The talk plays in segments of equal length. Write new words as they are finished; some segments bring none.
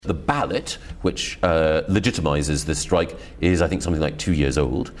The ballot, which legitimises this strike, is, I think, something like 2 years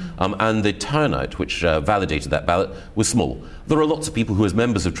old. And the turnout, which validated that ballot, was small. There are lots of people who, as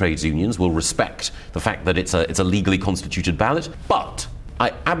members of trades unions, will respect the fact that it's a legally constituted ballot. But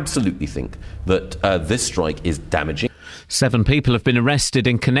I absolutely think that this strike is damaging. 7 people have been arrested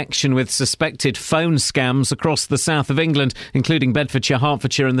in connection with suspected phone scams across the south of England, including Bedfordshire,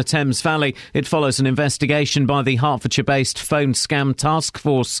 Hertfordshire and the Thames Valley. It follows an investigation by the Hertfordshire-based Phone Scam Task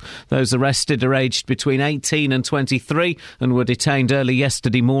Force. Those arrested are aged between 18 and 23 and were detained early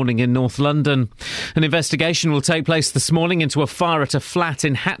yesterday morning in North London. An investigation will take place this morning into a fire at a flat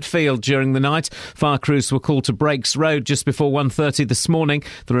in Hatfield during the night. Fire crews were called to Brakes Road just before 1:30 this morning.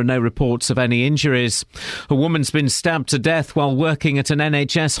 There are no reports of any injuries. A woman's been stabbed to death while working at an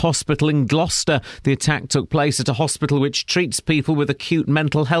NHS hospital in Gloucester. The attack took place at a hospital which treats people with acute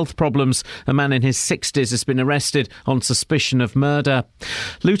mental health problems. A man in his 60s has been arrested on suspicion of murder.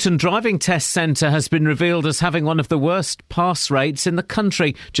 Luton Driving Test Centre has been revealed as having one of the worst pass rates in the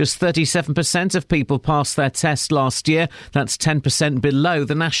country. Just 37% of people passed their test last year. That's 10% below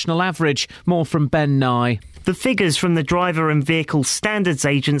the national average. More from Ben Nye. The figures from the Driver and Vehicle Standards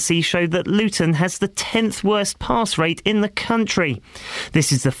Agency show that Luton has the 10th worst pass rate in the country.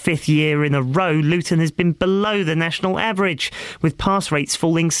 This is the 5th year in a row Luton has been below the national average, with pass rates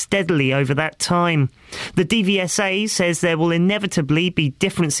falling steadily over that time. The DVSA says there will inevitably be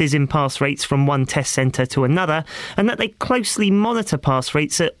differences in pass rates from one test centre to another, and that they closely monitor pass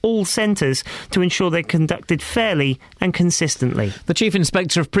rates at all centres to ensure they're conducted fairly and consistently. The Chief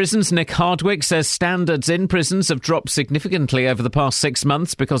Inspector of Prisons, Nick Hardwick, says standards in prisons have dropped significantly over the past 6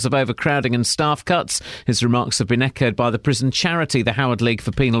 months because of overcrowding and staff cuts. His remarks have been echoed by the prison charity, the Howard League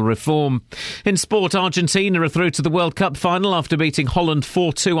for Penal Reform. In sport, Argentina are through to the World Cup final after beating Holland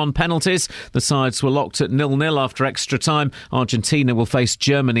 4-2 on penalties. The sides were locked at 0-0 after extra time. Argentina will face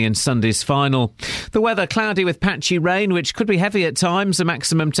Germany in Sunday's final. The weather cloudy with patchy rain, which could be heavy at times. A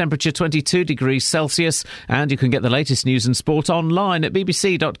maximum temperature 22 degrees Celsius. And you can get the latest news and sport online at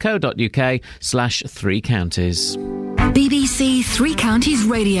bbc.co.uk/3 counties. BBC Three Counties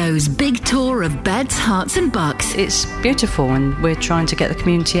Radio's big tour of beds, hearts and bucks. It's beautiful and we're trying to get the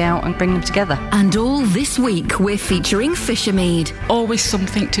community out and bring them together. And all this week we're featuring Fishermead. Always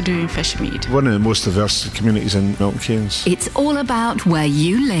something to do in Fishermead. One of the most diverse communities in Milton Keynes. It's all about where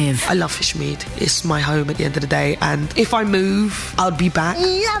you live. I love Fishermead. It's my home at the end of the day, and if I move, I'll be back.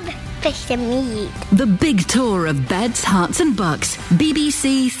 Love Fishermead. The big tour of beds, hearts and bucks.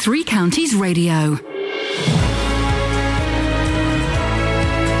 BBC Three Counties Radio.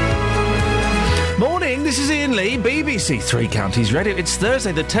 Morning, this is Iain Lee, BBC Three Counties Radio. It's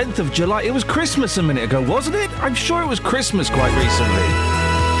Thursday, the 10th of July. It was Christmas a minute ago, wasn't it? I'm sure it was Christmas quite recently.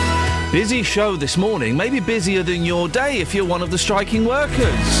 Busy show this morning, maybe busier than your day if you're one of the striking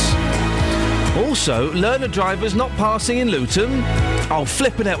workers. Also, learner drivers not passing in Luton. Oh,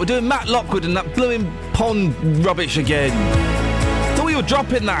 flipping it, we're doing Matt Lockwood and that blooming pond rubbish again. Thought we were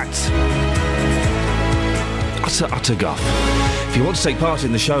dropping that. Utter guff. If you want to take part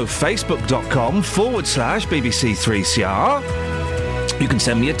in the show, facebook.com/BBC3CR. You can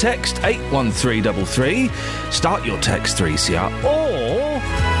send me a text, 81333. Start your text 3CR. Or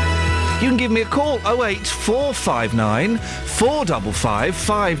you can give me a call, 08459 455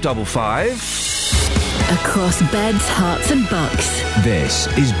 555. Across beds, hearts and bucks. This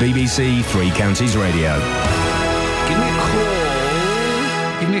is BBC Three Counties Radio. Give me a call.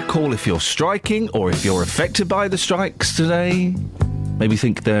 Give me a call if you're striking or if you're affected by the strikes today. Maybe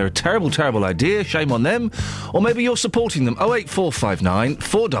think they're a terrible, terrible idea, shame on them. Or maybe you're supporting them, 08459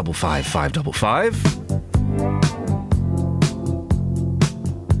 455 555.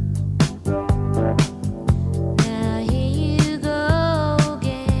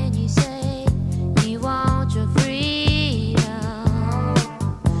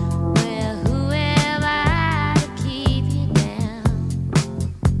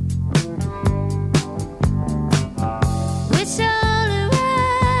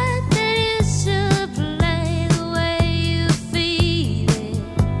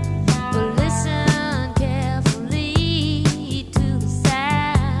 Listen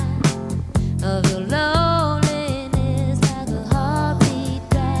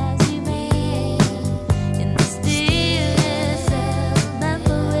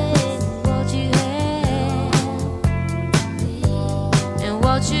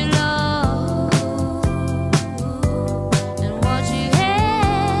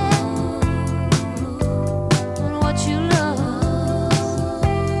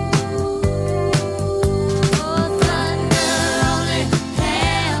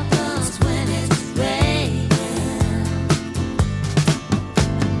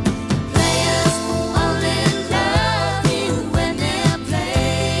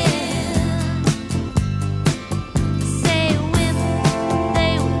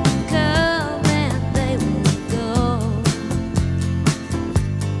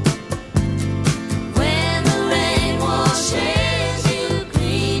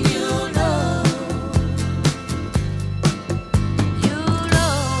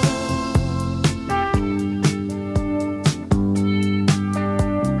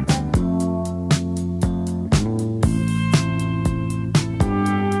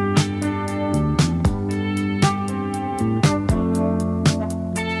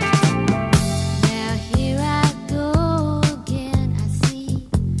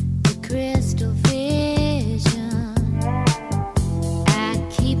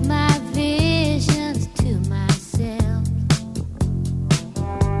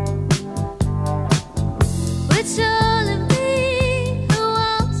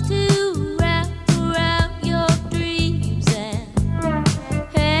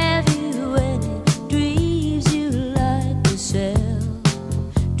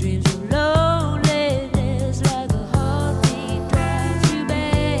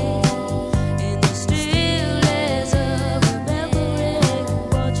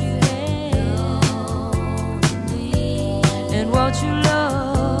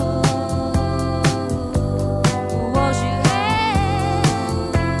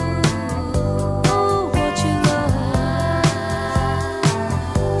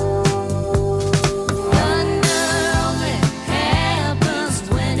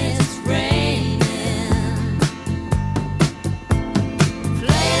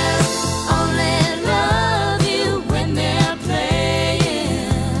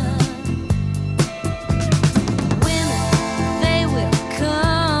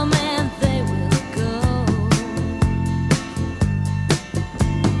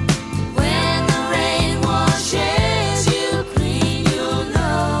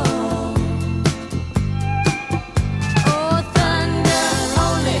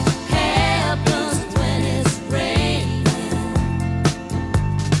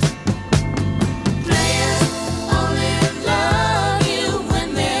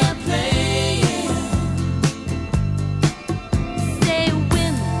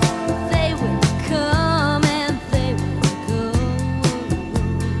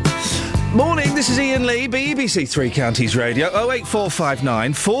Morning, this is Iain Lee, BBC Three Counties Radio,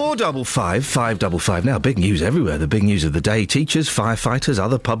 08459 455 555. Now, big news everywhere, the big news of the day. Teachers, firefighters,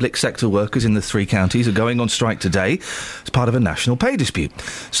 other public sector workers in the three counties are going on strike today as part of a national pay dispute.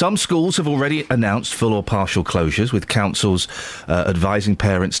 Some schools have already announced full or partial closures, with councils advising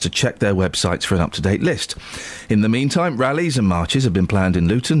parents to check their websites for an up-to-date list. In the meantime, rallies and marches have been planned in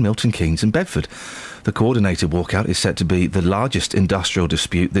Luton, Milton Keynes and Bedford. The coordinated walkout is set to be the largest industrial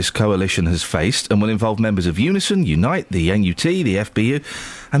dispute this coalition has faced and will involve members of Unison, Unite, the NUT, the FBU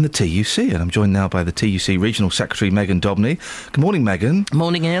and the TUC. And I'm joined now by the TUC Regional Secretary, Megan Dobney. Good morning, Megan.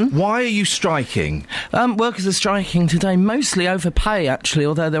 Morning, Ian. Why are you striking? Workers are striking today, mostly over pay, actually,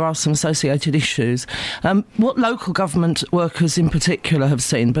 although there are some associated issues. What local government workers in particular have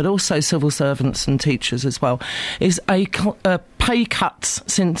seen, but also civil servants and teachers as well, is a pay cuts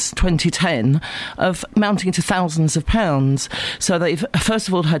since 2010 of mounting to thousands of pounds. So they've first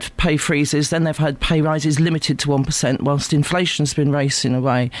of all had pay freezes, then they've had pay rises limited to 1%, whilst inflation's been racing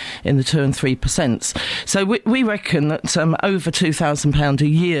away in the 2 and 3%. So we reckon that over £2,000 a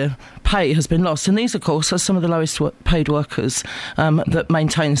year pay has been lost, and these, of course, are some of the lowest paid workers that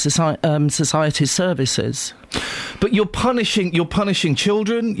maintain society's services. But you're punishing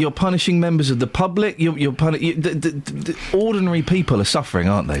children, you're punishing members of the public, the ordinary people are suffering,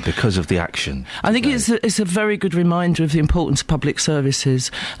 aren't they, because of the action? I think it's a very good reminder of the importance of public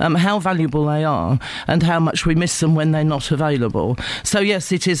services, how valuable they are and how much we miss them when they're not available. So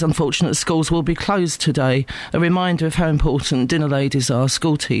yes, it is unfortunate schools will be closed today, a reminder of how important dinner ladies are,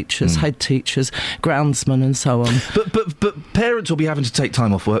 school teachers, head teachers, groundsmen and so on. But parents will be having to take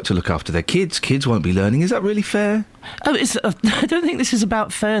time off work to look after their kids. Kids won't be learning. Is that really fair? I don't think this is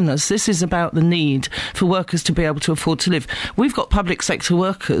about fairness. This is about the need for workers to be able to afford to live. We've got public sector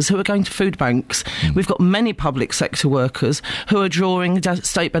workers who are going to food banks. We've got many public sector workers who are drawing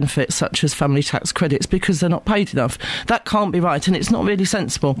state benefits such as family tax credits because they're not paid enough. That can't be right, and it's not really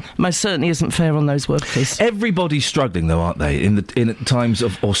sensible. Most certainly isn't fair on those workers. Everybody's struggling, though, aren't they? In times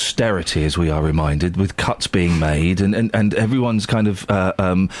of austerity, as we are reminded, with cuts being made, and everyone's kind of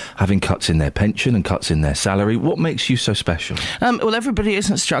having cuts in their pension and cuts in their salary. What makes you so special? Well, everybody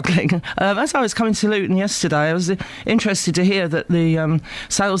isn't struggling. As I was coming to Luton yesterday, I was interested to hear that the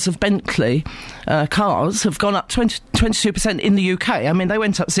sales of Bentley cars have gone up 22% in the UK. I mean, they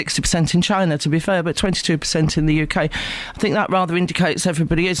went up 60% in China, to be fair, but 22% in the UK. I think that rather indicates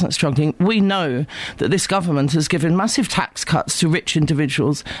everybody isn't struggling. We know that this government has given massive tax cuts to rich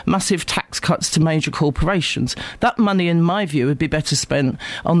individuals, massive tax cuts to major corporations. That money, in my view, would be better spent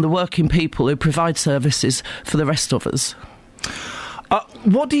on the working people who provide services for the rest of us.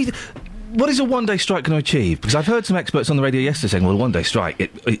 What is a one-day strike going to achieve? Because I've heard some experts on the radio yesterday saying, well, a one-day strike,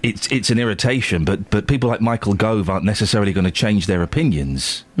 it's an irritation, but people like Michael Gove aren't necessarily going to change their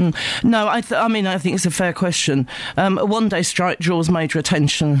opinions. No, I think it's a fair question. A one-day strike draws major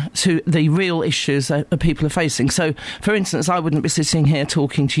attention to the real issues that people are facing. So, for instance, I wouldn't be sitting here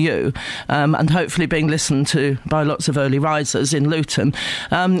talking to you and hopefully being listened to by lots of early risers in Luton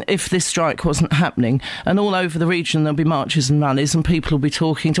if this strike wasn't happening. And all over the region there'll be marches and rallies and people will be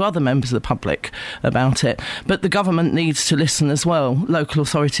talking to other members of the public about it. But the government needs to listen as well. Local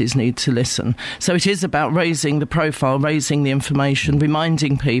authorities need to listen. So it is about raising the profile, raising the information,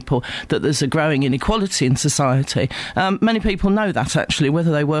 reminding people that there's a growing inequality in society. Many people know that, actually,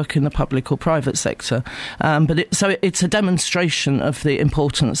 whether they work in the public or private sector. But it's a demonstration of the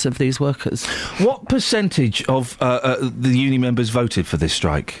importance of these workers. What percentage of the union members voted for this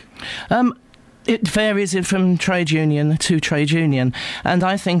strike? It varies from trade union to trade union, and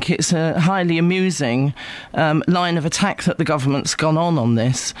I think it's a highly amusing line of attack that the government's gone on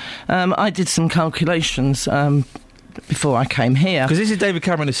this. I did some calculations before I came here. Because this is David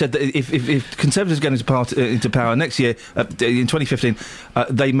Cameron who said that if Conservatives get into power next year, in 2015,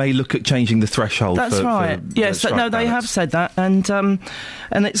 they may look at changing the threshold. That's right. Yes, they have said that,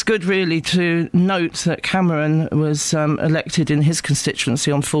 and it's good really to note that Cameron was elected in his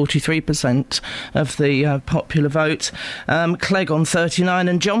constituency on 43% of the popular vote, Clegg on 39%,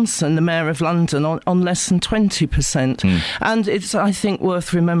 and Johnson, the Mayor of London, on less than 20%. And it's, I think,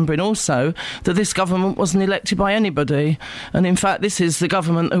 worth remembering also that this government wasn't elected by anybody. And in fact, this is the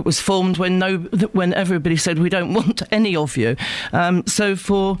government that was formed when everybody said we don't want any of you. So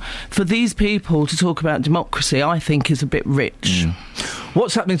for these people to talk about democracy, I think is a bit rich.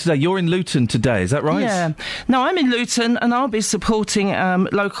 What's happening today? You're in Luton today, is that right? Yeah. No, I'm in Luton and I'll be supporting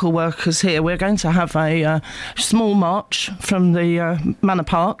local workers here. We're going to have a small march from the Manor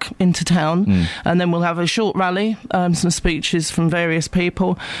Park into town, and then we'll have a short rally, some speeches from various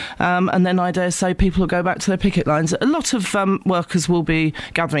people, and then I dare say people will go back to their picket lines. and a lot of workers will be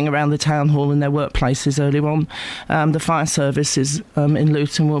gathering around the town hall in their workplaces early on. The fire services in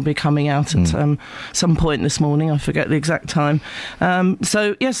Luton will be coming out at some point this morning. I forget the exact time.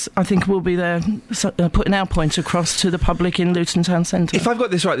 So, yes, I think we'll be there putting our point across to the public in Luton Town Centre. If I've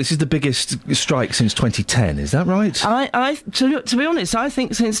got this right, this is the biggest strike since 2010, is that right? To be honest, I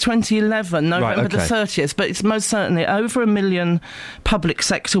think since 2011, November the 30th, but it's most certainly over 1 million public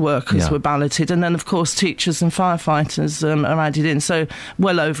sector workers were balloted, and then, of course, teachers and firefighters are added in, so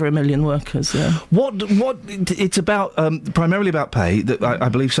well over 1 million workers. What it's about, primarily about pay, that I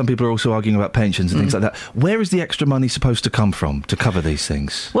believe some people are also arguing about pensions and things like that. Where is the extra money supposed to come from to cover these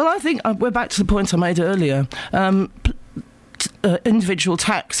things? Well, I think we're back to the point I made earlier. Individual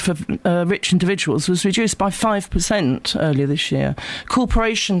tax for rich individuals was reduced by 5% earlier this year.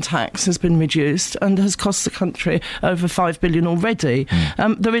 Corporation tax has been reduced and has cost the country over $5 billion already.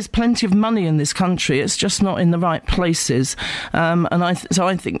 There is plenty of money in this country, it's just not in the right places. So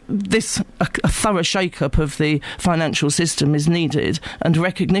I think a thorough shake-up of the financial system is needed, and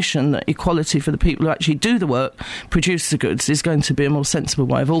recognition that equality for the people who actually do the work, produce the goods, is going to be a more sensible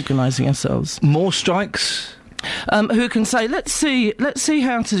way of organising ourselves. More strikes? Who can say? Let's see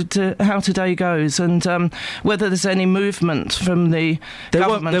how today goes, and whether there's any movement from the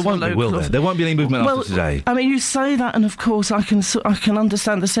government. There won't be, will there? There won't be any movement after today. I mean, you say that, and of course, I can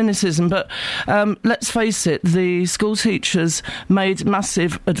understand the cynicism, but let's face it: the school teachers made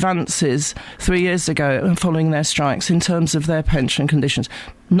massive advances 3 years ago following their strikes in terms of their pension conditions.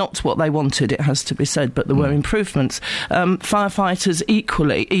 Not what they wanted, it has to be said, but there were improvements. Firefighters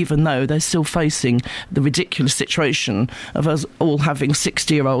equally, even though they're still facing the ridiculous situation of us all having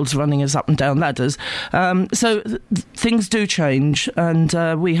 60-year-olds running us up and down ladders. So things do change, and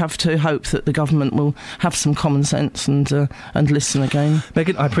we have to hope that the government will have some common sense and listen again.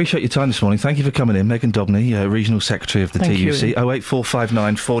 Megan, I appreciate your time this morning. Thank you for coming in. Megan Dobney, Regional Secretary of the TUC.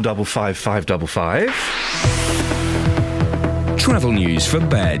 08459 455 555. Travel news for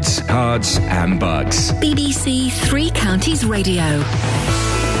beds, cards and bugs. BBC Three Counties Radio.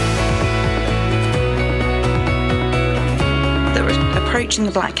 Approaching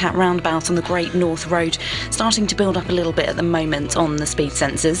the Black Cat roundabout on the Great North Road, starting to build up a little bit at the moment on the speed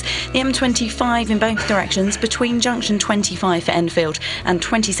sensors. The M25 in both directions, between junction 25 for Enfield and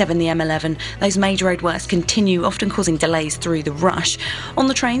 27 the M11. Those major roadworks continue, often causing delays through the rush. On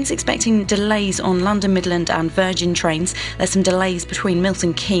the trains, expecting delays on London Midland and Virgin trains. There's some delays between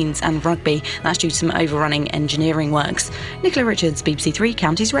Milton Keynes and Rugby. That's due to some overrunning engineering works. Nicola Richards, BBC Three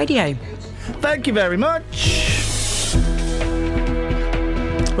Counties Radio. Thank you very much.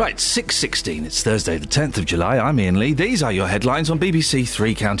 Right, 6:16. It's Thursday, the 10th of July. I'm Iain Lee. These are your headlines on BBC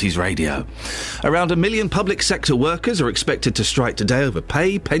Three Counties Radio. Around 1 million public sector workers are expected to strike today over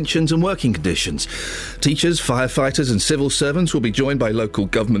pay, pensions and working conditions. Teachers, firefighters and civil servants will be joined by local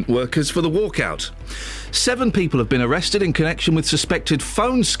government workers for the walkout. 7 people have been arrested in connection with suspected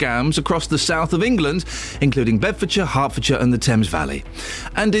phone scams across the south of England, including Bedfordshire, Hertfordshire and the Thames Valley.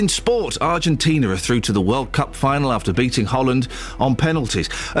 And in sport, Argentina are through to the World Cup final after beating Holland on penalties.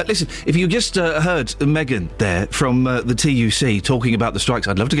 Listen, if you just heard Megan there from the TUC talking about the strikes,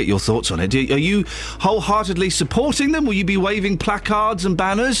 I'd love to get your thoughts on it. Are you wholeheartedly supporting them? Will you be waving placards and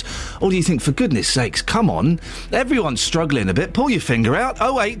banners? Or do you think, for goodness sakes, come on, everyone's struggling a bit, pull your finger out.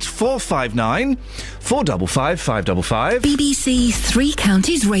 08459 455 555. BBC Three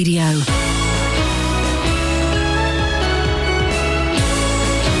Counties Radio.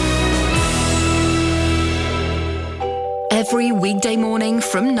 Every weekday morning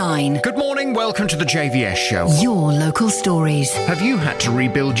from 9. Good morning, welcome to the JVS show. Your local stories. Have you had to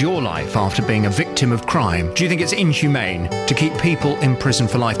rebuild your life after being a victim of crime? Do you think it's inhumane to keep people in prison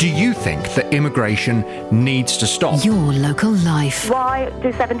for life? Do you think that immigration needs to stop? Your local life. Why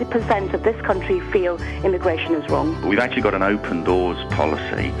do 70% of this country feel immigration is wrong? We've actually got an open doors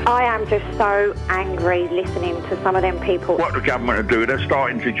policy. I am just so angry listening to some of them people. What the government are doing, they'll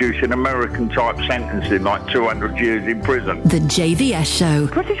start introducing American-type sentencing, like 200 years in prison. The JVS show.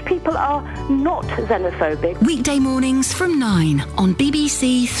 British people are not xenophobic. Weekday mornings from 9 on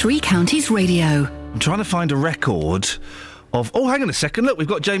BBC Three Counties Radio. I'm trying to find a record of... Oh, hang on a second. Look, we've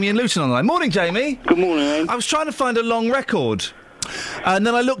got Jamie in Luton on the line. Morning, Jamie. Good morning, Iain. I was trying to find a long record. And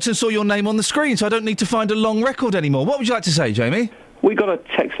then I looked and saw your name on the screen, so I don't need to find a long record anymore. What would you like to say, Jamie? We got a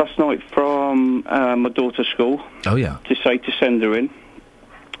text last night from my daughter's school. Oh, yeah. To say to send her in.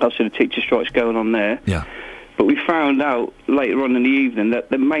 Obviously, the teacher strike's going on there. Yeah. But we found out later on in the evening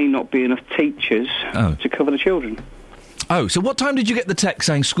that there may not be enough teachers to cover the children. Oh, so what time did you get the text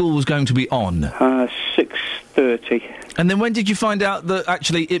saying school was going to be on? 6:30. And then when did you find out that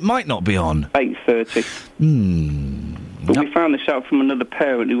actually it might not be on? 8:30. But we found this out from another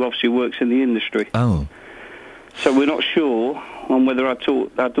parent who obviously works in the industry. Oh. So we're not sure on whether our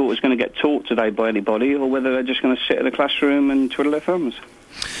daughter's going to get taught today by anybody or whether they're just going to sit in a classroom and twiddle their thumbs.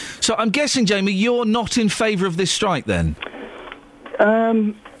 So I'm guessing, Jamie, you're not in favour of this strike then?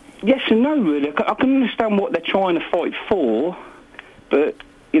 Yes and no, really. I can understand what they're trying to fight for, but,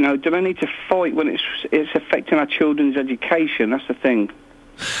 you know, do they need to fight when it's affecting our children's education? That's the thing.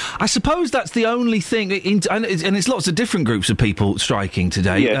 I suppose that's the only thing, and it's lots of different groups of people striking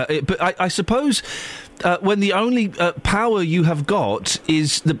today, Yeah. but I suppose when the only power you have got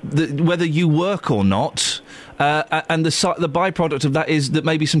is the whether you work or not, and the byproduct of that is that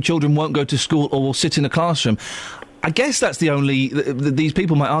maybe some children won't go to school or will sit in a classroom. I guess that's the only... these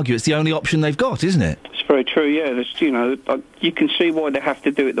people might argue it's the only option they've got, isn't it? It's very true, yeah. There's, you know, you can see why they have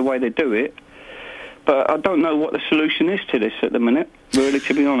to do it the way they do it, but I don't know what the solution is to this at the minute, really,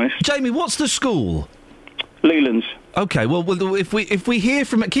 to be honest. Jamie, what's the school? Leland's. OK, well, if we hear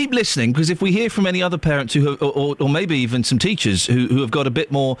from... Keep listening, because if we hear from any other parents who or maybe even some teachers who have got a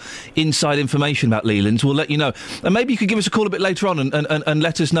bit more inside information about Leland's, we'll let you know. And maybe you could give us a call a bit later on and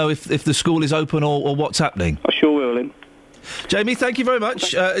let us know if the school is open or what's happening. I sure will, Ian. Jamie, thank you very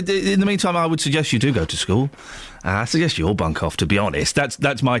much. In the meantime, I would suggest you do go to school. I suggest you all bunk off, to be honest.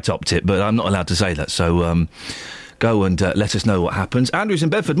 That's my top tip, but I'm not allowed to say that, so go and let us know what happens. Andrew's in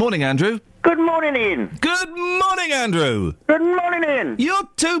Bedford. Morning, Andrew. Good morning, Ian. Good morning, Andrew. Good morning, Ian. You're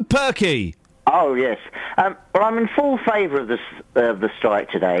too perky. Oh, yes. Well, I'm in full favour of the strike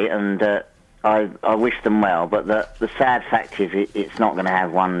today, and I wish them well, but the sad fact is it's not going to have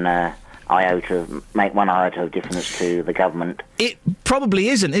make one iota of difference to the government. It probably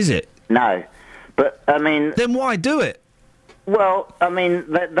isn't, is it? No. But, I mean... Then why do it? Well, I mean,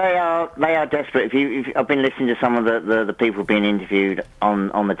 they are desperate. If I've been listening to some of the people being interviewed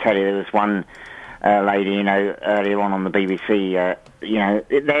on the telly. There was one lady, you know, earlier on the BBC. You know,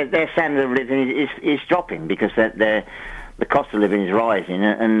 their standard of living is dropping because the cost of living is rising,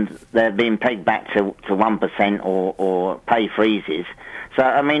 and they're being pegged back to 1% or pay freezes. So,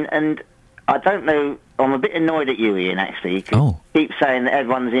 I mean, and I don't know. I'm a bit annoyed at you, Ian. Actually, keep saying that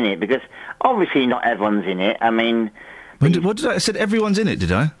everyone's in it because obviously not everyone's in it. I mean. What did I said? Everyone's in it,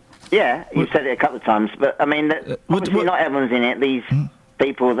 did I? Yeah, you said it a couple of times, but I mean, obviously not everyone's in it. These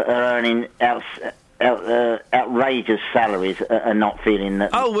people that are earning outrageous salaries are not feeling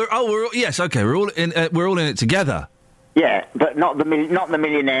that. Yes, okay, we're all in it together. Yeah, but not the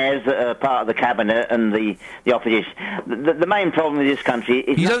millionaires that are part of the cabinet and the opposition. The main problem with this country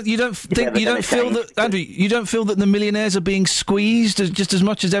is you don't feel that, Andrew, you don't feel that the millionaires are being squeezed just as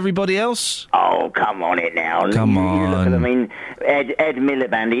much as everybody else? Oh, come on it now. Come on. Look at, I mean, Ed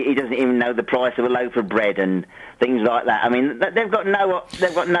Miliband, he doesn't even know the price of a loaf of bread and things like that. I mean, they've got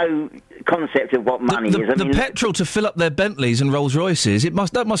no concept of what money is. I mean, the petrol to fill up their Bentleys and Rolls Royces,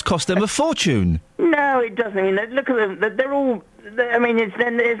 that must cost them a fortune. No, it doesn't. I mean, look at them. They're all... I mean,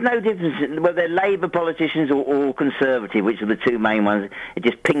 there's no difference whether they're Labour politicians or Conservative, which are the two main ones. It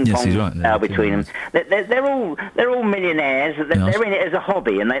just ping-pong between them. They're all millionaires. They're in it as a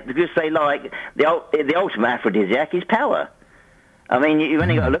hobby, and because they like... The ultimate aphrodisiac is power. I mean, you've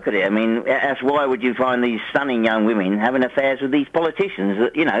only got to look at it. I mean, that's why would you find these stunning young women having affairs with these politicians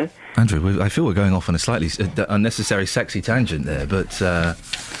that, you know... Andrew, I feel we're going off on a slightly unnecessary sexy tangent there, but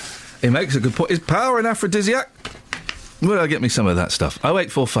it makes a good point. Is power an aphrodisiac? Will I get me some of that stuff?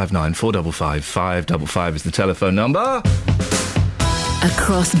 08459 455 555 is the telephone number.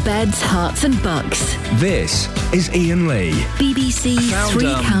 Across beds, hearts and bucks. This is Iain Lee. BBC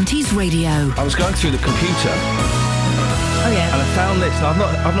Three Counties Radio. I was going through the computer. Oh, yeah. And I found this.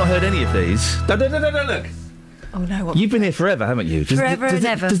 I've not heard any of these. No, look. Oh, no. What? You've been here forever, haven't you? Forever and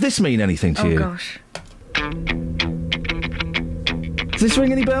ever. Does this mean anything to you? Oh, gosh. Does this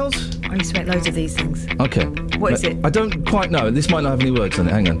ring any bells? I used to make loads of these things. OK. What is it? I don't quite know. This might not have any words on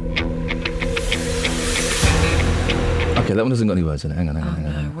it. Hang on. OK, that one hasn't got any words on it. Hang on.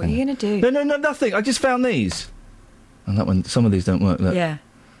 What are you going to do? No, nothing. I just found these. And that one, some of these don't work. Look. Yeah.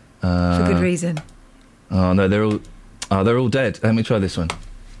 For good reason. Oh, no, they're all dead. Let me try this one.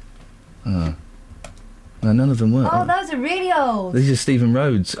 Oh. No, none of them work. Oh, those are really old. These are Stephen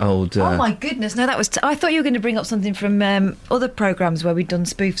Rhodes' old... Oh, my goodness. No, that was... I thought you were going to bring up something from other programmes where we'd done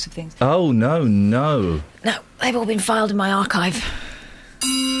spoofs of things. Oh, no. No, they've all been filed in my archive.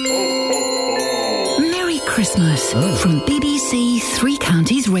 Merry Christmas from BBC Three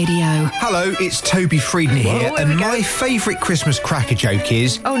Counties Radio. Hello, it's Toby Friedman here, and my favourite Christmas cracker joke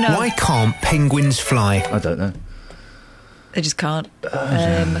is... Oh, no. Why can't penguins fly? I don't know. They just can't.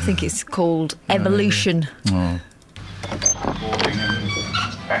 I think it's called evolution. Oh.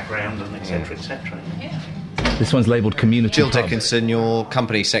 Background and etc. etc. This one's labelled community Jill pub. Dickinson, your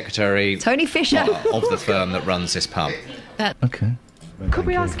company secretary. Tony Fisher. Of the firm that runs this pub. Okay. Could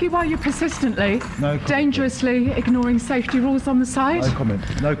we ask you why you're persistently, dangerously ignoring safety rules on the site?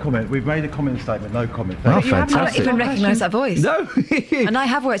 No comment. We've made a comment statement. No comment. Oh, I don't fantastic. even recognise that voice. No. And I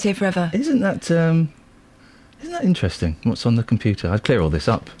have worked here forever. Isn't that interesting? What's on the computer? I'd clear all this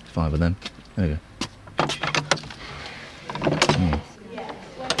up if I were them. There you go.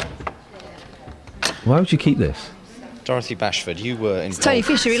 Why would you keep this? Dorothy Bashford, you were involved. It's Tony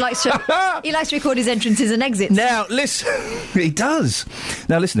Fisher. He likes to record his entrances and exits. Now, listen. He does.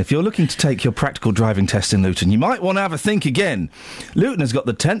 Now, listen, if you're looking to take your practical driving test in Luton, you might want to have a think again. Luton has got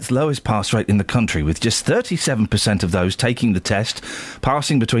the 10th lowest pass rate in the country, with just 37% of those taking the test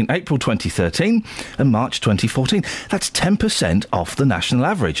passing between April 2013 and March 2014. That's 10% off the national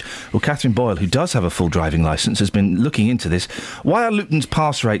average. Well, Catherine Boyle, who does have a full driving licence, has been looking into this. Why are Luton's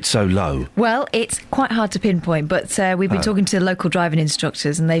pass rates so low? Well, it's quite hard to pinpoint, but we've been talking to local driving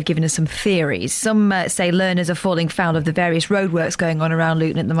instructors and they've given us some theories. Some say learners are falling foul of the various roadworks going on around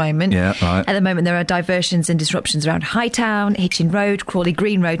Luton at the moment. Yeah, right. At the moment there are diversions and disruptions around Hightown, Hitchin Road, Crawley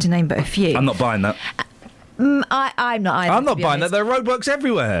Green Road, to name but a few. I'm not buying that. I'm not either. I'm not buying that. There are roadworks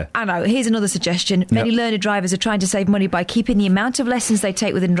everywhere. I know. Here's another suggestion. Many learner drivers are trying to save money by keeping the amount of lessons they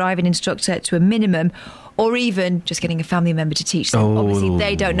take with a driving instructor to a minimum, or even just getting a family member to teach them. Obviously,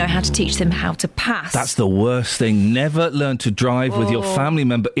 they don't know how to teach them how to pass. That's the worst thing. Never learn to drive with your family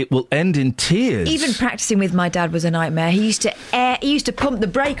member. It will end in tears. Even practising with my dad was a nightmare. He used to pump the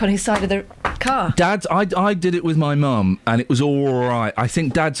brake on his side of the car. Dads, I did it with my mum, and it was all right. I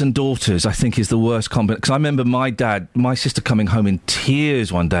think dads and daughters, is the worst combination. Because I remember my sister coming home in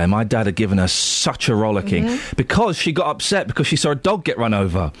tears one day, and my dad had given her such a rollicking because she got upset because she saw a dog get run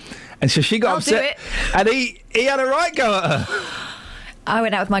over. And so she got upset, and he had a right go at her. I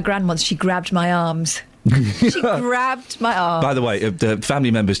went out with my gran once. She grabbed my arms. She grabbed my arm. By the way, the family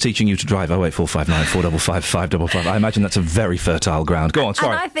members teaching you to drive 08459 455 555. I imagine that's a very fertile ground. Go on,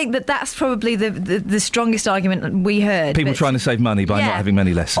 sorry. And I think that's probably the strongest argument we heard. People trying to save money by not having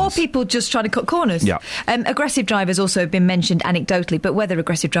many lessons. Or people just trying to cut corners. Yeah. Aggressive drivers also have been mentioned anecdotally, but whether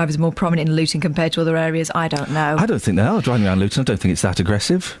aggressive drivers are more prominent in Luton compared to other areas, I don't know. I don't think they are. Driving around Luton, I don't think it's that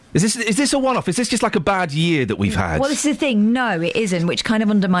aggressive. Is this a one-off? Is this just like a bad year that we've had? Well, this is the thing. No, it isn't, which kind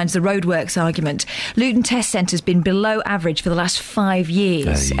of undermines the roadworks argument. Luton Test Centre's been below average for the last 5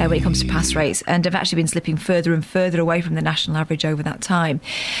 years when it comes to pass rates, and have actually been slipping further and further away from the national average over that time.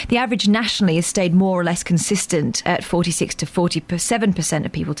 The average nationally has stayed more or less consistent at 46 to 47%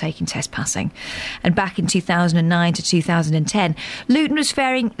 of people taking test passing. And back in 2009 to 2010, Luton was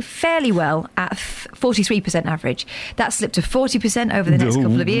faring fairly well at 43% average. That slipped to 40% over the next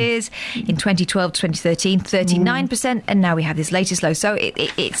couple of years. In 2012 to 2013, 39%, and now we have this latest low. So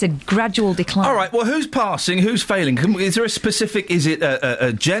it's a gradual decline. All right, well, who's passing? Who's failing? Is there a specific... Is it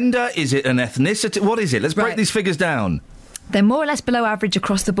a gender? Is it an ethnicity? What is it? Let's break these figures down. They're more or less below average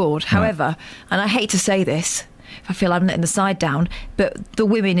across the board. However, and I hate to say this, I feel I'm letting the side down, but the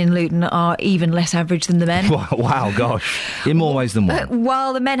women in Luton are even less average than the men. Wow, gosh. In more ways than one.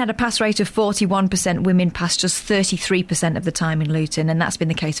 While the men had a pass rate of 41%, women passed just 33% of the time in Luton, and that's been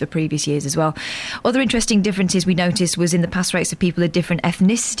the case for previous years as well. Other interesting differences we noticed was in the pass rates of people of different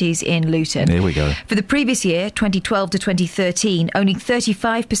ethnicities in Luton. Here we go. For the previous year, 2012 to 2013, only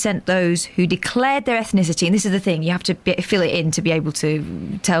 35% those who declared their ethnicity, and this is the thing, you have to fill it in to be able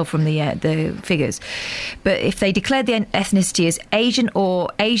to tell from the figures, but if they declared their ethnicity as Asian or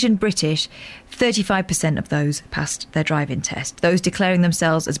Asian British, 35% of those passed their driving test. Those declaring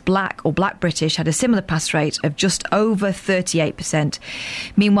themselves as black or black British had a similar pass rate of just over 38%.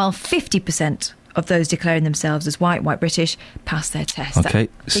 Meanwhile, 50% of those declaring themselves as white British passed their test. OK,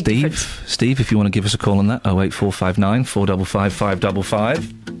 Steve, if you want to give us a call on that, 08459 455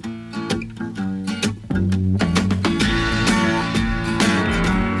 555.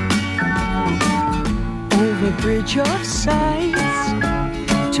 Bridge of sights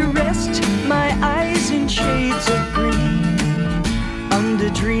to rest my eyes in shades of green, under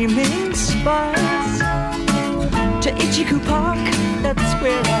dreaming spires to Ichiku Park, that's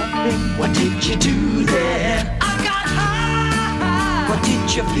where I've been. What did you do there? I got high. What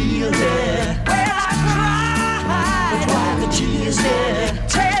did you feel there? Well, I cried. But why the tears there?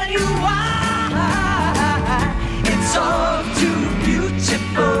 Tell you why. It's all too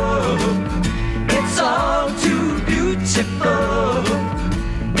beautiful. It's all too beautiful.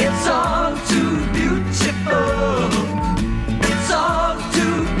 It's all too beautiful. It's all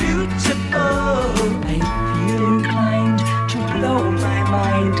too beautiful. I feel inclined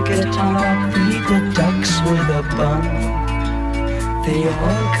They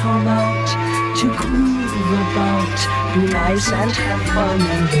all come out to groove about, be nice and have fun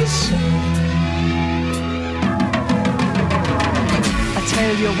in the sun. I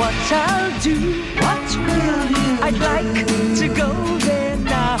tell you what I'll do. What will you do? I'd like to go there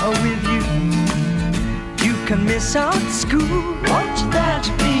now with you. You can miss out school. Won't that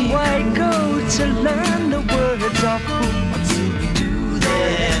be? Why go to learn the words of who? What's we do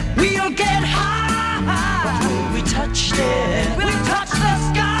there? We'll get high. What will we touch there? We'll touch the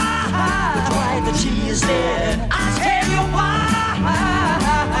sky. But why the tea is there? I'll tell you why.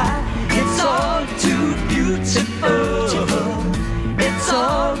 It's all too beautiful. It's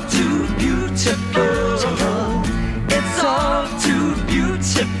all too beautiful. It's all too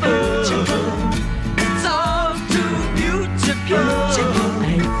beautiful. It's all too beautiful.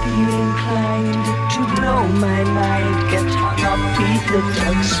 I feel inclined to blow my mind, get hung up, feed the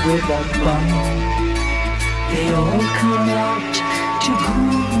ducks with a bun. They all come out to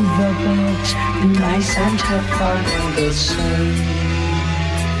groove about, be nice and have fun in the sun.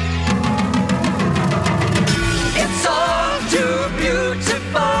 It's all too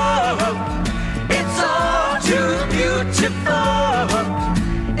beautiful. It's all too beautiful.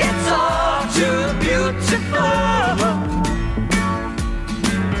 It's all too beautiful.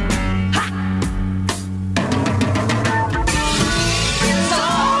 Ha! It's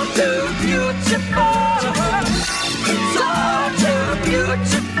all too beautiful. It's all too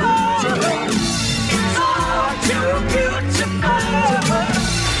beautiful. It's all too beautiful.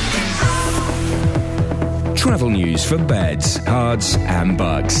 Travel news for beds, cards and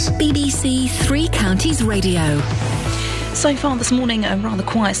bugs. BBC Three Counties Radio. So far this morning, a rather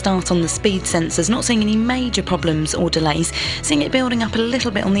quiet start on the speed sensors. Not seeing any major problems or delays. Seeing it building up a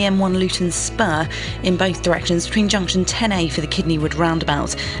little bit on the M1 Luton Spur in both directions between junction 10A for the Kidneywood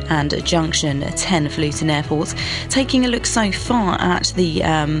roundabout and junction 10 for Luton Airport. Taking a look so far at the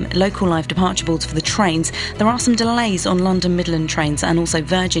local live departure boards for the trains, there are some delays on London Midland trains and also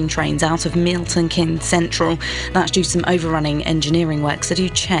Virgin trains out of Milton Keynes Central. That's due to some overrunning engineering work, so do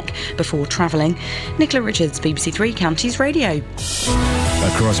check before travelling. Nicola Richards, BBC Three Counties Radio.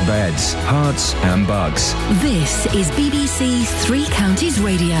 Across beds, hearts and bugs. This is BBC Three Counties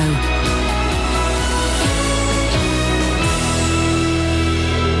Radio.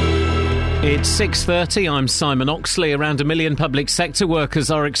 It's 6:30. I'm Simon Oxley. Around 1 million public sector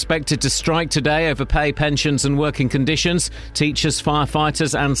workers are expected to strike today over pay, pensions and working conditions. Teachers,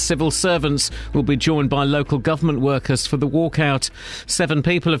 firefighters and civil servants will be joined by local government workers for the walkout. 7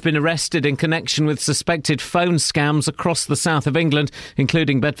 people have been arrested in connection with suspected phone scams across the south of England,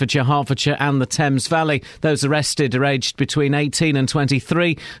 including Bedfordshire, Hertfordshire and the Thames Valley. Those arrested are aged between 18 and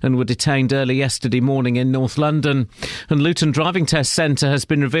 23 and were detained early yesterday morning in North London. And Luton Driving Test Centre has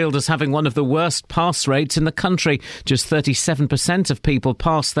been revealed as having one of the worst pass rates in the country. Just 37% of people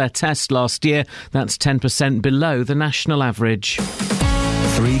passed their test last year. That's 10% below the national average.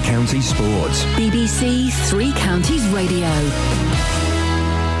 Three Counties Sports. BBC Three Counties Radio.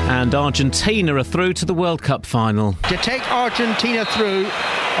 And Argentina are through to the World Cup final. To take Argentina through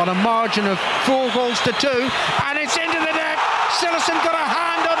on a margin of 4-2, and it's into the net. Sillison got a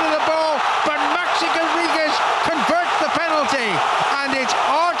hand under the ball, but Maxi Rodriguez converts the penalty, and it's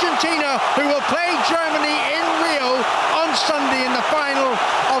Argentina who will play Germany in Rio on Sunday in the final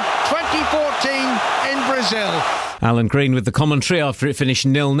of 2014 in Brazil. Alan Green with the commentary after it finished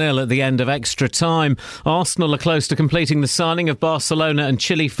 0-0 at the end of extra time. Arsenal are close to completing the signing of Barcelona and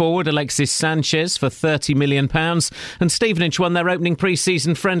Chile forward Alexis Sanchez for £30 million. And Stevenage won their opening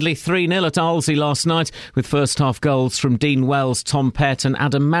pre-season friendly 3-0 at Arlesey last night with first-half goals from Dean Wells, Tom Pett and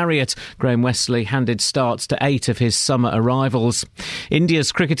Adam Marriott. Graham Wesley handed starts to 8 of his summer arrivals.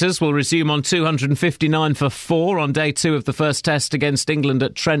 India's cricketers will resume on 259 for 4 on day 2 of the first test against England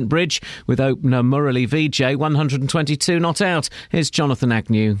at Trent Bridge, with opener Murali Vijay 122 not out. Here's Jonathan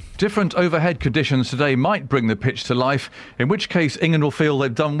Agnew. Different overhead conditions today might bring the pitch to life, in which case England will feel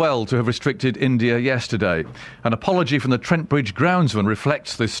they've done well to have restricted India yesterday. An apology from the Trent Bridge groundsman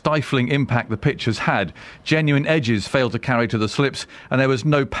reflects the stifling impact the pitch has had. Genuine edges failed to carry to the slips and there was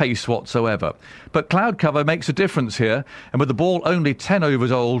no pace whatsoever. But cloud cover makes a difference here, and with the ball only 10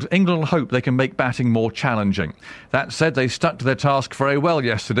 overs old, England hope they can make batting more challenging. That said, they stuck to their task very well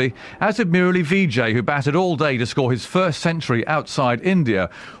yesterday, as did Murali Vijay, who batted all day to score his first century outside India,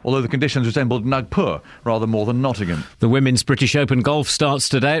 although the conditions resembled Nagpur rather more than Nottingham. The Women's British Open Golf starts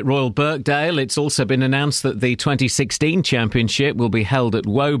today at Royal Birkdale. It's also been announced that the 2016 Championship will be held at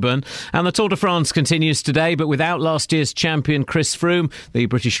Woburn. And the Tour de France continues today, but without last year's champion Chris Froome. The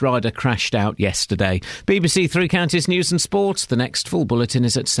British rider crashed out yesterday. BBC Three Counties News and Sport. The next full bulletin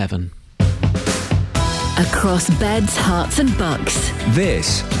is at 7. across beds, hearts and bucks.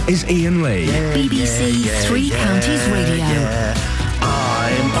 This is Iain Lee. BBC Three Counties Radio.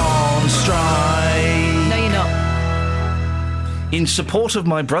 I'm on strike. No, you're not. In support of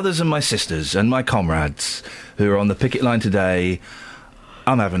my brothers and my sisters and my comrades who are on the picket line today,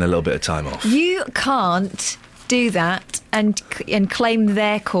 I'm having a little bit of time off. You can't do that and claim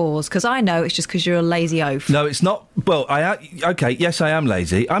their cause, because I know it's just because you're a lazy oaf. No, it's not. Well, okay, yes, I am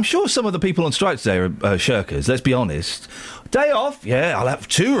lazy. I'm sure some of the people on strike today are shirkers, let's be honest. Day off? Yeah, I'll have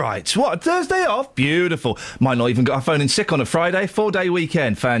 2 rights. What, Thursday off? Beautiful. Might not even got a phone in sick on a Friday. 4-day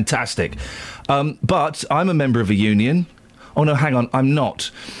weekend. Fantastic. But I'm a member of a union. Oh, no, hang on, I'm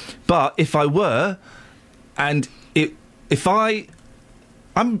not. But if I were, and if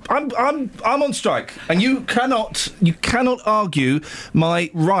I'm on strike, and you cannot argue my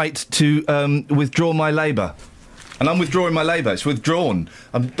right to withdraw my labour, and I'm withdrawing my labour. It's withdrawn.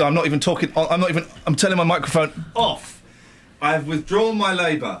 I'm not even talking. I'm turning my microphone off. I have withdrawn my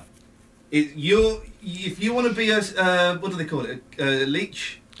labour. If you want to be a what do they call it? A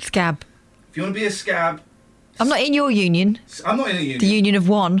leech? Scab. If you want to be a scab. I'm not in your union. I'm not in a union. The union of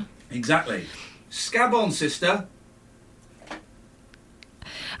one. Exactly. Scab on, sister.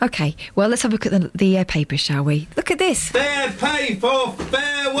 OK, well, let's have a look at the papers, shall we? Look at this. Fair pay for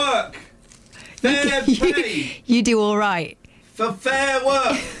fair work. Fair pay. You do all right. For fair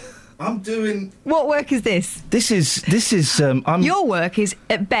work. I'm doing... What work is this? This is. Your work is,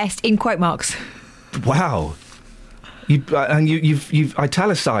 at best, in quote marks. Wow. You've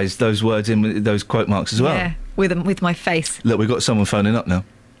italicised those words in those quote marks as well. Yeah, with my face. Look, we've got someone phoning up now.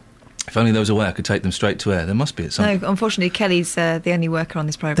 If only there was a way I could take them straight to air. There must be at some... No, unfortunately, Kelly's the only worker on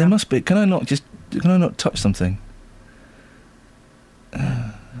this programme. There must be. Can I not touch something?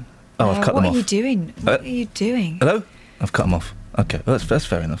 I've cut them off. What are you doing? What are you doing? Hello? I've cut them off. OK, well, that's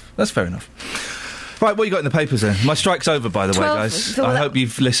fair enough. That's fair enough. Right, what you got in the papers then? My strike's over, by the way, guys. I hope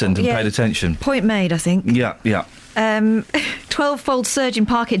you've listened and paid attention. Point made, I think. Yeah. 12-fold surge in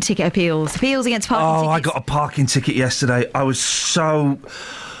parking ticket appeals. Appeals against parking tickets. I got a parking ticket yesterday. I was so...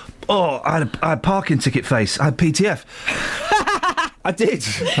 Oh, I had parking ticket face. I had PTF. I did.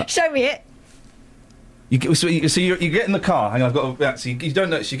 Show me it. You get in the car. Hang on, I've got. So you don't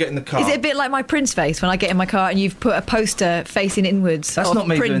notice. You get in the car. Is it a bit like my Prince face when I get in my car and you've put a poster facing inwards? That's not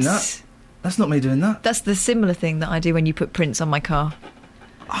me Prince. doing that. That's not me doing that. That's the similar thing that I do when you put Prince on my car.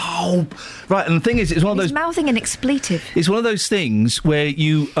 Oh, right. And the thing is, it's one of those. He's mouthing an expletive. It's one of those things where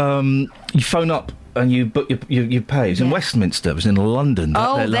you phone up and you book your pay. It was in Westminster. It was in London.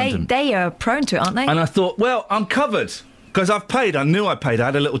 They are prone to it, aren't they? And I thought, well, I'm covered. Because I've paid. I knew I paid. I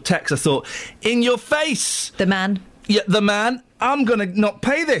had a little text. I thought, in your face. The man. Yeah, the man. I'm going to not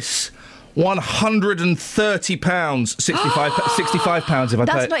pay this. £130. 65 pounds if I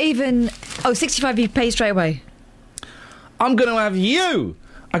pay. That's not even... Oh, 65 you pay straight away. I'm going to have you.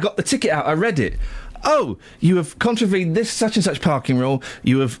 I got the ticket out. I read it. Oh, you have contravened this such and such parking rule.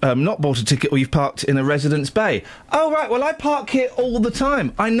 You have not bought a ticket, or you've parked in a residence bay. Oh, right. Well, I park here all the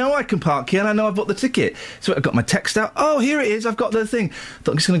time. I know I can park here, and I know I've bought the ticket. So I got my text out. Oh, here it is. I've got the thing.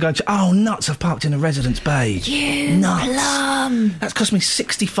 Thought I'm just going to go and check. Oh, nuts. I've parked in a residence bay. You nuts. plum. That's cost me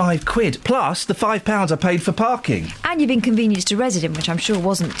 65 quid, plus the £5 I paid for parking. And you've inconvenienced a resident, which I'm sure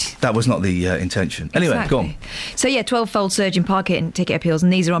wasn't... That was not the intention. Anyway, exactly. Go on. So, 12-fold surge in parking ticket appeals,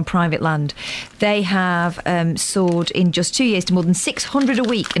 and these are on private land. They have soared in just 2 years to more than 600 a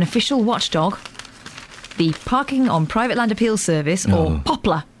week. An official watchdog, the Parking on Private Land Appeal Service, or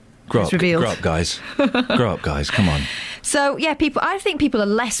POPLA, has revealed. Grow up, guys. Grow up, guys. Come on. So, I think people are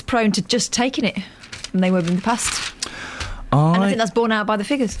less prone to just taking it than they were in the past. And I think that's borne out by the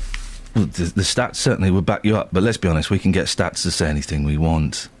figures. Well, the stats certainly would back you up, but let's be honest, we can get stats to say anything we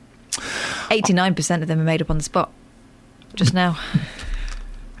want. 89% of them are made up on the spot. Just now.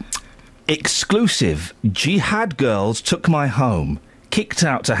 Exclusive. Jihad girls took my home. Kicked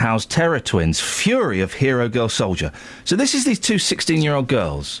out to house terror twins. Fury of hero girl soldier. So this is these two 16-year-old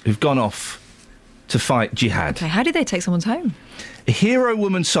girls who've gone off to fight jihad. Okay, how did they take someone's home? A hero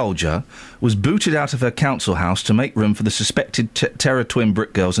woman soldier was booted out of her council house to make room for the suspected terror twin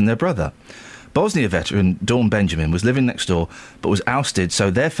brick girls and their brother. Bosnia veteran Dawn Benjamin was living next door but was ousted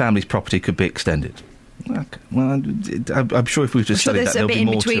so their family's property could be extended. Okay. Well, I'm sure if we just studied that, there'll be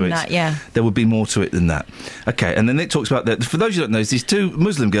more to it. That, yeah. There would be more to it than that. Okay, and then it talks about that. For those who don't know, these two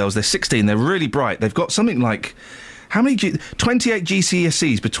Muslim girls, they're 16, they're really bright. They've got something like, 28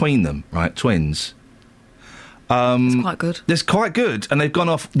 GCSEs between them, right? Twins. That's quite good. That's quite good, and they've gone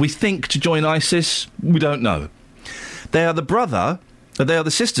off, we think, to join ISIS. We don't know. They are the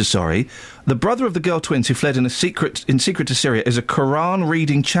sisters, sorry. The brother of the girl twins who fled in secret to Syria is a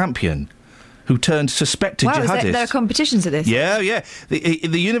Quran-reading champion who turned suspected jihadists. There are competitions at this? Yeah.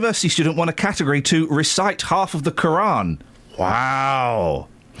 The university student won a category to recite half of the Quran. Wow.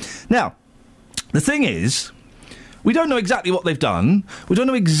 Now, the thing is, we don't know exactly what they've done. We don't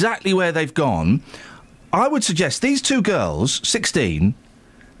know exactly where they've gone. I would suggest these two girls, 16...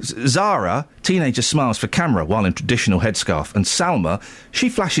 Zara, teenager, smiles for camera while in traditional headscarf, and Salma, she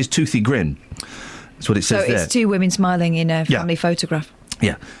flashes toothy grin. That's what it says there. So it's two women smiling in a family photograph.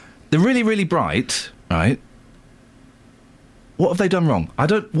 Yeah. They're really, really bright, right? What have they done wrong?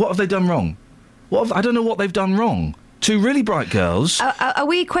 What have they done wrong? I don't know what they've done wrong. Two really bright girls. Are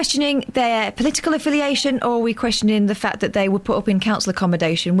we questioning their political affiliation, or are we questioning the fact that they were put up in council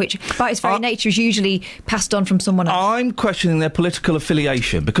accommodation, which by its very nature is usually passed on from someone else? I'm questioning their political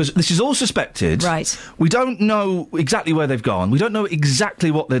affiliation, because this is all suspected. Right. We don't know exactly where they've gone. We don't know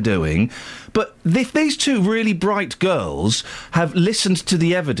exactly what they're doing. But if these two really bright girls have listened to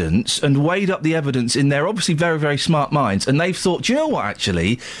the evidence and weighed up the evidence in their obviously very, very smart minds, and they've thought, do you know what,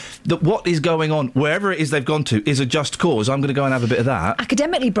 actually, that what is going on, wherever it is they've gone to, is a just cause. I'm going to go and have a bit of that.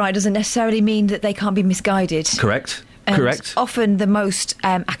 Academically bright doesn't necessarily mean that they can't be misguided. Correct. And Correct. Often the most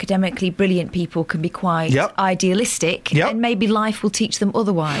academically brilliant people can be quite idealistic, and maybe life will teach them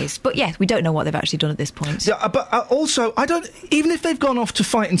otherwise. But yes, we don't know what they've actually done at this point. Yeah, but also, even if they've gone off to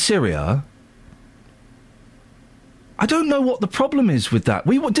fight in Syria, I don't know what the problem is with that.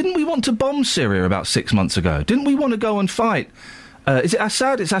 Didn't we want to bomb Syria about 6 months ago? Didn't we want to go and fight? Is it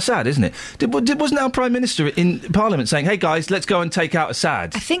Assad? It's Assad, isn't it? Wasn't our Prime Minister in Parliament saying, hey guys, let's go and take out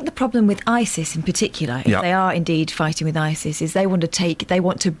Assad? I think the problem with ISIS in particular, if they are indeed fighting with ISIS, is they want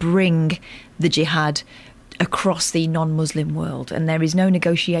to bring the jihad across the non-Muslim world, and there is no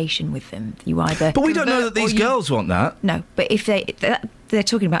negotiation with them. But we don't know that these girls want that. No, but if they're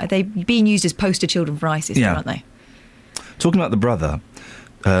talking about, they're being used as poster children for ISIS, aren't they? Talking about the brother,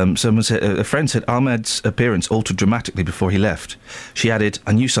 someone said, a friend said Ahmed's appearance altered dramatically before he left. She added,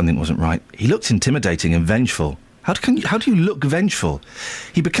 I knew something wasn't right. He looked intimidating and vengeful. How do you look vengeful?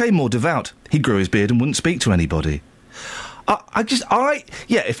 He became more devout. He grew his beard and wouldn't speak to anybody.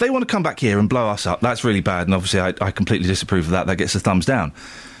 If they want to come back here and blow us up, that's really bad, and obviously I completely disapprove of that. That gets a thumbs down.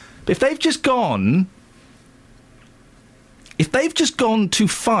 But if they've just gone to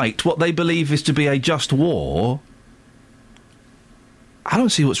fight what they believe is to be a just war, I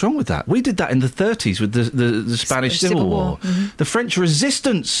don't see what's wrong with that. We did that in the 30s with the Spanish Civil War. Mm-hmm. The French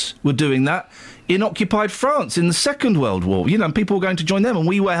resistance were doing that in occupied France in the Second World War. You know, people were going to join them, and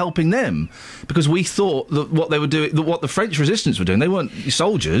we were helping them because we thought that what they were doing, that what the French resistance were doing, they weren't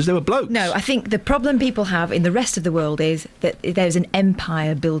soldiers, they were blokes. No, I think the problem people have in the rest of the world is that there's an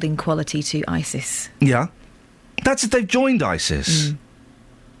empire-building quality to ISIS. Yeah. That's if they've joined ISIS. Mm.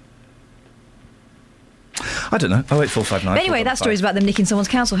 I don't know. 08459. But anyway, that story is about them nicking someone's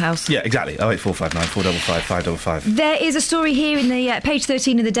council house. Yeah, exactly. 08459 455 555. There is a story here in the page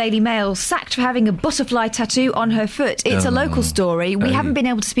 13 of the Daily Mail, sacked for having a butterfly tattoo on her foot. It's a local story. We haven't been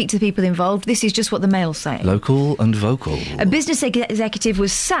able to speak to the people involved. This is just what the Mail's saying. Local and vocal. A business executive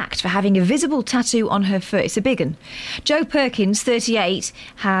was sacked for having a visible tattoo on her foot. It's a big one. Jo Perkins, 38,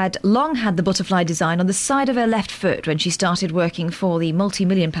 had long had the butterfly design on the side of her left foot when she started working for the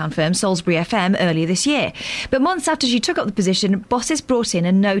multi-million-pound firm Salisbury FM earlier this year. But months after she took up the position, bosses brought in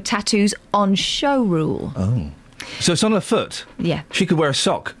a no tattoos on show rule. Oh. So it's on her foot? Yeah. She could wear a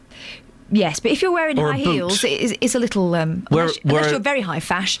sock? Yes, but if you're wearing or high heels, it's a little... unless you're very high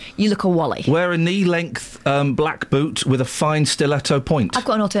fash, you look a wally. Wear a knee-length black boot with a fine stiletto point. I've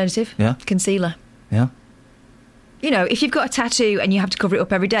got an alternative. Yeah? Concealer. Yeah? You know, if you've got a tattoo and you have to cover it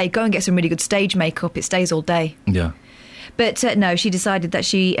up every day, go and get some really good stage makeup. It stays all day. Yeah. But no, she decided that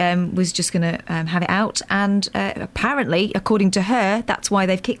she was just going to have it out, and apparently, according to her, that's why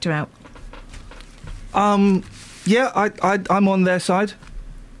they've kicked her out. Yeah, I'm on their side.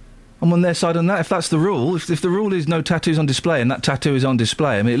 I'm on their side on that. If that's the rule, if the rule is no tattoos on display, and that tattoo is on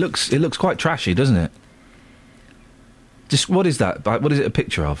display, I mean, it looks quite trashy, doesn't it? Just what is that? What is it a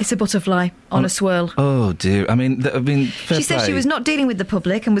picture of? It's a butterfly on a swirl. Oh dear! I mean, fair she said play. she was not dealing with the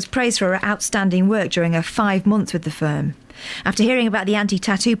public and was praised for her outstanding work during her 5 months with the firm. After hearing about the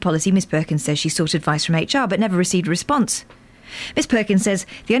anti-tattoo policy, Miss Perkins says she sought advice from HR but never received a response. Miss Perkins says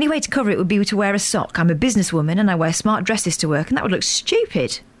the only way to cover it would be to wear a sock. I'm a businesswoman and I wear smart dresses to work, and that would look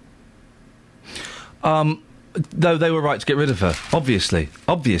stupid. Though they were right to get rid of her, obviously,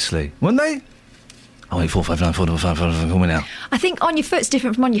 weren't they? 08459 455, call me now. I think on your foot's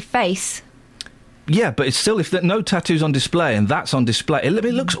different from on your face. Yeah, but it's still, if there no tattoos on display and that's on display, it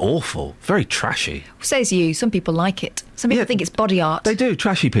looks awful, very trashy. Says you. Some people like it. Some people think it's body art. They do,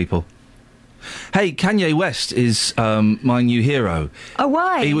 trashy people. Hey, Kanye West is my new hero. Oh,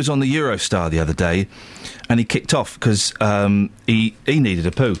 why? He was on the Eurostar the other day, and he kicked off because he needed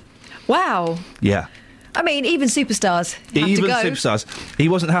a poo. Wow. Yeah. I mean, even superstars have to go. Even superstars. He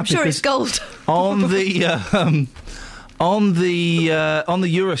wasn't happy. I'm sure it's gold. On the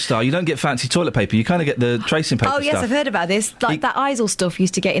Eurostar, you don't get fancy toilet paper. You kind of get the tracing paper. Oh yes, stuff. I've heard about this. Like that Eisel stuff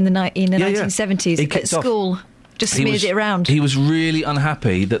used to get in the 1970s at school. Just smears it around. He was really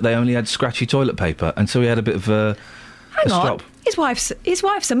unhappy that they only had scratchy toilet paper, and so he had a bit of a strop. His wife's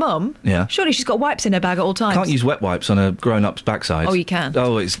a mum. Yeah. Surely she's got wipes in her bag at all times. Can't use wet wipes on a grown-up's backside. Oh, you can.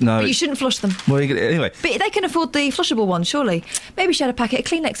 Oh, no. But you shouldn't flush them. Well, anyway. But they can afford the flushable ones, surely. Maybe she had a packet of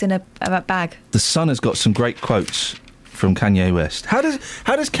Kleenex in a bag. The Sun has got some great quotes from Kanye West. How does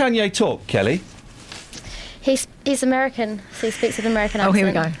Kanye talk, Kelly? He's American, so he speaks with an American accent. Oh, here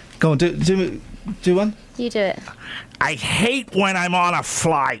we go. Go on, do one. You do it. I hate when I'm on a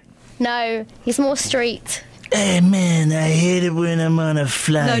flight. No, he's more street. Hey, man, I hate it when I'm on a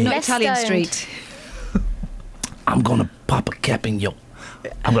flight. No, not Less Italian stoned. street. I'm gonna pop a cap in yo.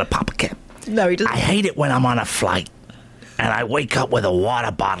 I'm gonna pop a cap. No, he doesn't. I hate it when I'm on a flight and I wake up with a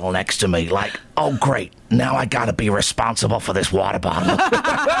water bottle next to me. Like, oh, great. Now I gotta be responsible for this water bottle.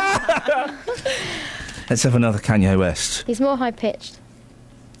 Let's have another Kanye West. He's more high-pitched.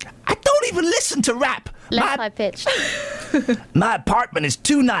 I don't even listen to rap. Less high-pitched. My apartment is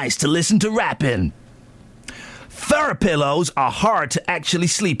too nice to listen to rap in. Fur pillows are hard to actually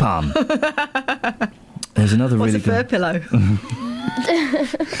sleep on. There's another What's really a fur good... pillow?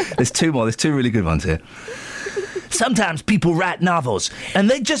 There's two more. There's two really good ones here. Sometimes people write novels and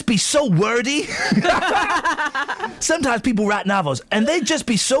they just be so wordy. Sometimes people write novels and they just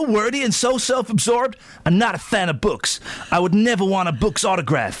be so wordy and so self-absorbed. I'm not a fan of books. I would never want a book's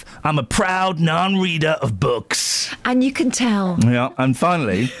autograph. I'm a proud non-reader of books. And you can tell. Yeah, and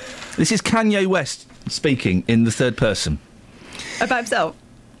finally, this is Kanye West speaking in the third person. About himself?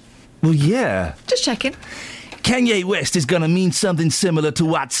 Well, yeah. Just checking. Kanye West is going to mean something similar to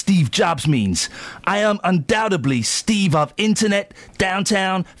what Steve Jobs means. I am undoubtedly Steve of internet,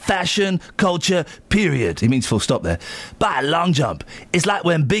 downtown, fashion, culture, period. He means full stop there. By a long jump. It's like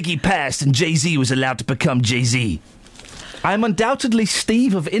when Biggie passed and Jay-Z was allowed to become Jay-Z. I'm undoubtedly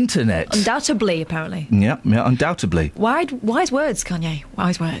Steve of internet. Undoubtedly, apparently. Yeah, undoubtedly. Wise words, Kanye.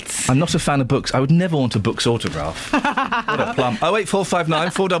 Wise words. I'm not a fan of books. I would never want a book's autograph. What a plum. 08459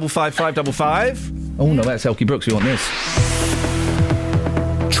 455 555. Oh, no, that's Elkie Brooks. We want this.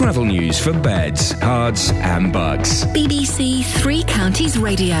 Travel news for beds, cards and bugs. BBC Three Counties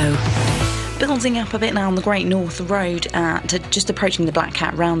Radio. Building up a bit now on the Great North Road just approaching the Black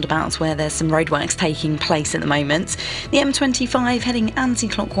Cat roundabouts where there's some roadworks taking place at the moment. The M25 heading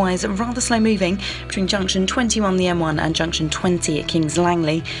anti-clockwise, rather slow moving between junction 21 the M1 and junction 20 at Kings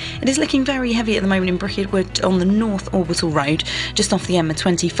Langley. It is looking very heavy at the moment in Brickhead on the North Orbital Road just off the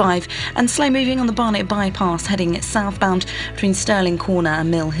M25 and slow moving on the Barnet bypass heading southbound between Stirling Corner and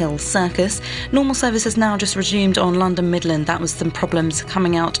Mill Hill Circus. Normal service has now just resumed on London Midland. That was some problems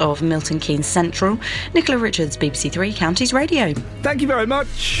coming out of Milton Keynes Central. Nicola Richards, BBC Three Counties Radio. Thank you very much.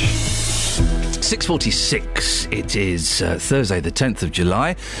 6:46. It is Thursday, the 10th of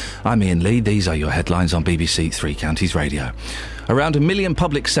July. I'm Iain Lee. These are your headlines on BBC Three Counties Radio. Around 1 million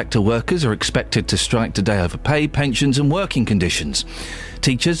public sector workers are expected to strike today over pay, pensions and working conditions.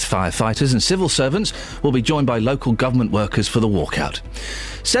 Teachers, firefighters and civil servants will be joined by local government workers for the walkout.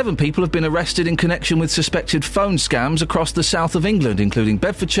 7 people have been arrested in connection with suspected phone scams across the south of England, including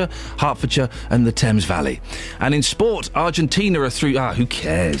Bedfordshire, Hertfordshire and the Thames Valley. And in sport, Argentina are through... who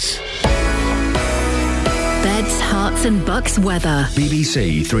cares? Beds, Herts and Bucks weather.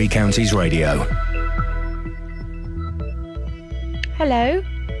 BBC Three Counties Radio. Hello.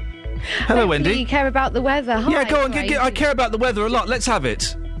 Hello, Wendy. You care about the weather. Hi, yeah, go on. I care about the weather a lot. Let's have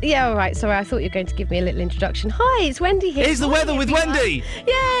it. Yeah, all right. Sorry, I thought you were going to give me a little introduction. Hi, it's Wendy here. Here's the weather with Wendy.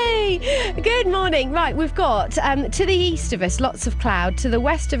 Yay! Good morning. Right, we've got to the east of us lots of cloud, to the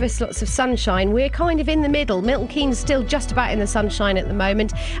west of us lots of sunshine. We're kind of in the middle. Milton Keynes still just about in the sunshine at the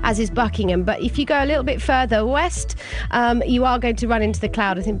moment, as is Buckingham. But if you go a little bit further west, you are going to run into the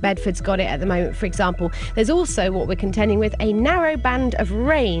cloud. I think Bedford's got it at the moment, for example. There's also what we're contending with, a narrow band of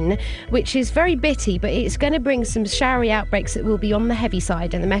rain, which is very bitty, but it's going to bring some showery outbreaks that will be on the heavy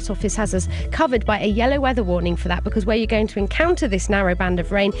side in the Met Office has us covered by a yellow weather warning for that, because where you're going to encounter this narrow band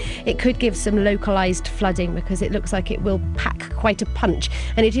of rain, it could give some localised flooding, because it looks like it will pack quite a punch,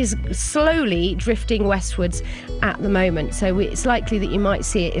 and it is slowly drifting westwards at the moment, so it's likely that you might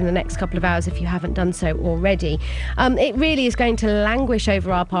see it in the next couple of hours if you haven't done so already. It really is going to languish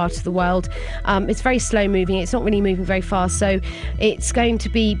over our part of the world. It's very slow moving, it's not really moving very fast, so it's going to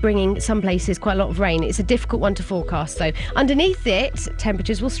be bringing some places quite a lot of rain. It's a difficult one to forecast though. Underneath it,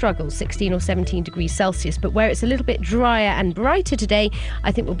 temperatures will struggle, 16 or 17 degrees Celsius, but where it's a little bit drier and brighter today,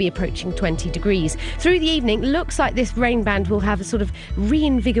 I think we'll be approaching 20 degrees. Through the evening, looks like this rain band will have a sort of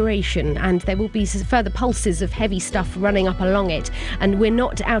reinvigoration, and there will be further pulses of heavy stuff running up along it, and we're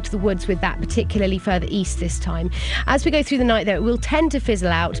not out of the woods with that, particularly further east this time. As we go through the night though, it will tend to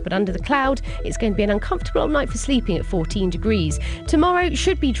fizzle out, but under the cloud it's going to be an uncomfortable night for sleeping at 14 degrees. Tomorrow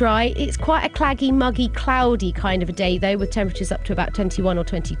should be dry. It's quite a claggy, muggy, cloudy kind of a day though, with temperatures up to about 21 or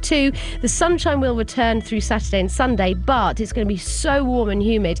 22. The sunshine will return through Saturday and Sunday, but it's going to be so warm and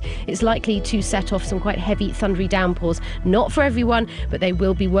humid it's likely to set off some quite heavy thundery downpours. Not for everyone, but they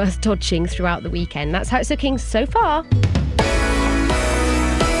will be worth dodging throughout the weekend. That's how it's looking so far.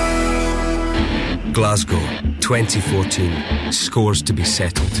 Glasgow, 2014. Scores to be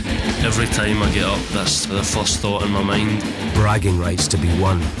settled. Every time I get up, that's the first thought in my mind. Bragging rights to be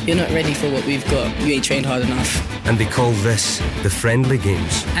won. You're not ready for what we've got. You ain't trained hard enough. And they call this the friendly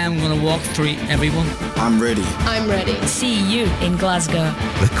games. I'm going to walk through everyone. I'm ready. I'm ready. See you in Glasgow.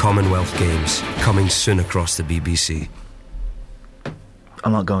 The Commonwealth Games, coming soon across the BBC. I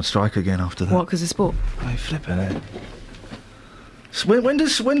might go on strike again after that. What, because of sport? I flipping it. So when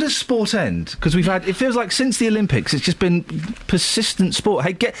does sport end? Because it feels like since the Olympics, it's just been persistent sport.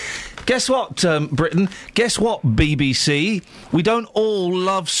 Hey, guess what, Britain? Guess what, BBC? We don't all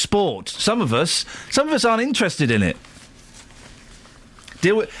love sport. Some of us aren't interested in it.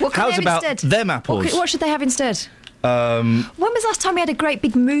 How's about instead? Them apples? What should they have instead? When was the last time we had a great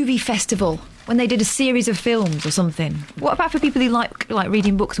big movie festival? When they did a series of films or something? What about for people who like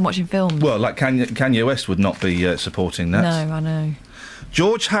reading books and watching films? Well, like Kanye West would not be supporting that. No, I know.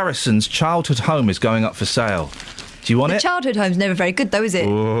 George Harrison's childhood home is going up for sale. Do you want The it? childhood home's never very good, though, is it?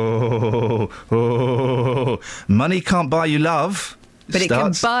 Oh, money can't buy you love. But it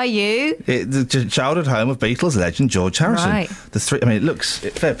can buy you. The childhood home of Beatles legend George Harrison. Right. It looks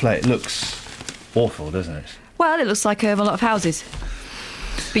fair play. It looks awful, doesn't it? Well, it looks like a lot of houses.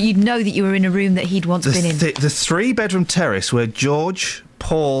 But you'd know that you were in a room that he'd once been in. The three-bedroom terrace where George,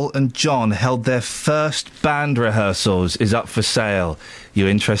 Paul and John held their first band rehearsals is up for sale. You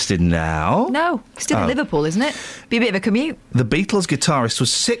interested now? No, still in Liverpool, isn't it? Be a bit of a commute. The Beatles guitarist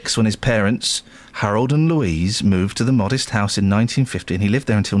was 6 when his parents, Harold and Louise, moved to the modest house in 1950, and he lived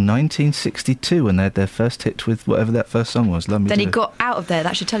there until 1962 when they had their first hit with whatever that first song was. Then he got out of there.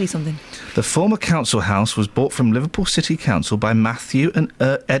 That should tell you something. The former council house was bought from Liverpool City Council by Matthew and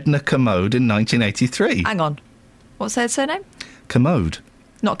Edna Commode in 1983. Hang on. What's their surname? Commode.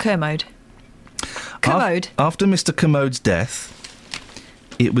 Not Kermode. Commode? After Mr. Commode's death,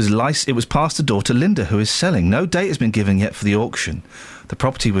 it was passed to daughter Linda, who is selling. No date has been given yet for the auction. The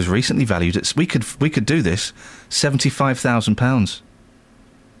property was recently valued at, we could do this, £75,000.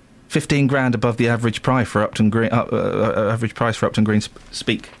 15 grand above the average price for Upton Green. Average price for Upton Green.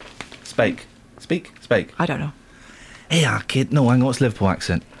 Spake. I don't know. Hey, kid. No, hang on. What's Liverpool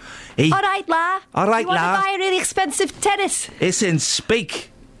accent? Hey. All right, La. All right, you want La. to buy a really expensive tennis? It's in Spake.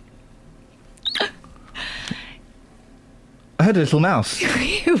 I heard a little mouse.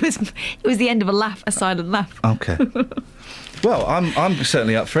 It was the end of a silent laugh. Okay. Well, I'm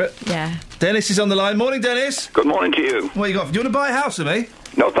certainly up for it. Yeah. Dennis is on the line. Morning, Dennis. Good morning to you. What you got? Do you want to buy a house with me?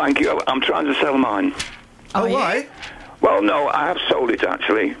 No, thank you. I'm trying to sell mine. Oh, why? Well, no, I have sold it,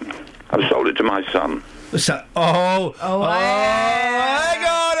 actually. I've sold it to my son. Hang on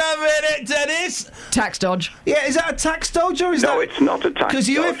a minute, Dennis. Tax dodge. Yeah, is that a tax dodge or is that... No, it's not a tax dodge. Because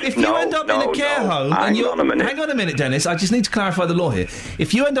if you end up in a care home... Hang on a minute. Hang on a minute, Dennis. I just need to clarify the law here.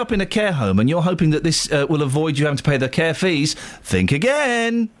 If you end up in a care home and you're hoping that this will avoid you having to pay the care fees, think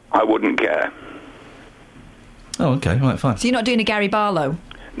again. I wouldn't care. Oh, OK. Right, fine. So you're not doing a Gary Barlow?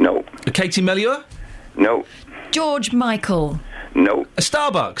 No. A Katie Melua? No. George Michael? No. A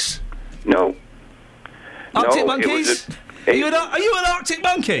Starbucks? No. Arctic Monkeys? Are you an Arctic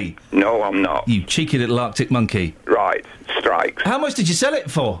Monkey? No, I'm not. You cheeky little Arctic Monkey. Right. Strikes. How much did you sell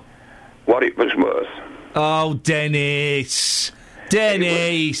it for? What it was worth. Oh, Dennis.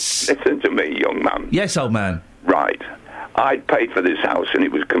 Dennis. Listen to me, young man. Yes, old man. Right. I'd paid for this house and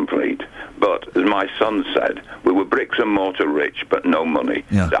it was complete. But, as my son said, we were bricks and mortar rich, but no money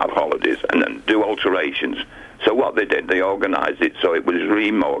to have holidays and then do alterations. So what they did, they organised it so it was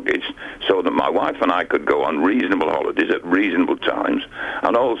remortgaged so that my wife and I could go on reasonable holidays at reasonable times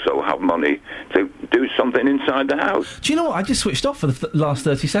and also have money to do something inside the house. Do you know what? I just switched off for the last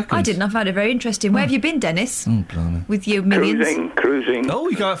 30 seconds. I didn't. I found it very interesting. Where have you been, Dennis? Oh, blimey. With your millions? Cruising. Oh,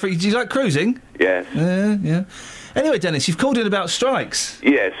 do you like cruising? Yes. Yeah. Anyway, Dennis, you've called in about strikes.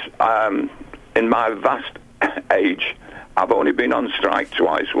 Yes. In my vast age, I've only been on strike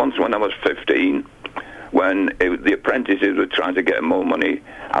twice. Once when I was 15, when the apprentices were trying to get more money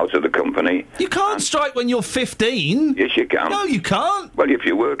out of the company. You can't strike when you're 15. Yes, you can. No, you can't. Well, if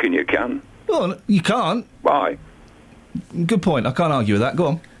you're working, you can. Well, you can't. Why? Good point. I can't argue with that. Go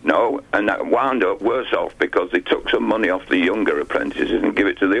on. No, and that wound up worse off because they took some money off the younger apprentices and give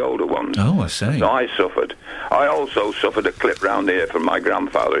it to the older ones. Oh, I see. So I suffered. I also suffered a clip round here from my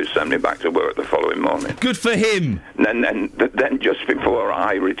grandfather who sent me back to work the following morning. Good for him. And then just before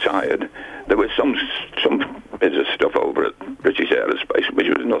I retired, there was some bit of stuff over at British Aerospace, which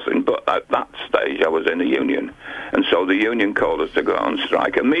was nothing. But at that stage, I was in a union. And so the union called us to go on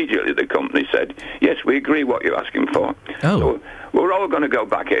strike. Immediately, the company said, yes, we agree what you're asking for. Oh. So we're all going to go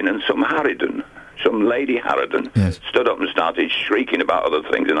back in, and some Lady Harridan, stood up and started shrieking about other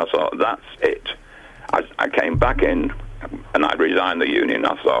things, and I thought, that's it. I came back in, and I resigned the union.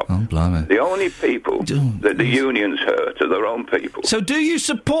 I thought, oh, blimey. The only people that the unions hurt are their own people. So do you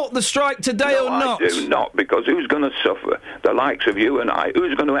support the strike today or not? I do not, because who's going to suffer? The likes of you and I.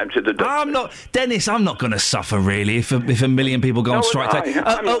 Who's going to empty the dustbin? Dennis, I'm not going to suffer, really, if a million people go on strike today.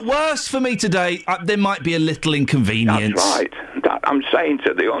 At worst for me today, there might be a little inconvenience. That's right. I'm saying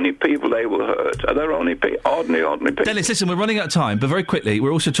to the only people they will hurt are their only ordinary people. Dennis, listen, we're running out of time, but very quickly,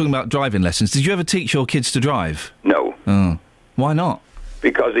 we're also talking about driving lessons. Did you ever teach your kids to drive? No. Oh. Why not?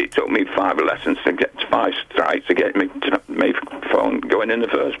 Because it took me 5 lessons to get 5 strikes to get my phone going in the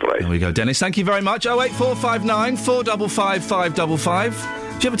first place. There we go, Dennis. Thank you very much. 08459 455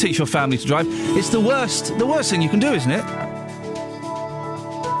 555. Do you ever teach your family to drive? It's the worst thing you can do, isn't it?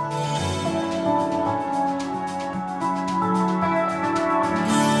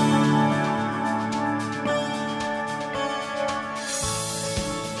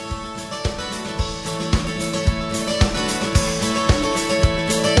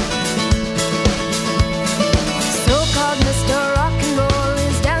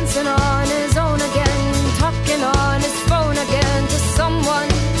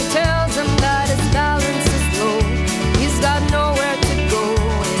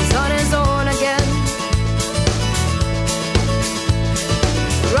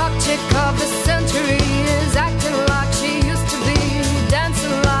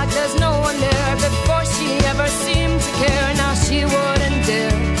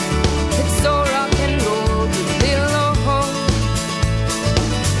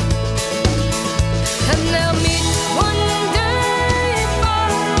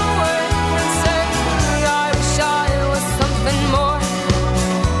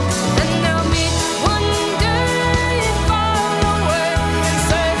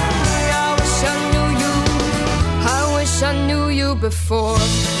 Before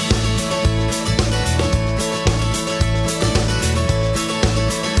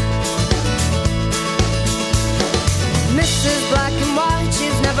Mrs. Black and White,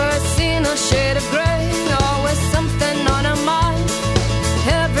 she's never seen a shade of grey. Always something on her mind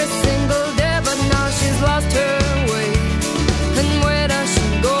every single day, but now she's lost her way. And where does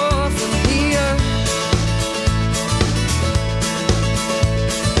she go from here?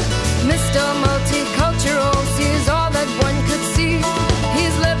 Mr. Multicultural sees all that one could see.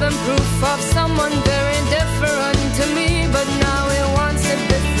 He's living proof of someone very different to me, but now he wants to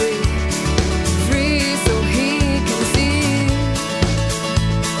be free, free so he can see.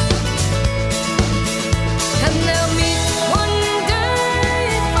 And they'll meet one day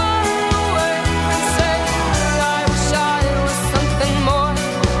far away and say, I wish I was something more.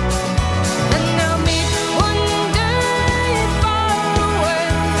 And they'll meet one day far away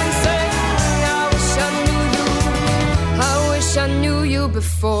and say, I wish I knew you, I wish I knew you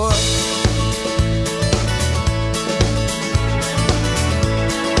before.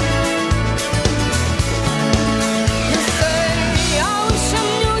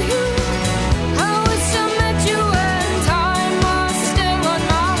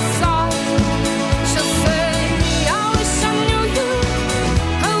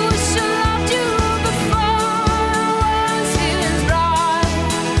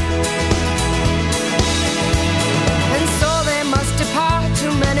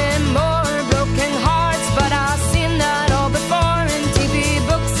 Many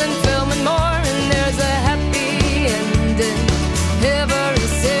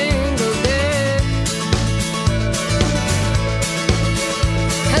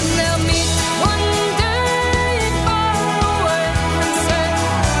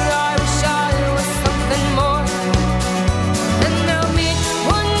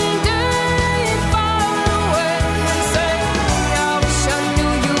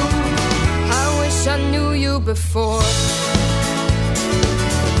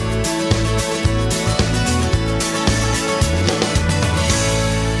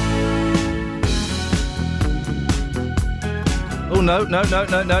Oh, no.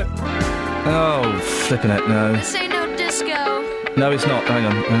 Oh, flipping it, no. This ain't no disco. No, it's not. Hang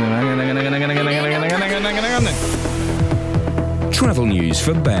on. Travel news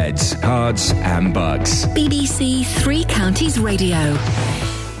for beds, cards, and bugs. BBC Three Counties Radio.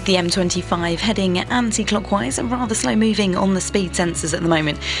 The M25 heading anti-clockwise and rather slow moving on the speed sensors at the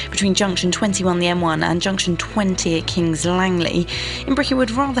moment between junction 21, the M1, and junction 20 at Kings Langley. In Brickywood,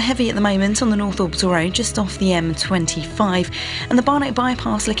 rather heavy at the moment on the North Orbital Road just off the M25, and the Barnet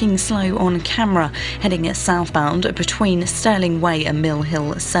bypass looking slow on camera heading southbound between Stirling Way and Mill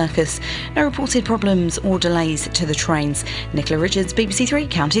Hill Circus. No reported problems or delays to the trains. Nicola Richards, BBC Three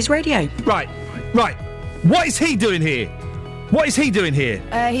Counties Radio. Right. What is he doing here?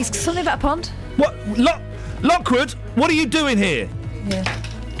 He's something about a pond. What? Lockwood, what are you doing here? Yeah.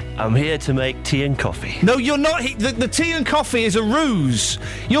 I'm here to make tea and coffee. No, you're not. The tea and coffee is a ruse.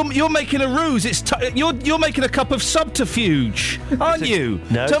 You're making a ruse. You're making a cup of subterfuge, aren't you?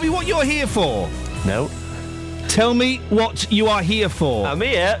 No. Tell me what you're here for. No. Tell me what you are here for. I'm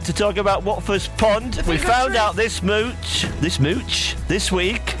here to talk about Watford's pond. We found out this mooch this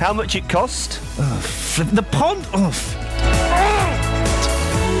week, how much it cost. The pond?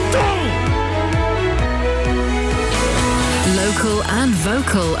 Local and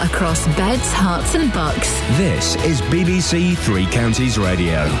vocal across beds, hearts and bucks. This is BBC Three Counties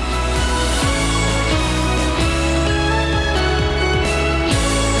Radio.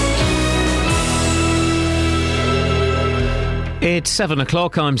 It's 7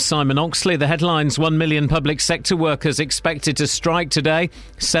 o'clock. I'm Simon Oxley. The headlines: 1 million public sector workers expected to strike today,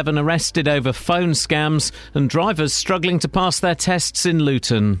 7 arrested over phone scams, and drivers struggling to pass their tests in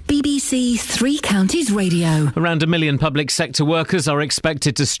Luton. BBC Three Counties Radio. Around 1 million public sector workers are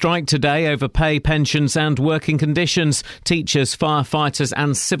expected to strike today over pay, pensions and working conditions. Teachers, firefighters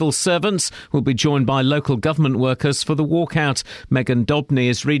and civil servants will be joined by local government workers for the walkout. Megan Dobney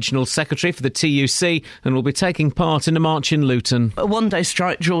is Regional Secretary for the TUC and will be taking part in a march in Luton. A one-day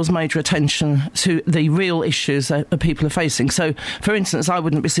strike draws major attention to the real issues that people are facing. So, for instance, I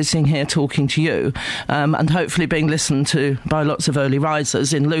wouldn't be sitting here talking to you and hopefully being listened to by lots of early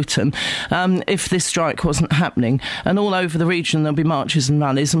risers in Luton if this strike wasn't happening. And all over the region there'll be marches and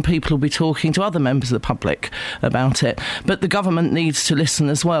rallies and people will be talking to other members of the public about it. But the government needs to listen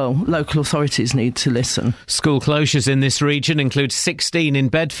as well. Local authorities need to listen. School closures in this region include 16 in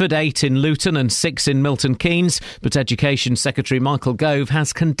Bedford, 8 in Luton and 6 in Milton Keynes. But Education Secretary Michael Gove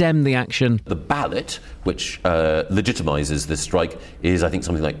has condemned the action. The ballot, which legitimises this strike, is, I think,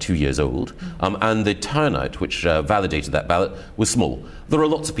 something like 2 years old. And the turnout, which validated that ballot, was small. There are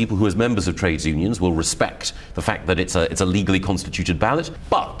lots of people who, as members of trades unions, will respect the fact that it's a legally constituted ballot.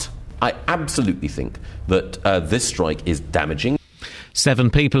 But I absolutely think that this strike is damaging. 7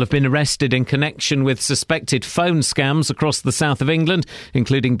 people have been arrested in connection with suspected phone scams across the south of England,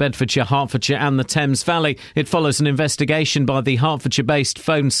 including Bedfordshire, Hertfordshire and the Thames Valley. It follows an investigation by the Hertfordshire-based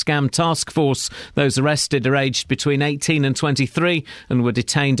Phone Scam Task Force. Those arrested are aged between 18 and 23 and were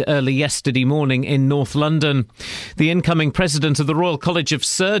detained early yesterday morning in North London. The incoming president of the Royal College of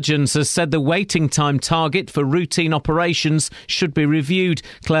Surgeons has said the waiting time target for routine operations should be reviewed.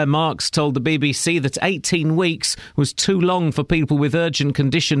 Claire Marks told the BBC that 18 weeks was too long for people with urgent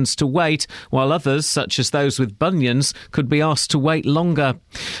conditions to wait, while others, such as those with bunions, could be asked to wait longer.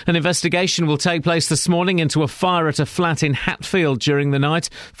 An investigation will take place this morning into a fire at a flat in Hatfield during the night.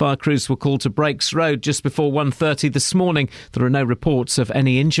 Fire crews were called to Breaks Road just before 1:30 this morning. There are no reports of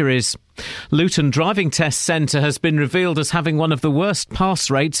any injuries. Luton Driving Test Centre has been revealed as having one of the worst pass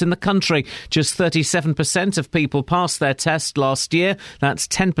rates in the country. Just 37% of people passed their test last year. That's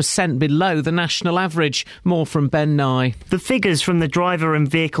 10% below the national average. More from Ben Nye. The figures from the Driver and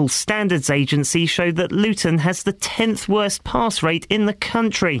Vehicle Standards Agency show that Luton has the 10th worst pass rate in the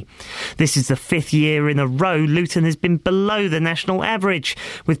country. This is the 5th year in a row Luton has been below the national average,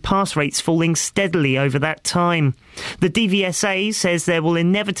 with pass rates falling steadily over that time. The DVSA says there will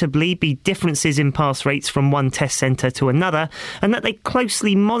inevitably be differences in pass rates from one test centre to another, and that they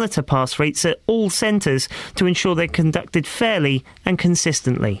closely monitor pass rates at all centres to ensure they're conducted fairly and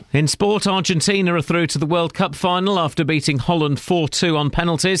consistently. In sport, Argentina are through to the World Cup final after beating Holland 4-2 on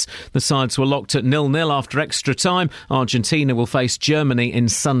penalties. The sides were locked at 0-0 after extra time. Argentina will face Germany in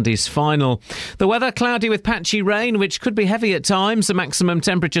Sunday's final. The weather, cloudy with patchy rain, which could be heavy at times. A maximum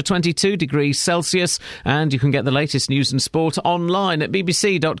temperature 22 degrees Celsius. And you can get the latest news and sport online at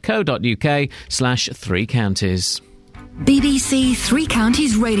bbc.co.uk/3counties. BBC Three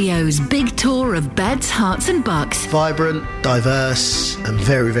Counties Radio's big tour of beds, hearts and bucks. Vibrant, diverse and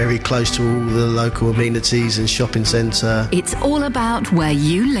very, very close to all the local amenities and shopping centre. It's all about where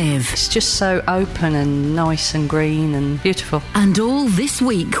you live. It's just so open and nice and green and beautiful. And all this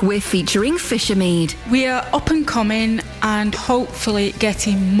week we're featuring Fishermead. We are up and coming and hopefully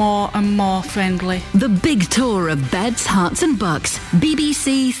getting more and more friendly. The big tour of beds, hearts and bucks.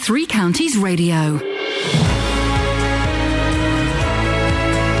 BBC Three Counties Radio.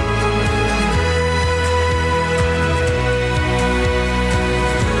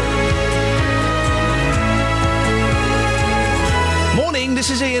 This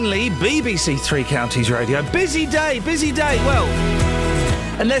is Iain Lee, BBC Three Counties Radio. Busy day. Well,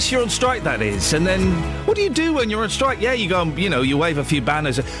 unless you're on strike, that is. And then, what do you do when you're on strike? Yeah, you go and, you wave a few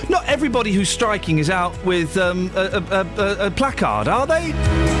banners. Not everybody who's striking is out with a placard, are they?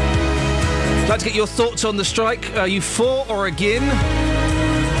 I'd like to get your thoughts on the strike. Are you for or again?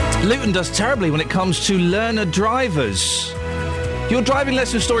 Luton does terribly when it comes to learner drivers. Your driving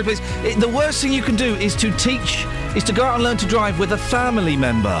lesson story, please. The worst thing you can do is to go out and learn to drive with a family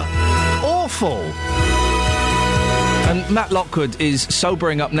member. Awful. And Matt Lockwood is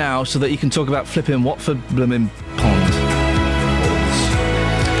sobering up now so that he can talk about flipping Watford blooming pond.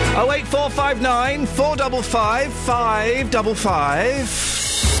 08459 455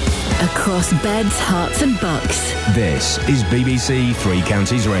 555. Across beds, hearts and bucks. This is BBC Three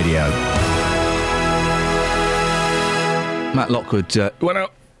Counties Radio. Matt Lockwood went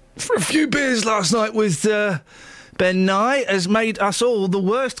out for a few beers last night with Ben Nye, has made us all the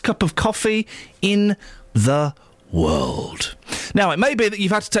worst cup of coffee in the world. Now, it may be that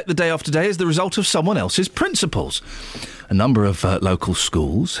you've had to take the day off today as the result of someone else's principles. A number of local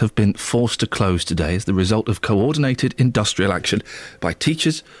schools have been forced to close today as the result of coordinated industrial action by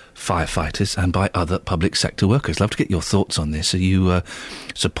teachers, firefighters and by other public sector workers. Love to get your thoughts on this. Are you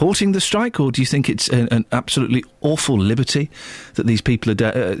supporting the strike, or do you think it's an absolutely awful liberty that these people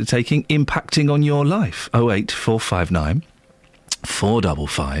are taking, impacting on your life? 08459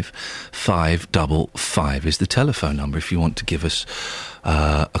 455 555 is the telephone number if you want to give us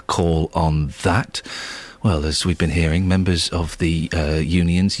a call on that. Well, as we've been hearing, members of the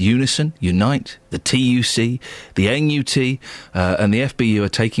unions Unison, Unite, the TUC, the NUT and the FBU are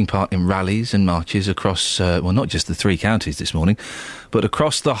taking part in rallies and marches across, not just the three counties this morning, but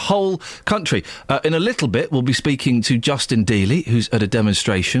across the whole country. In a little bit, we'll be speaking to Justin Dealey, who's at a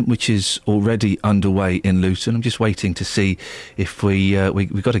demonstration which is already underway in Luton. I'm just waiting to see if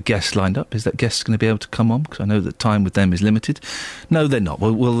we've got a guest lined up. Is that guest going to be able to come on? Because I know that time with them is limited. No, they're not.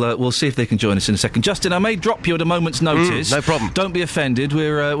 We'll see if they can join us in a second. Justin, I may drop you at a moment's notice. No problem. Don't be offended.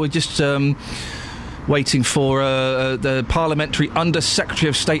 We're just waiting for the Parliamentary Under-Secretary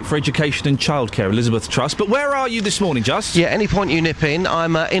of State for Education and Childcare, Elizabeth Truss. But where are you this morning, Just? Yeah, any point you nip in.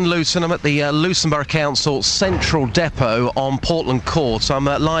 I'm in Luton. I'm at the Luton Borough Council Central Depot on Portland Court. I'm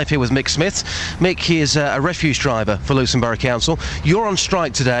live here with Mick Smith. Mick is a refuse driver for Luton Borough Council. You're on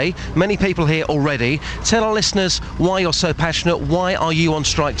strike today. Many people here already. Tell our listeners why you're so passionate. Why are you on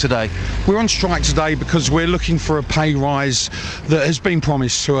strike today? We're on strike today because we're looking for a pay rise that has been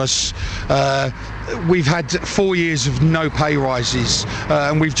promised to us. We've had 4 years of no pay rises,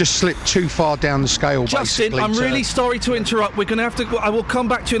 and we've just slipped too far down the scale. Justin, I'm really sorry to interrupt. We're going to have to. I will come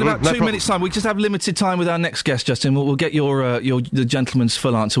back to you in about 2 minutes' time. We just have limited time with our next guest, Justin. We'll get the gentleman's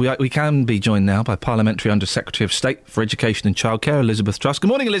full answer. We can be joined now by Parliamentary Under-Secretary of State for Education and Childcare, Elizabeth Truss. Good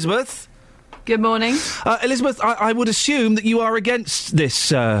morning, Elizabeth. Good morning, Elizabeth. I would assume that you are against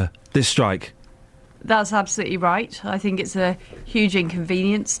this strike. That's absolutely right. I think it's a huge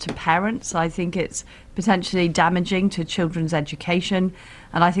inconvenience to parents. I think it's potentially damaging to children's education.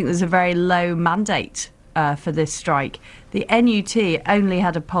 And I think there's a very low mandate for this strike. The NUT only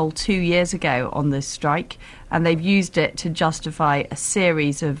had a poll 2 years ago on this strike, and they've used it to justify a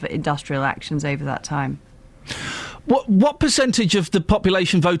series of industrial actions over that time. What percentage of the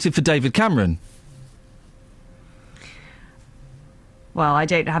population voted for David Cameron? Well, I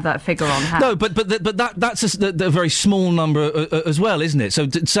don't have that figure on hand. No, but that's a very small number as well, isn't it? So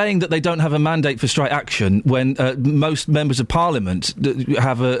saying that they don't have a mandate for strike action when most members of Parliament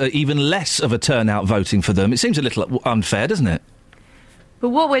have even less of a turnout voting for them, it seems a little unfair, doesn't it?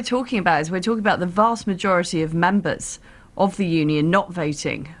 But what we're talking about is the vast majority of members of the union not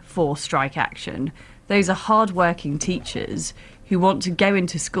voting for strike action. Those are hard-working teachers who want to go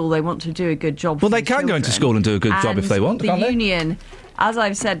into school, they want to do a good job. Well, they can go into school and do a good job if they want, can't they? The union, as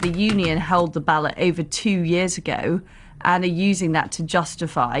I've said, the union held the ballot over 2 years ago and are using that to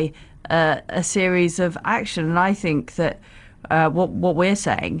justify a series of action. And I think that what we're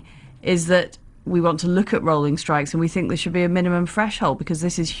saying is that we want to look at rolling strikes, and we think there should be a minimum threshold because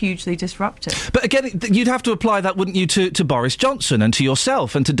this is hugely disruptive. But again, you'd have to apply that, wouldn't you, to Boris Johnson and to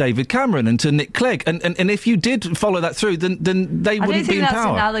yourself and to David Cameron and to Nick Clegg? And if you did follow that through, then they wouldn't be in power. I don't think that's an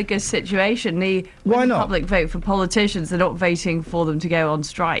analogous situation. Why when not? The public vote for politicians, they're not voting for them to go on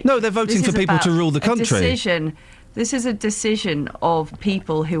strike. No, they're voting for people to rule the country. This is a decision of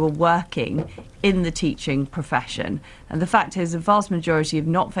people who are working in the teaching profession. And the fact is, the vast majority have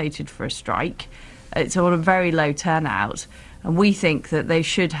not voted for a strike. It's on a very low turnout. And we think that they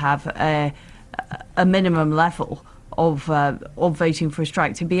should have a minimum level of voting for a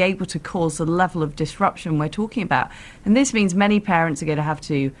strike to be able to cause the level of disruption we're talking about. And this means many parents are going to have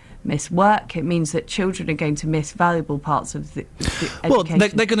to miss work. It means that children are going to miss valuable parts of the education. Well, the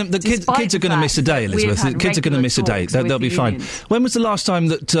kids are going to miss a day, Elizabeth. The kids are going to miss a day. They'll be fine. When was the last time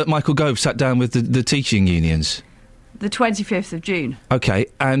that Michael Gove sat down with the teaching unions? The 25th of June. OK,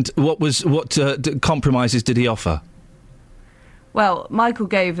 and what compromises did he offer? Well, Michael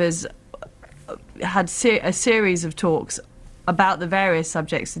Gove has had a series of talks about the various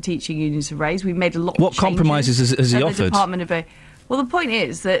subjects the teaching unions have raised. We've made a lot of changes. What compromises has he offered? Well, the point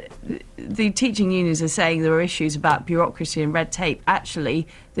is that the teaching unions are saying there are issues about bureaucracy and red tape. Actually,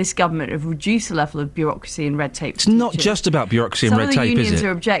 this government have reduced the level of bureaucracy and red tape. It's not just about bureaucracy and red tape, is it? Some of the unions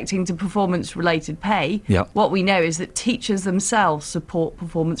are objecting to performance-related pay. Yep. What we know is that teachers themselves support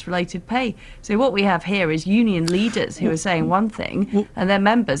performance-related pay. So what we have here is union leaders who are saying one thing and their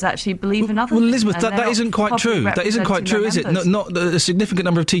members actually believe another thing. Well, Elizabeth, that isn't quite true. That isn't quite true, is it? Not a significant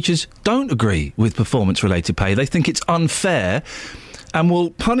number of teachers don't agree with performance-related pay. They think it's unfair and will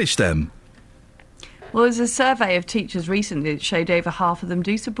punish them. Well, there's a survey of teachers recently that showed over half of them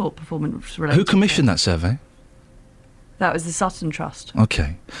do support performance-related Who commissioned that survey? That was the Sutton Trust.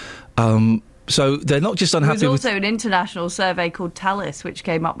 OK. So they're not just unhappy with... There was also an international survey called Talis, which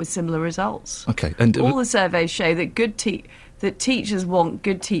came up with similar results. OK. And all the surveys show that that teachers want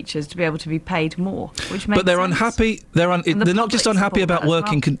good teachers to be able to be paid more, which makes But they're sense. unhappy. They're not just unhappy about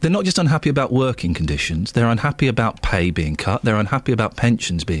working. They're not just unhappy about working conditions. They're unhappy about pay being cut. They're unhappy about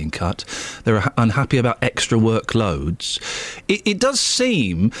pensions being cut. They're unhappy about extra workloads. It does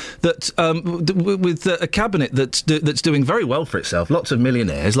seem that with a cabinet that's doing very well for itself, lots of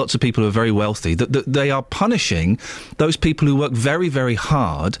millionaires, lots of people who are very wealthy, that they are punishing those people who work very, very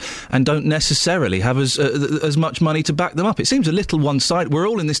hard and don't necessarily have as much money to back them up. It seems a little one-sided. We're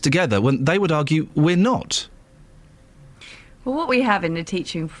all in this together, when they would argue we're not. Well, what we have in the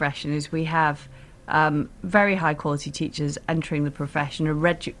teaching profession is we have very high-quality teachers entering the profession, a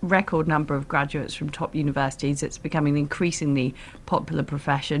record number of graduates from top universities. It's becoming an increasingly popular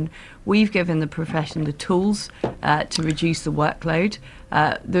profession. We've given the profession the tools to reduce the workload.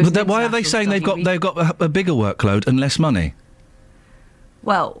 But why are they saying they've got a bigger workload and less money?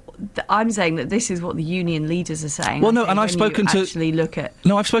 Well, I'm saying that this is what the union leaders are saying. Well, no, and I've spoken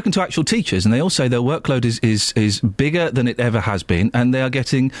to actual teachers, and they all say their workload is bigger than it ever has been, and they are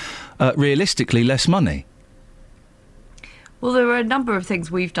getting realistically less money. Well, there are a number of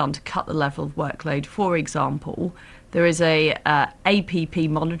things we've done to cut the level of workload. For example, there is a APP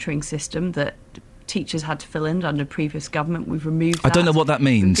monitoring system that teachers had to fill in under previous government. We've removed that. I don't know what that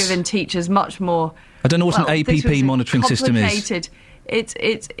means. We've given teachers much more... I don't know what an APP monitoring system is.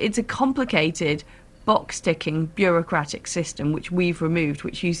 It's a complicated, box-ticking, bureaucratic system which we've removed,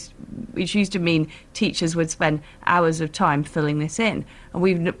 which used to mean teachers would spend hours of time filling this in, and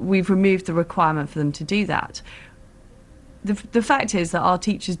we've removed the requirement for them to do that. The fact is that our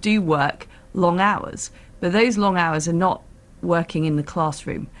teachers do work long hours, but those long hours are not working in the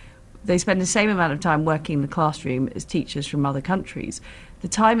classroom. They spend the same amount of time working in the classroom as teachers from other countries. The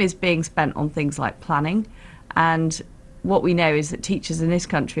time is being spent on things like planning, and what we know is that teachers in this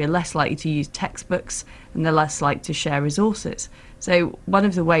country are less likely to use textbooks and they're less likely to share resources. So one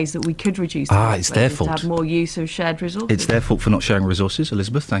of the ways that we could reduce it's their is fault. to have more use of shared resources. It's their fault for not sharing resources.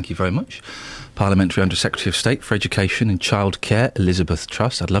 Elizabeth, thank you very much. Parliamentary Under-Secretary of State for Education and Childcare, Elizabeth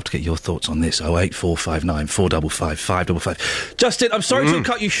Truss. I'd love to get your thoughts on this. 08459 455 555. Justin, I'm sorry to have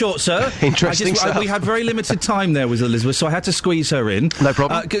cut you short, sir. Interesting stuff. We had very limited time there with Elizabeth, so I had to squeeze her in. No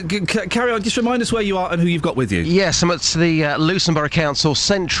problem. Carry on. Just remind us where you are and who you've got with you. Yes, I'm at the Luton Borough Council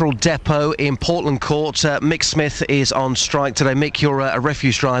Central Depot in Portland Court. Mick Smith is on strike today. Mick, you're a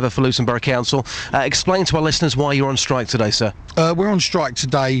refuse driver for Luton Borough Council. Explain to our listeners why you're on strike today, sir. We're on strike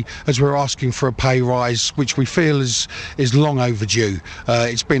today as we're asking for a pay rise, which we feel is long overdue.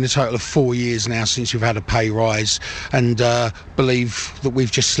 It's been a total of 4 years now since we've had a pay rise, and believe that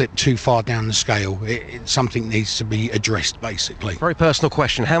we've just slipped too far down the scale. Something needs to be addressed, basically. Very personal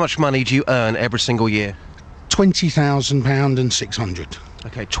question. How much money do you earn every single year? £20,000 and 600.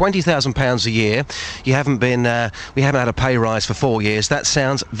 OK, £20,000 a year. You haven't been, we haven't had a pay rise for 4 years. That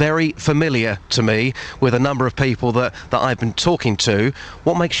sounds very familiar to me with a number of people that I've been talking to.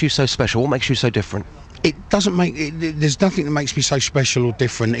 What makes you so special? What makes you so different? It doesn't make there's nothing that makes me so special or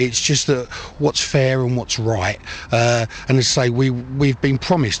different. It's just that what's fair and what's right. And as I say, we've been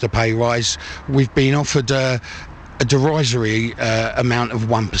promised a pay rise. We've been offered a derisory amount of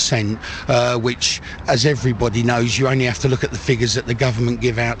 1%, which, as everybody knows, you only have to look at the figures that the government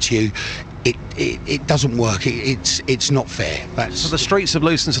give out to you. It doesn't work. It's not fair. So the streets of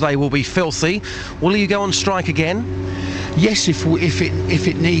Luton today will be filthy. Will you go on strike again? Yes, if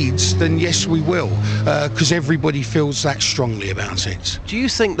it needs, then yes, we will, because everybody feels that strongly about it. Do you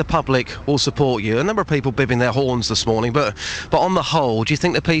think the public will support you? A number of people bibbing their horns this morning, but on the whole, do you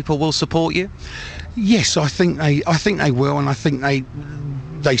think the people will support you? Yes, I think they will, and I think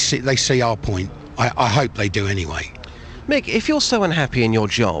they see our point. I hope they do anyway. Mick, if you're so unhappy in your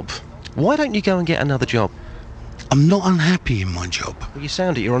job, why don't you go and get another job? I'm not unhappy in my job. Well, you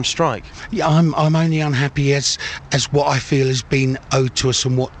sound it. You're on strike. Yeah, I'm only unhappy as what I feel has been owed to us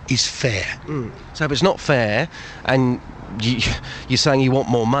and what is fair. So if it's not fair, and you're saying you want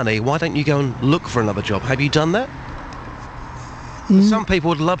more money, why don't you go and look for another job? Have you done that? Some people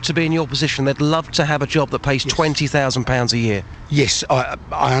would love to be in your position. They'd love to have a job that pays £20,000 a year. Yes,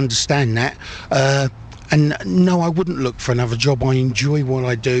 I understand that. And no, I wouldn't look for another job. I enjoy what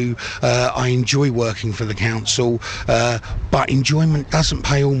I do. I enjoy working for the council, but enjoyment doesn't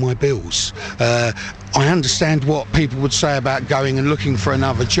pay all my bills. I understand what people would say about going and looking for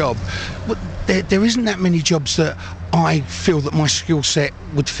another job, but there isn't that many jobs that I feel that my skill set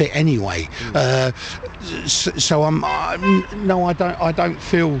would fit anyway. So I don't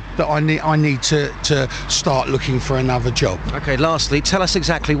feel that I need to start looking for another job. OK, lastly, tell us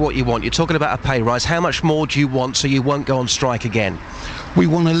exactly what you want. You're talking about a pay rise. How much more do you want so you won't go on strike again? We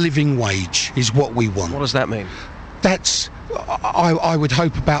want a living wage is what we want. What does that mean? I would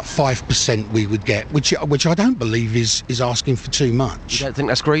hope about 5% we would get, which I don't believe is asking for too much. You don't think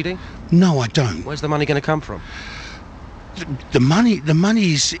that's greedy? No, I don't. Where's the money going to come from? The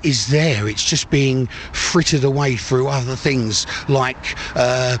money is there. It's just being frittered away through other things like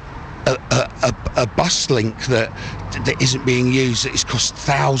a bus link that isn't being used, that has cost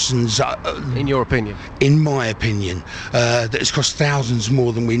thousands. In your opinion? In my opinion, that has cost thousands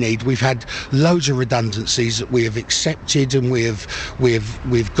more than we need. We've had loads of redundancies that we have accepted and we've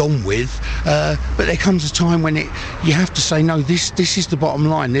gone with, but there comes a time when you have to say no. This is the bottom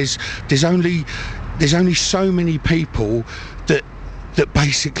line. There's only so many people that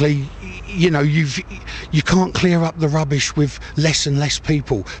basically, you can't clear up the rubbish with less and less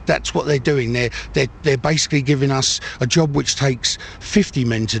people. That's what they're doing. They're basically giving us a job which takes 50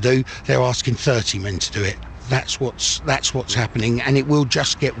 men to do. They're asking 30 men to do it. That's what's happening, and it will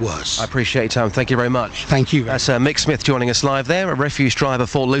just get worse. I appreciate your time. Thank you very much. Thank you. That's Mick Smith joining us live there, a refuse driver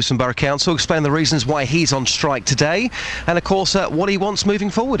for Luton Borough Council. Explain the reasons why he's on strike today, and of course what he wants moving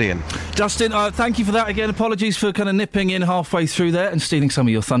forward, Iain. Justin, thank you for that again. Apologies for kind of nipping in halfway through there and stealing some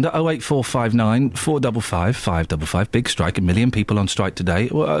of your thunder. 08459 455 555. Big strike, 1 million people on strike today.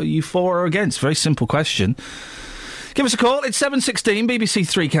 Well, are you for or against? Very simple question. Give us a call. It's 7:16, BBC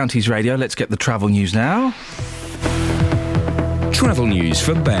Three Counties Radio. Let's get the travel news now. Travel news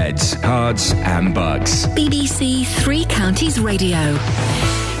for beds, cards and bugs. BBC Three Counties Radio.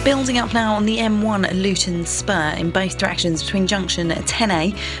 Building up now on the M1 Luton Spur in both directions between junction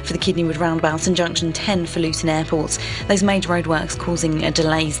 10A for the Kidney Wood roundabout and junction 10 for Luton Airport. Those major roadworks causing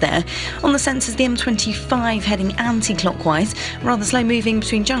delays there. On the sensors, the M25 heading anti-clockwise, rather slow moving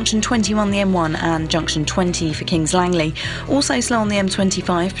between junction 21 the M1 and junction 20 for Kings Langley. Also slow on the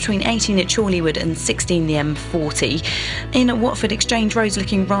M25 between 18 at Chorleywood and 16 the M40. In Watford, Exchange Road's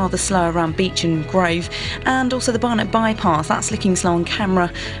looking rather slow around Beach and Grove, and also the Barnet bypass, that's looking slow on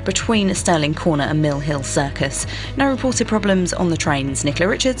camera between Stirling Corner and Mill Hill Circus. No reported problems on the trains. Nicola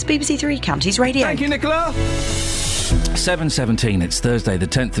Richards, BBC Three Counties Radio. Thank you, Nicola. 7:17, it's Thursday the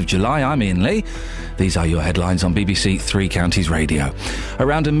 10th of July. I'm Iain Lee. These are your headlines on BBC Three Counties Radio.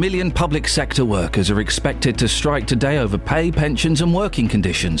 Around 1 million public sector workers are expected to strike today over pay, pensions and working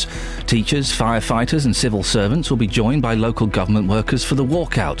conditions. Teachers, firefighters and civil servants will be joined by local government workers for the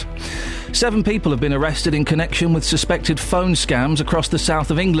walkout. 7 people have been arrested in connection with suspected phone scams across the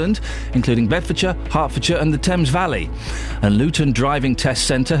south of England, including Bedfordshire, Hertfordshire and the Thames Valley. A Luton driving test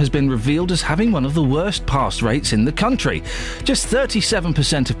centre has been revealed as having one of the worst pass rates in the country. Just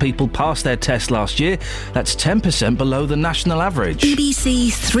 37% of people passed their test last year. That's 10% below the national average.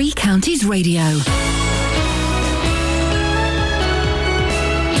 BBC Three Counties Radio.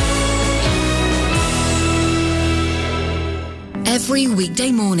 Every every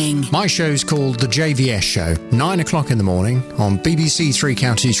weekday morning. My show's called The JVS Show, 9 o'clock in the morning on BBC Three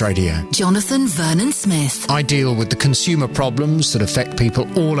Counties Radio. Jonathan Vernon Smith. I deal with the consumer problems that affect people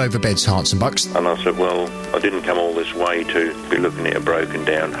all over Beds, Herts and Bucks. And I said, well, I didn't come all this way to be looking at a broken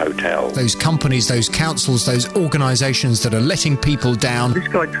down hotel. Those companies, those councils, those organisations that are letting people down. This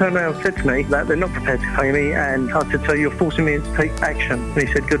guy turned around and said to me that they're not prepared to pay me, and I said, so you're forcing me to take action. And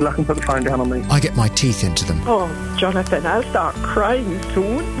he said, good luck, and put the phone down on me. I get my teeth into them. Oh, Jonathan, I'll start crying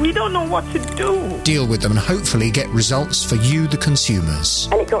soon. We don't know what to do. Deal with them and hopefully get results for you, the consumers.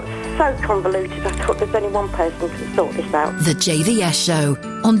 And it got so convoluted, I thought there's only one person to sort this out. The JVS Show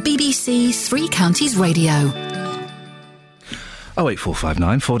on BBC Three Counties Radio.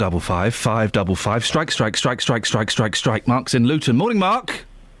 08459 455 555. Strike. Mark's in Luton. Morning, Mark.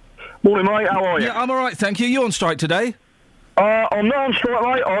 Morning, mate. How are you? Yeah, I'm all right, thank you. You on strike today? I'm not on strike,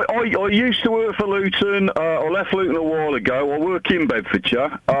 mate. I used to work for Luton. I left Luton a while ago. I work in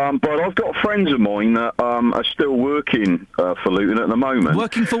Bedfordshire, but I've got friends of mine that are still working for Luton at the moment.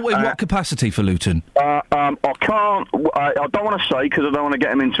 Working for in what capacity for Luton? I can't. I don't want to say because I don't want to get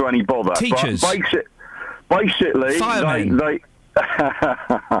them into any bother. Teachers. But basically, firemen. They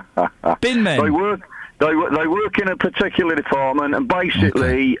bin men. They work in a particular department, and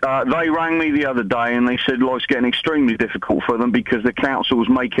basically they rang me the other day and they said life's getting extremely difficult for them because the council's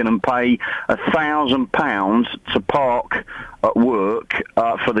making them pay £1,000 to park at work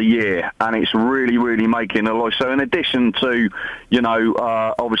for the year, and it's really, really making a life. So in addition to,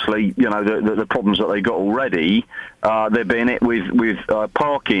 obviously, the problems that they got already, they're being hit with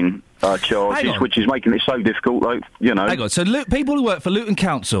parking charges, which is making it so difficult, though, Hang on, so people who work for Luton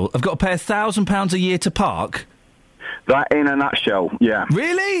Council have got to pay £1,000 a year to park? That in a nutshell, yeah.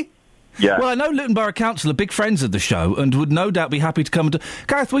 Really? Yeah. Well, I know Luton Borough Council are big friends of the show and would no doubt be happy to come and...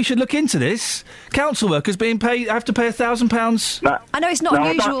 Gareth, we should look into this. Council workers have to pay £1,000. I know it's not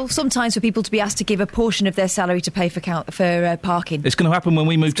unusual sometimes for people to be asked to give a portion of their salary to pay for parking. It's going to happen when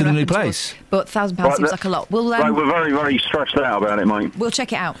we move to the new place. But £1,000 seems like a lot. We're very, very stressed out about it, mate. We'll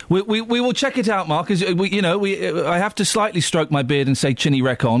check it out. We will check it out, Mark. As I have to slightly stroke my beard and say chinny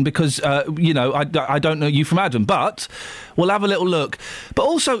wreck on because, I don't know you from Adam, but we'll have a little look. But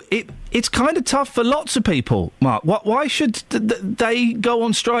also, it's kind of tough for lots of people, Mark. Why should they go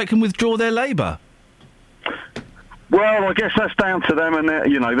on strike and withdraw their labour? Well, I guess that's down to them and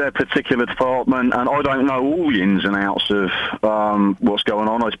their particular department, and I don't know all the ins and outs of what's going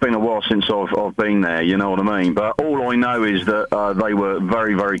on. It's been a while since I've been there, you know what I mean? But all I know is that they were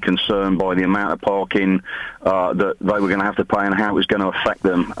very, very concerned by the amount of parking that they were going to have to pay and how it was going to affect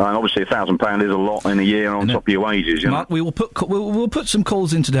them. And obviously £1,000 is a lot in a year on top of your wages, Mark, we will we'll put some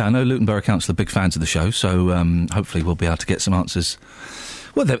calls in today. I know Luton Borough Council are big fans of the show, so hopefully we'll be able to get some answers.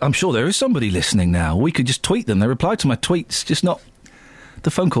 Well, I'm sure there is somebody listening now. We could just tweet them. They reply to my tweets, just not the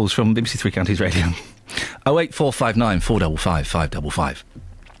phone calls from BBC Three Counties Radio. 08459 455 555.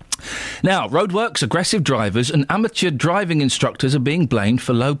 Now, roadworks, aggressive drivers and amateur driving instructors are being blamed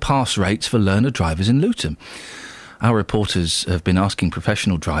for low pass rates for learner drivers in Luton. Our reporters have been asking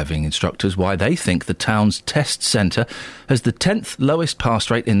professional driving instructors why they think the town's test centre has the 10th lowest pass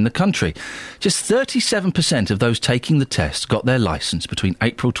rate in the country. Just 37% of those taking the test got their licence between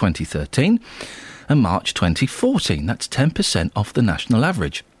April 2013 and March 2014. That's 10% off the national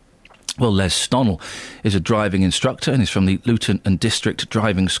average. Well, Les Stonnell is a driving instructor and is from the Luton and District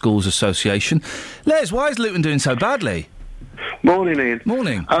Driving Schools Association. Les, why is Luton doing so badly? Morning, Ian.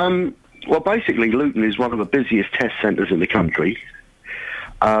 Morning. Well, basically, Luton is one of the busiest test centres in the country.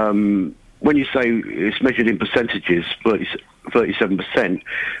 When you say it's measured in percentages, 37%,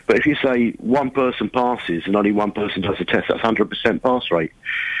 but if you say one person passes and only one person does a test, that's 100% pass rate.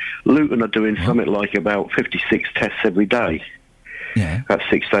 Luton are doing something like about 56 tests every day. Yeah. That's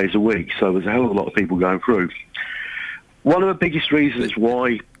 6 days a week, so there's a hell of a lot of people going through. One of the biggest reasons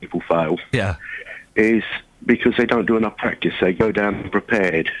why people fail is because they don't do enough practice. They go down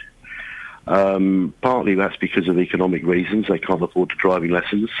unprepared. Partly that's because of economic reasons. They can't afford the driving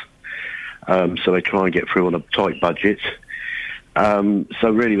lessons, so they try and get through on a tight budget. So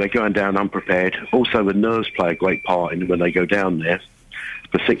really they're going down unprepared. Also the nerves play a great part in when they go down there,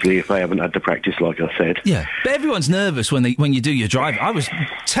 particularly if they haven't had the practice, like I said. Yeah, but everyone's nervous when you do your driving. I was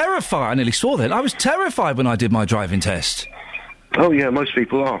terrified. I nearly swore then. I was terrified when I did my driving test. Oh yeah, most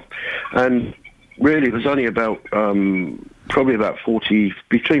people are. And really there's only about probably about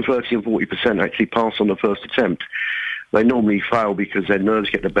between 30 and 40% actually pass on the first attempt. They normally fail because their nerves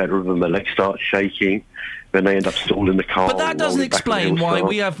get the better of them, their legs start shaking, then they end up stalling the car. But that doesn't explain why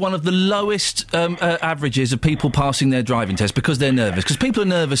we have one of the lowest averages of people passing their driving test, because they're nervous, because people are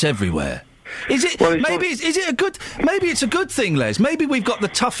nervous everywhere. Is it? Is it a good? Maybe it's a good thing, Les. Maybe we've got the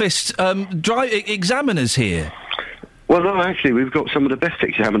toughest examiners here. Well, no, actually, we've got some of the best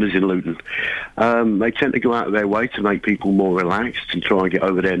examiners in Luton. They tend to go out of their way to make people more relaxed and try and get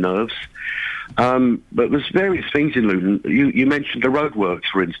over their nerves. But there's various things in Luton. You mentioned the roadworks,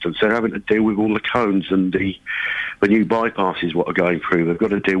 for instance. They're having to deal with all the cones and the new bypasses what are going through. They've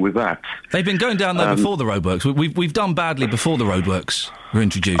got to deal with that. They've been going down there before the roadworks. We've done badly before the roadworks were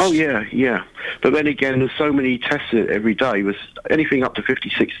introduced. Oh, yeah. But then again, there's so many tests every day. There's anything up to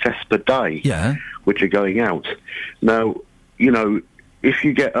 56 tests per day, which are going out. Now, if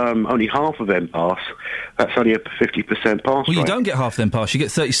you get only half of them pass, that's only a 50% pass rate. You don't get half of them pass. You get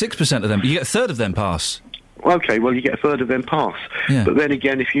 36% of them. You get a third of them pass. Okay, well, you get a third of them pass. Yeah. But then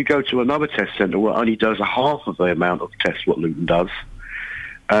again, if you go to another test centre where it only does a half of the amount of tests what Luton does,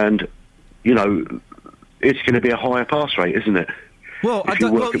 and, it's going to be a higher pass rate, isn't it? Well, if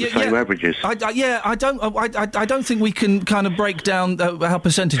you work at the same averages. I don't think we can kind of break down how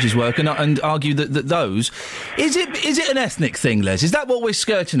percentages work and argue that those. Is it an ethnic thing, Les? Is that what we're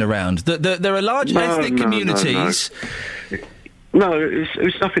skirting around? That there are large ethnic communities. No,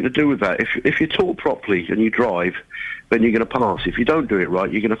 it's nothing to do with that. If you're taught properly and you drive, then you're going to pass. If you don't do it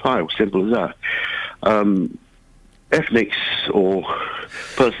right, you're going to fail. Simple as that. Ethnics or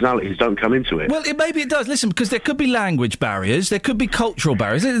personalities don't come into it. Well, maybe it does. Listen, because there could be language barriers, there could be cultural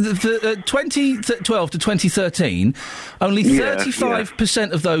barriers. 2012 to 2013, only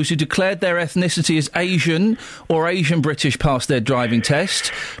 35% of those who declared their ethnicity as Asian or Asian British passed their driving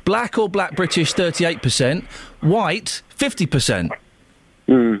test. Black or Black British, 38%. White, 50%.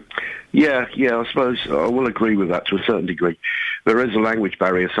 Yeah, I suppose I will agree with that to a certain degree. There is a language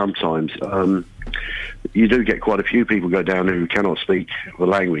barrier sometimes. You do get quite a few people go down who cannot speak the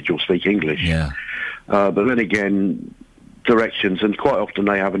language or speak English. Yeah. But then again, directions, and quite often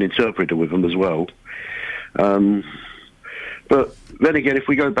they have an interpreter with them as well. But then again, if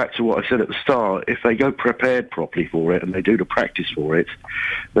we go back to what I said at the start, if they go prepared properly for it and they do the practice for it,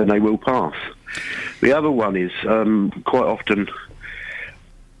 then they will pass. The other one is quite often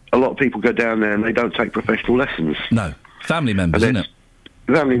a lot of people go down there and they don't take professional lessons. No. Family members, isn't it?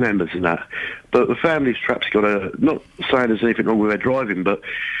 Family members and that. But the family's perhaps got not saying there's anything wrong with their driving, but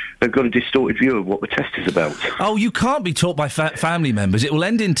they've got a distorted view of what the test is about. Oh, you can't be taught by family members. It will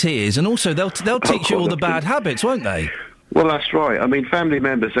end in tears, and also they'll teach you all the bad habits, won't they? Well, that's right. I mean, family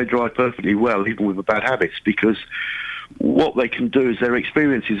members, they drive perfectly well, even with the bad habits, because what they can do is their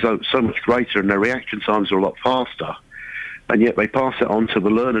experience is so much greater and their reaction times are a lot faster. And yet they pass it on to the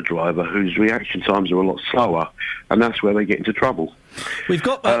learner driver, whose reaction times are a lot slower, and that's where they get into trouble. We've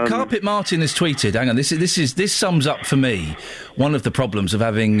got Carpet Martin has tweeted. Hang on, this sums up for me one of the problems of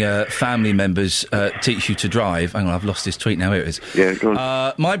having family members teach you to drive. Hang on, I've lost this tweet now. Here it is. Yeah, go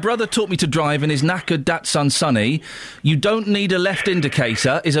on. My brother taught me to drive in his knackered Datsun Sunny. You don't need a left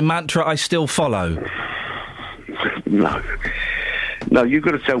indicator is a mantra I still follow. No, you've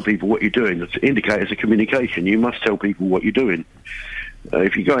got to tell people what you're doing. The indicators of communication. You must tell people what you're doing.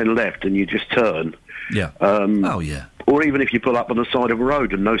 If you're going left and you just turn... Yeah. Or even if you pull up on the side of a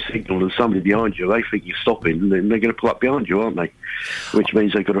road and no signal and somebody behind you, they think you're stopping, and then they're going to pull up behind you, aren't they? Which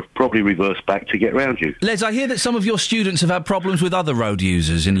means they've got to probably reverse back to get round you. Les, I hear that some of your students have had problems with other road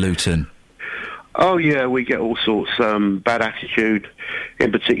users in Luton. Oh, yeah, we get all sorts. Bad attitude,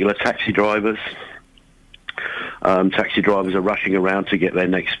 in particular taxi drivers. Taxi drivers are rushing around to get their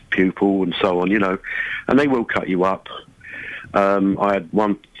next pupil and so on, and they will cut you up. I had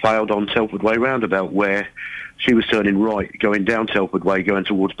one failed on Telford Way roundabout where she was turning right, going down Telford Way, going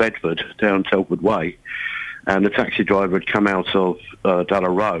towards Bedford, down Telford Way, and the taxi driver had come out of Dalla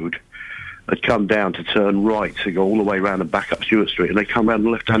Road, had come down to turn right to go all the way around and back up Stewart Street, and they come around the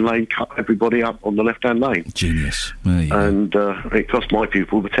left-hand lane, cut everybody up on the left-hand lane. Genius. And it cost my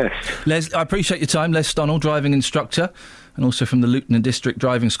pupil the test. Les, I appreciate your time. Les Stonnell, driving instructor, and also from the Luton and District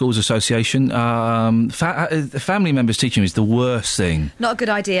Driving Schools Association. Family members teaching is the worst thing. Not a good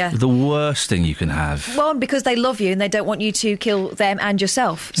idea. The worst thing you can have. One, because they love you and they don't want you to kill them and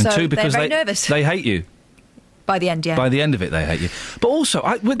yourself. And so two, because they're very nervous. They hate you. By the end, yeah. By the end of it, they hate you. But also...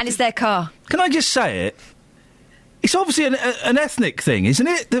 and it's their car. Can I just say it? It's obviously an ethnic thing, isn't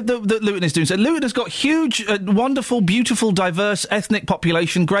it, that Luton is doing? So Luton has got huge, wonderful, beautiful, diverse ethnic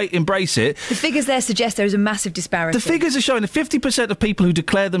population. Great, embrace it. The figures there suggest there is a massive disparity. The figures are showing that 50% of people who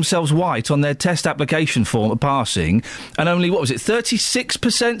declare themselves white on their test application form are passing, and only,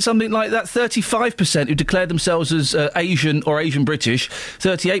 36%, something like that? 35% who declare themselves as Asian or Asian British,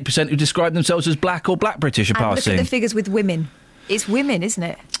 38% who describe themselves as Black or Black British are passing. Look at the figures with women. It's women, isn't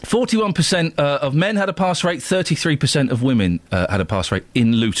it? 41% of men had a pass rate, 33% of women had a pass rate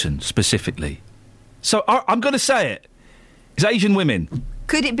in Luton, specifically. So I'm going to say it. It's Asian women.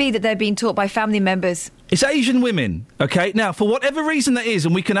 Could it be that they're being taught by family members? It's Asian women, OK? Now, for whatever reason that is,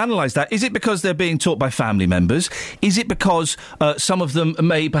 and we can analyse that, is it because they're being taught by family members? Is it because some of them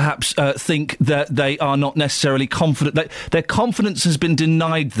may perhaps think that they are not necessarily confident, that their confidence has been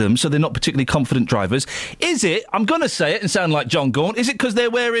denied them, so they're not particularly confident drivers? Is it, I'm going to say it and sound like John Gaunt, is it because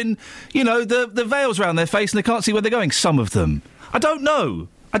they're wearing, the veils around their face and they can't see where they're going? Some of them. I don't know.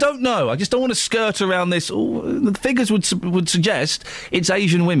 I just don't want to skirt around this. The figures would suggest it's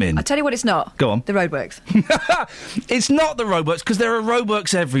Asian women. I'll tell you what it's not. Go on. The roadworks. It's not the roadworks, because there are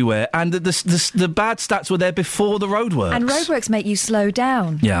roadworks everywhere, and the bad stats were there before the roadworks. And roadworks make you slow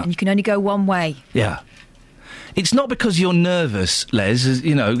down. Yeah. And you can only go one way. Yeah. It's not because you're nervous, Les.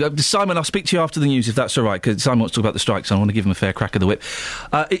 Simon, I'll speak to you after the news if that's all right, because Simon wants to talk about the strikes, so I want to give him a fair crack of the whip.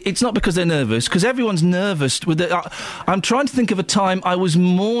 It's not because they're nervous, because everyone's nervous. I'm trying to think of a time I was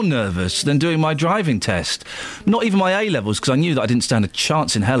more nervous than doing my driving test. Not even my A-levels, because I knew that I didn't stand a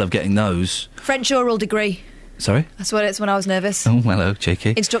chance in hell of getting those. French oral degree. Sorry? That's what it's when I was nervous. Oh, hello,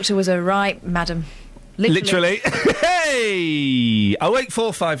 cheeky. Instructor was a right madam. Literally. Hey!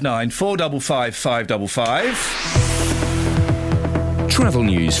 08459 455 555. Travel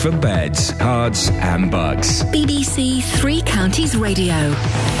news for beds, cards and bugs. BBC Three Counties Radio.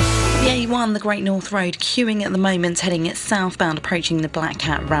 The A1, the Great North Road, queuing at the moment, heading southbound, approaching the Black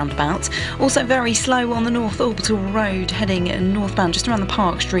Cat roundabout. Also very slow on the North Orbital Road, heading northbound just around the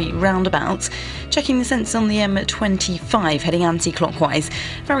Park Street roundabout. Checking the sensors on the M25, heading anti-clockwise.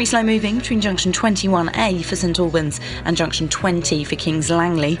 Very slow moving between junction 21A for St Albans and junction 20 for Kings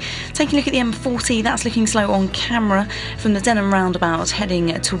Langley. Taking a look at the M40, that's looking slow on camera from the Denham roundabout,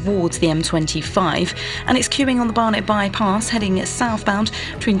 heading towards the M25. And it's queuing on the Barnet bypass, heading southbound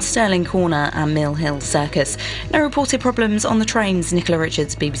between Stirling Corner and Mill Hill Circus. No reported problems on the trains. Nicola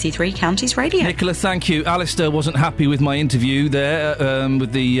Richards, BBC Three Counties Radio. Nicola, thank you. Alistair wasn't happy with my interview there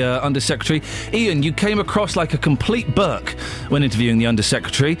with the Under-Secretary. Iain, you came across like a complete Burke when interviewing the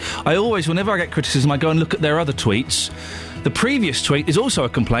Under-Secretary. I always, whenever I get criticism, I go and look at their other tweets. The previous tweet is also a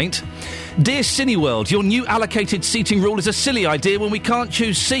complaint. Dear Cineworld, your new allocated seating rule is a silly idea when we can't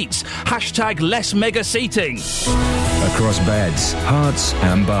choose seats. # less mega seating. Across beds, hearts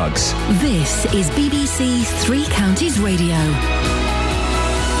and bugs. This is BBC Three Counties Radio.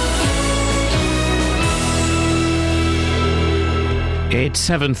 It's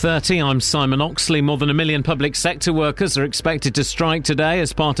 7:30. I'm Simon Oxley. More than 1 million public sector workers are expected to strike today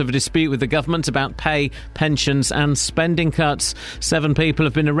as part of a dispute with the government about pay, pensions and spending cuts. 7 people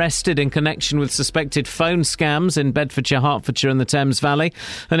have been arrested in connection with suspected phone scams in Bedfordshire, Hertfordshire and the Thames Valley.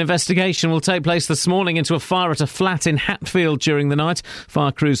 An investigation will take place this morning into a fire at a flat in Hatfield during the night.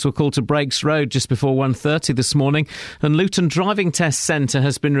 Fire crews were called to Brakes Road just before 1:30 this morning. And Luton Driving Test Centre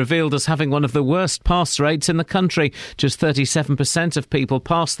has been revealed as having one of the worst pass rates in the country. Just 37% of people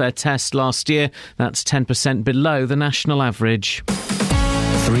passed their test last year. That's 10% below the national average.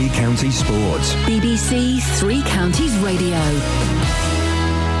 Three Counties Sports. BBC Three Counties Radio.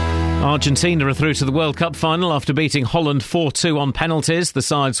 Argentina are through to the World Cup final after beating Holland 4-2 on penalties. The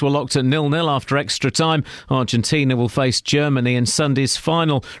sides were locked at 0-0 after extra time. Argentina will face Germany in Sunday's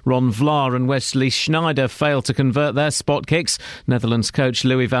final. Ron Vlaar and Wesley Sneijder failed to convert their spot kicks. Netherlands coach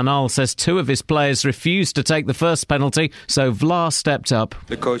Louis van Gaal says 2 of his players refused to take the first penalty, so Vlaar stepped up.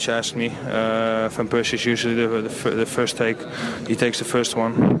 The coach asked me. Van Persie is usually the first take. He takes the first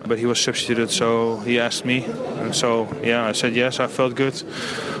one, but he was substituted, so he asked me. And so, yeah, I said yes, I felt good.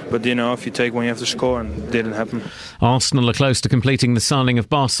 But, if you take one, you have to score, and it didn't happen. Arsenal are close to completing the signing of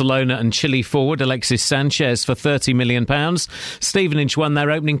Barcelona and Chile forward Alexis Sanchez for £30 million. Stevenage won their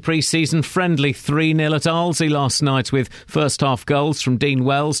opening pre-season friendly 3-0 at Arlesey last night with first-half goals from Dean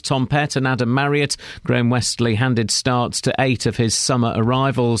Wells, Tom Pett and Adam Marriott. Graham Westley handed starts to 8 of his summer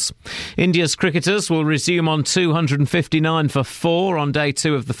arrivals. India's cricketers will resume on 259 for 4 on day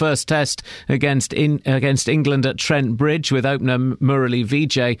 2 of the first test against England at Trent Bridge, with opener Murali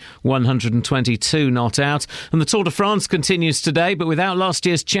Vijay 122 not out. And the Tour de France continues today, but without last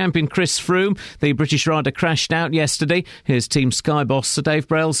year's champion Chris Froome. The British rider crashed out yesterday. Here's Team Sky boss Sir Dave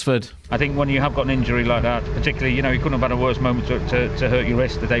Brailsford. I think when you have got an injury like that, particularly, you couldn't have had a worse moment to hurt your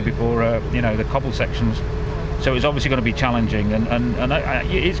wrist the day before, the cobble sections. So it's obviously going to be challenging, and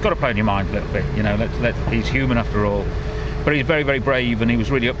it's got to play in your mind a little bit. He's human after all. But he's very, very brave, and he was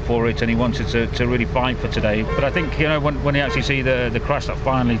really up for it, and he wanted to really fight for today. But I think, when you actually see the crash that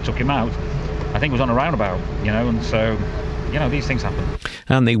finally took him out, I think it was on a roundabout, and so, these things happen.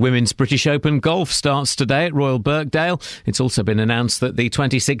 And the Women's British Open Golf starts today at Royal Birkdale. It's also been announced that the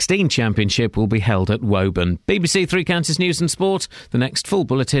 2016 Championship will be held at Woburn. BBC Three Counties News and Sport. The next full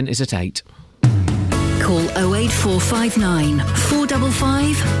bulletin is at 8. Call 08459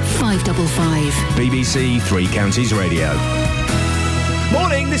 455 555. BBC Three Counties Radio.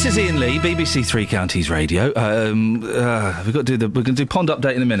 Morning, this is Iain Lee, BBC Three Counties Radio. We're going to do Pond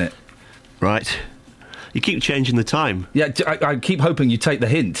Update in a minute. Right. You keep changing the time. Yeah, I keep hoping you take the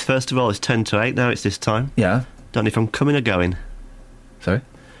hint. First of all, it's 10 to 8, now it's this time. Yeah. Don't know if I'm coming or going. Sorry?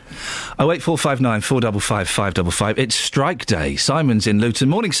 08459 455 555. It's strike day. Simon's in Luton.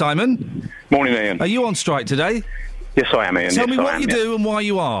 Morning, Simon. Morning, Ian. Are you on strike today? Yes, I am, Ian. Tell me yes, what you do and why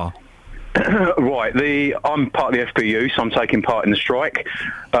you are. Right, I'm part of the FPU, so I'm taking part in the strike.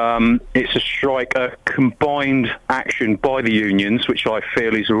 It's a strike, a combined action by the unions, which I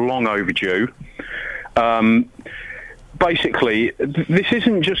feel is long overdue. Basically, this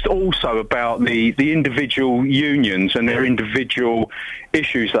isn't just also about the individual unions and their individual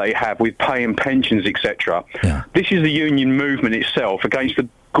issues they have with pay and pensions, etc. Yeah. This is the union movement itself against the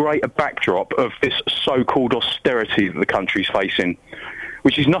greater backdrop of this so-called austerity that the country's facing,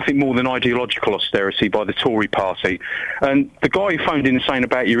 which is nothing more than ideological austerity by the Tory party. And the guy who phoned in saying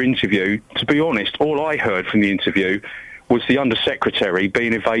about your interview, to be honest, all I heard from the interview was the Under-Secretary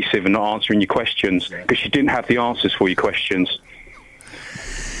being evasive and not answering your questions because she didn't have the answers for your questions.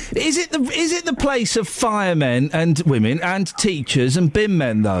 Is it the place of firemen and women and teachers and bin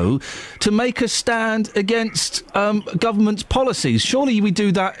men, though, to make a stand against government's policies? Surely we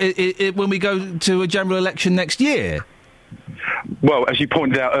do that when we go to a general election next year. Well, as you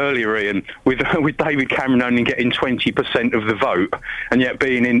pointed out earlier, Ian, with David Cameron only getting 20% of the vote and yet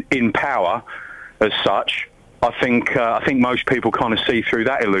being in power as such, I think most people kind of see through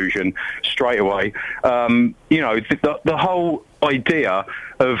that illusion straight away. The whole idea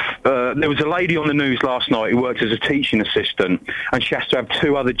of there was a lady on the news last night who worked as a teaching assistant, and she has to have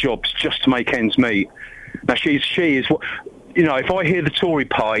 2 other jobs just to make ends meet. Now she is what. You know, if I hear the Tory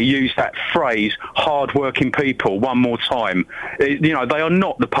party use that phrase, hard-working people, one more time, they are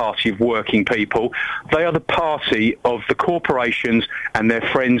not the party of working people. They are the party of the corporations and their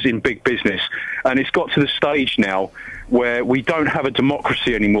friends in big business. And it's got to the stage now where we don't have a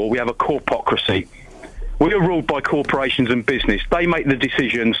democracy anymore. We have a corpocracy. We are ruled by corporations and business. They make the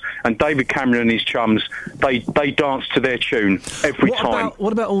decisions, and David Cameron and his chums, they dance to their tune every time.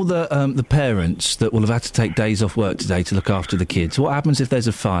 What about all the parents that will have had to take days off work today to look after the kids? What happens if there's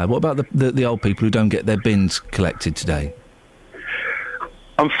a fire? What about the old people who don't get their bins collected today?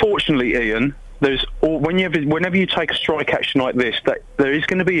 Unfortunately, Ian, whenever you take a strike action like this, that there is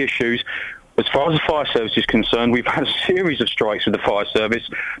going to be issues. As far as the fire service is concerned, we've had a series of strikes with the fire service.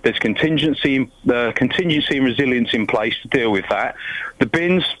 There's contingency and resilience in place to deal with that. The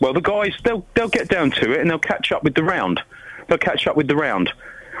bins, well, the guys, they'll get down to it and they'll catch up with the round.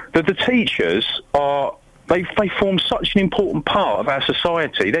 The teachers are... They form such an important part of our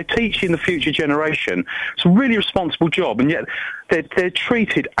society. They're teaching the future generation. It's a really responsible job, and yet they're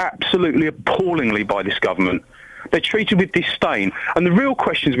treated absolutely appallingly by this government. They're treated with disdain. And the real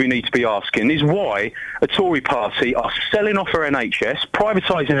questions we need to be asking is why a Tory party are selling off our NHS,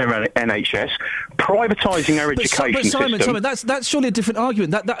 privatising our NHS, privatising our education system. Simon, that's surely a different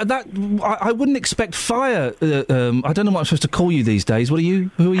argument. I wouldn't expect fire... I don't know what I'm supposed to call you these days. What are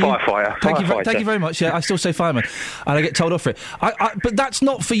you? Who are you? Firefighter. Thank you very much. Yeah, I still say fireman. And I get told off for it. But that's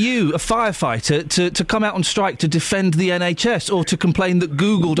not for you, a firefighter, to come out on strike to defend the NHS or to complain that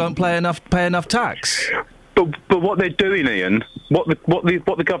Google don't pay enough tax. But what they're doing, Ian, what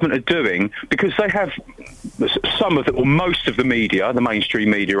the government are doing, because they have some of most of the media, the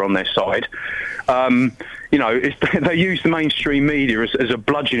mainstream media, on their side. They use the mainstream media as a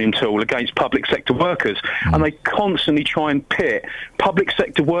bludgeoning tool against public sector workers, and they constantly try and pit public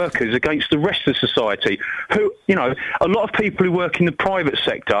sector workers against the rest of society. Who, a lot of people who work in the private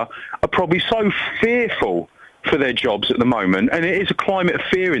sector are probably so fearful for their jobs at the moment, and it is a climate of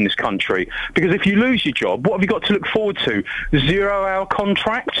fear in this country, because if you lose your job, what have you got to look forward to? 0-hour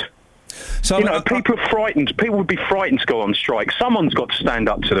contract? So people are frightened. People would be frightened to go on strike. Someone's got to stand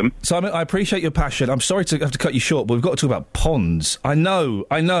up to them. Simon, I appreciate your passion. I'm sorry to have to cut you short, but we've got to talk about ponds. I know.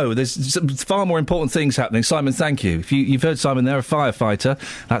 There's far more important things happening. Simon, thank you. You've heard Simon there, a firefighter.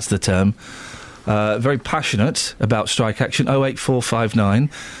 That's the term. Very passionate about strike action. 08459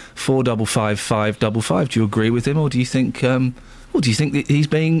 455 555. Do you agree with him, or do you think that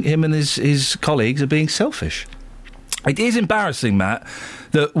him and his colleagues are being selfish? It is embarrassing, Matt,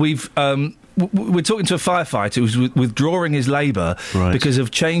 that we've we're talking to a firefighter who's withdrawing his labour because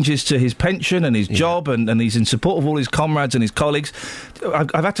of changes to his pension and his job, and he's in support of all his comrades and his colleagues.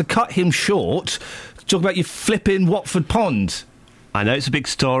 I've had to cut him short to talk about your flipping Watford pond. I know it's a big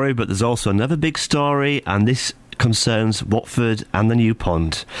story, but there's also another big story, and this concerns Watford and the new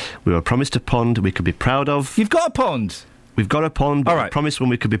pond. We were promised a pond we could be proud of. You've got a pond? We've got a pond, but we promised one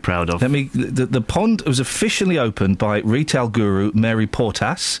we could be proud of. The pond was officially opened by retail guru Mary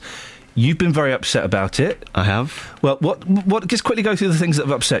Portas. You've been very upset about it. I have. Well, what? Just quickly go through the things that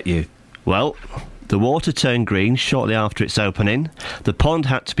have upset you. Well, the water turned green shortly after its opening. The pond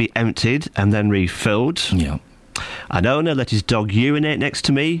had to be emptied and then refilled. Yeah. An owner let his dog urinate next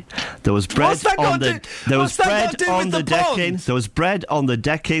to me. There was bread on the decking. There was bread on the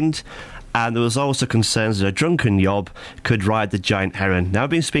decking. And there was also concerns that a drunken yob could ride the giant heron. Now, I've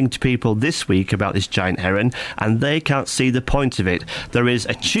been speaking to people this week about this giant heron, and they can't see the point of it. There is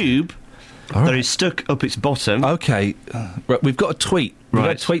a tube that is stuck up its bottom. OK. Right, we've got a tweet. We've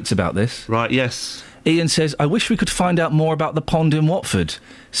had tweets about this. Right, yes. Iain says, I wish we could find out more about the pond in Watford.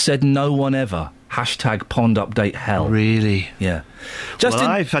 Said no one ever. Hashtag pond update hell. Really? Yeah. Well,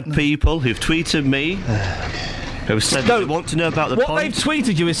 I've had people who've tweeted me... who said they want to know about the pond. What they've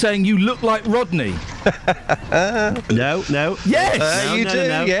tweeted you is saying you look like Rodney. No. Yes! You do,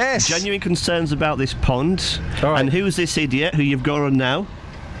 yes. Genuine concerns about this pond. All right. And who's this idiot who you've got on now?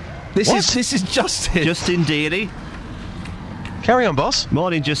 This is Justin. Justin Dealey. Carry on, boss.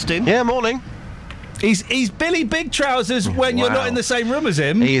 Morning, Justin. Yeah, morning. He's Billy Big Trousers when you're not in the same room as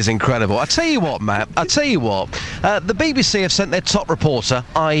him. He is incredible. I tell you what, Matt. The BBC have sent their top reporter,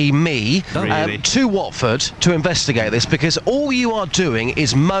 i.e. me, to Watford to investigate this, because all you are doing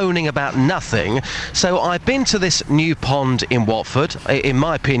is moaning about nothing. So I've been to this new pond in Watford. In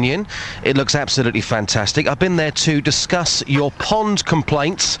my opinion, it looks absolutely fantastic. I've been there to discuss your pond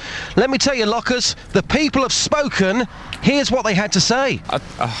complaints. Let me tell you, Lockers, the people have spoken. Here's what they had to say.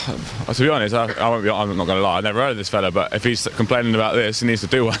 To be honest, I'm not going to lie, I never heard of this fella, but if he's complaining about this, he needs to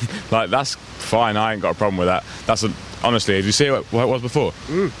do one. Like, that's fine, I ain't got a problem with that. Honestly, did you see what it was before?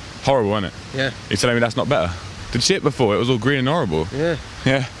 Horrible, wasn't it? Yeah. You're telling me that's not better? Did you see it before? It was all green and horrible. Yeah.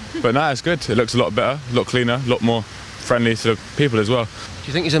 Yeah, but now it's good. It looks a lot better, a lot cleaner, a lot more friendly to the people as well. Do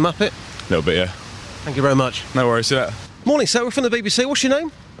you think he's a muppet? A little bit, yeah. Thank you very much. No worries, see that. Morning, sir. We're from the BBC. What's your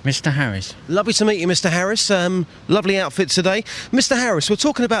name? Mr. Harris. Lovely to meet you, Mr. Harris. Lovely outfit today. Mr. Harris, we're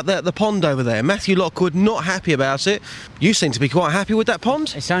talking about the pond over there. Matthew Lockwood not happy about it. You seem to be quite happy with that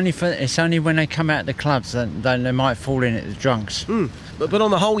pond. It's only when they come out of the clubs that they might fall in at the drunks. But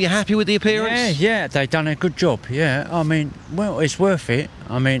on the whole, you're happy with the appearance? Yeah, they've done a good job, yeah. I mean, well, it's worth it.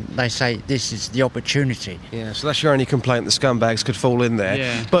 I mean, they say this is the opportunity. Yeah, so that's your only complaint, the scumbags could fall in there.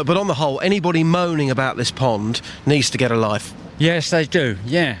 Yeah. But on the whole, anybody moaning about this pond needs to get a life. Yes, they do,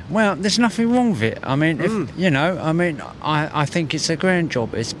 yeah. Well, there's nothing wrong with it. I mean, I think it's a grand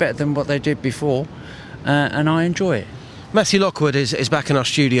job. It's better than what they did before, and I enjoy it. Matthew Lockwood is back in our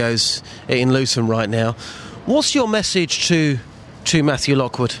studios in Luton right now. What's your message to Matthew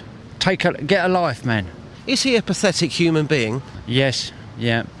Lockwood? Get a life, man. Is he a pathetic human being? Yes,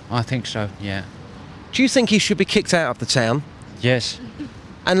 yeah, I think so, yeah. Do you think he should be kicked out of the town? Yes.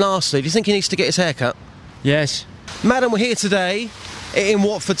 And lastly, do you think he needs to get his hair cut? Yes. Madam, we're here today in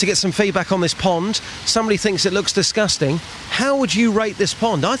Watford to get some feedback on this pond. Somebody thinks it looks disgusting. How would you rate this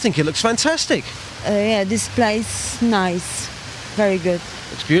pond? I think it looks fantastic. Yeah, this place, nice. Very good.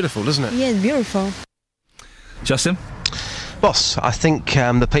 It's beautiful, doesn't it? Yeah, it's beautiful. Justin? Boss, I think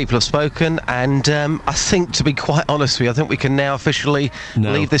the people have spoken, and I think, to be quite honest with you, I think we can now officially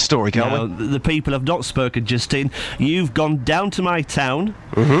leave this story, can't we? The people have not spoken, Justin. You've gone down to my town.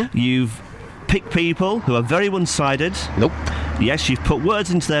 You've pick people who are very one-sided. Nope. Yes, you've put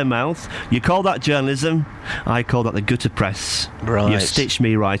words into their mouth. You call that journalism. I call that the gutter press. Right. You've stitched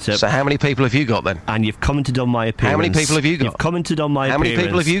me right up. So how many people have you got then? And you've commented on my appearance. How many people have you got? You've commented on my appearance. How many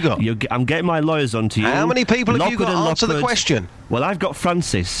people have you got? I'm getting my lawyers onto you. How many people have you got? Answer the question. Well, I've got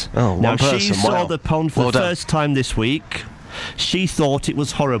Francis. Oh, one person. She saw the pond for the first time this week. She thought it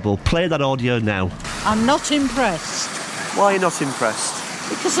was horrible. Play that audio now. I'm not impressed. Why are you not impressed?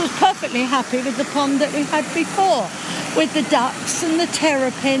 Because I was perfectly happy with the pond that we had before, with the ducks and the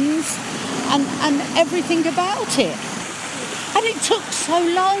terrapins and everything about it. And it took so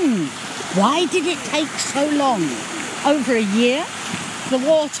long. Why did it take so long? Over a year? The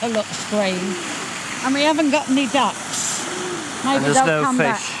water looks green. And we haven't got any ducks. Maybe they'll come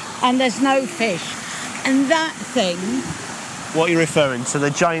back. And there's no fish. And that thing... What are you referring to?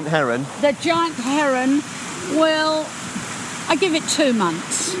 The giant heron? The giant heron, well... I give it 2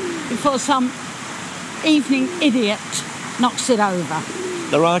 months before some evening idiot knocks it over.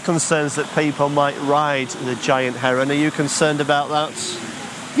 There are concerns that people might ride the giant heron. Are you concerned about that?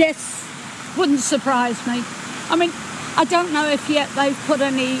 Yes, wouldn't surprise me. I mean, I don't know if yet they've put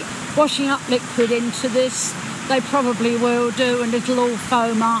any washing up liquid into this. They probably will do, and it'll all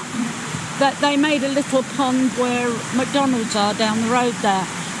foam up. That they made a little pond where McDonald's are down the road there.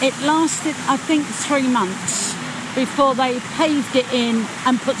 It lasted, I think, 3 months before they paved it in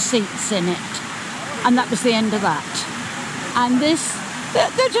and put seats in it. And that was the end of that. And this,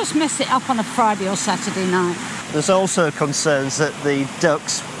 they'll just mess it up on a Friday or Saturday night. There's also concerns that the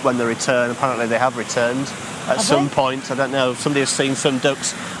ducks, when they return, apparently they have returned at some point. I don't know, somebody has seen some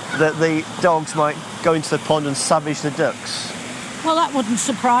ducks, that the dogs might go into the pond and savage the ducks. Well, that wouldn't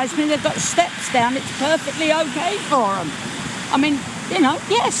surprise me. They've got steps down. It's perfectly OK for them. I mean, you know,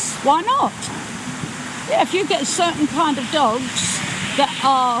 yes, why not? Yeah, if you get a certain kind of dogs that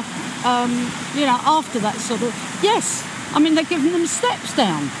are, you know, after that sort of... Yes, I mean, they're giving them steps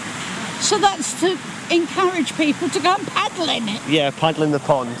down. So that's to encourage people to go and paddle in it. Yeah, paddle in the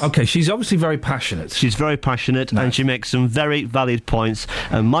pond. OK, she's obviously very passionate. She's very passionate, and she makes some very valid points.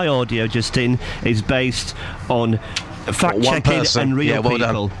 And my audio just in is based on... fact-checking and real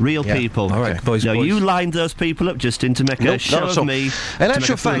people. Real people. All right, boys. No, you lined those people up, Justin, to make a show of me. In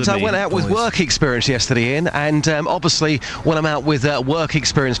actual fact, I went out with work experience yesterday, Ian, and obviously when I'm out with work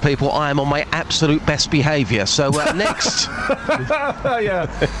experience people, I am on my absolute best behaviour. So next. Yeah.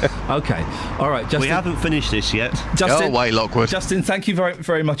 OK. All right, Justin. We haven't finished this yet. Justin, wait, Lockwood. Justin, thank you very,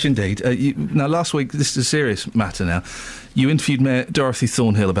 very much indeed. Now, last week, this is a serious matter now. You interviewed Mayor Dorothy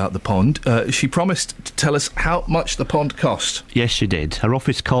Thornhill about the pond. She promised to tell us how much the pond cost. Yes, she did. Her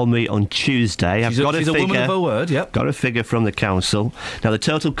office called me on Tuesday. She's a woman of her word, yep. Got a figure from the council. Now, the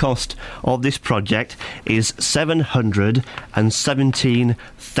total cost of this project is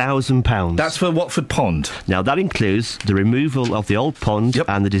 £717,000. That's for Watford Pond. Now, that includes the removal of the old pond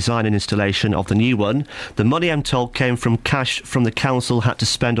and the design and installation of the new one. The money, I'm told, came from cash from the council had to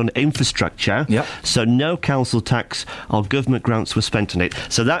spend on infrastructure. Yep. So no council tax or government grants were spent on it.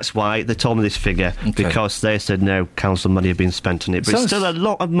 So that's why they told me this figure, because they said no council money had been spent on it. But it's still a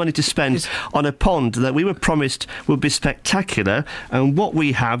lot of money to spend on a pond that we were promised would be spectacular, and what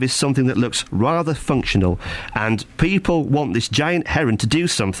we have is something that looks rather functional. And people want this giant heron to do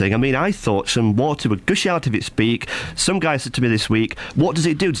something. I mean, I thought some water would gush out of its beak. Some guy said to me this week, what does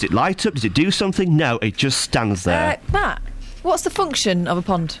it do? Does it light up? Does it do something? No, it just stands there. Matt, what's the function of a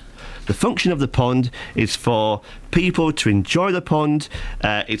pond? The function of the pond is for people to enjoy the pond.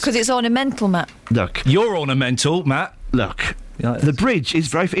 Because it's ornamental, Matt. Look. You're ornamental, Matt. Look. The bridge is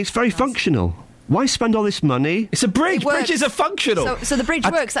very functional. Why spend all this money? It's a bridge. Bridges are functional. So the bridge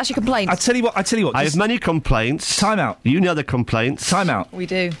works. That's your complaint. I tell you what. I have many complaints. Time out. You know the complaints. Time out. We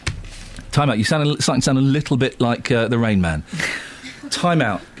do. Time out. You starting to sound a little bit like the Rain Man. Time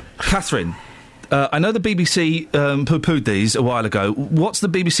out. Catherine. I know the BBC poo-pooed these a while ago. What's the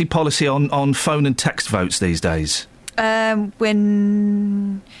BBC policy on phone and text votes these days? We're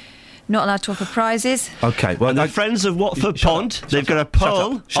not allowed to offer prizes. OK, well... And the Friends of Watford Pond, they've got a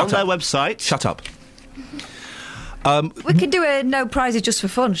poll on their website. Shut up. We can do a no prizes just for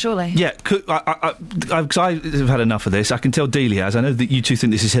fun, surely. Yeah, because I've had enough of this. I can tell Delia has. I know that you two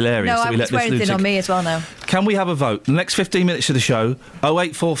think this is hilarious. No, that I we would let swear this anything lunatic... on me as well now. Can we have a vote? The next 15 minutes of the show,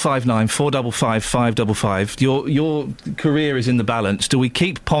 08459 455 555. Your career is in the balance. Do we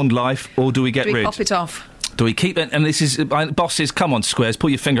keep Pond Life or do we get rid? Do we pop it off? Do we keep it? And this is... bosses, come on, Squares, pull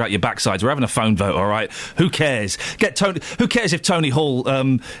your finger out your backsides. We're having a phone vote, all right? Who cares? Get Tony... Who cares if Tony Hall...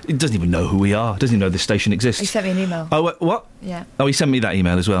 he doesn't even know who we are. Doesn't even know this station exists. He sent me an email. Oh, what? Yeah. Oh, he sent me that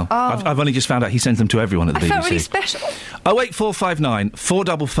email as well. Oh. I've only just found out he sends them to everyone at the BBC. I felt really special. 08459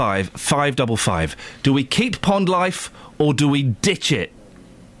 455 555. Do we keep Pond Life or do we ditch it?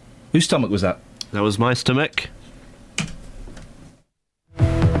 Whose stomach was that? That was my stomach.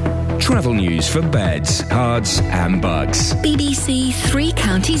 Travel news for beds, cards and bugs. BBC Three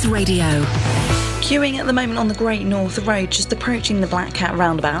Counties Radio. Queuing at the moment on the Great North Road, just approaching the Black Cat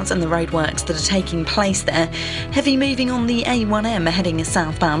roundabout and the roadworks that are taking place there. Heavy moving on the A1M heading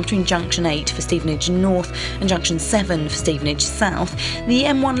southbound between Junction 8 for Stevenage North and Junction 7 for Stevenage South. The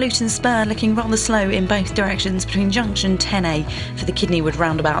M1 Luton Spur looking rather slow in both directions between Junction 10A for the Kidneywood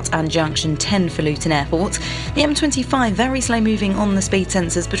roundabout and Junction 10 for Luton Airport. The M25 very slow moving on the speed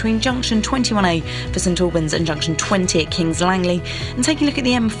sensors between Junction 21A for St Albans and Junction 20 at Kings Langley. And taking a look at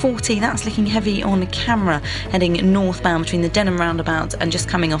the M40, that's looking heavy on camera heading northbound between the Denham roundabout and just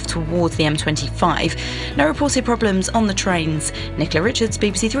coming off towards the M25. No reported problems on the trains. Nicola Richards,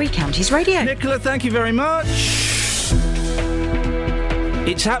 BBC Three Counties Radio. Nicola, thank you very much.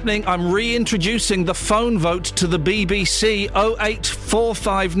 It's happening. I'm reintroducing the phone vote to the BBC.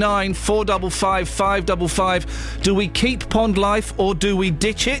 08459 455 555. Do we keep Pond Life or do we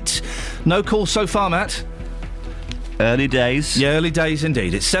ditch it? No call so far, Matt. Early days. Yeah, early days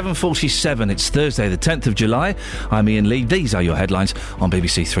indeed. It's 7:47. It's Thursday, the 10th of July. I'm Iain Lee. These are your headlines on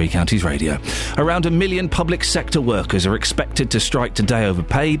BBC Three Counties Radio. Around 1 million public sector workers are expected to strike today over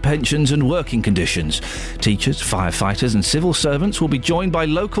pay, pensions and working conditions. Teachers, firefighters and civil servants will be joined by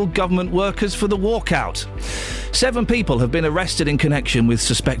local government workers for the walkout. 7 people have been arrested in connection with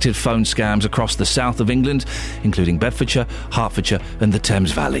suspected phone scams across the south of England, including Bedfordshire, Hertfordshire and the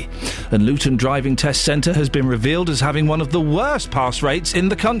Thames Valley. And Luton Driving Test Centre has been revealed as having one of the worst pass rates in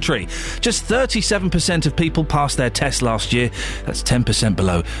the country. Just 37% of people passed their test last year. That's 10%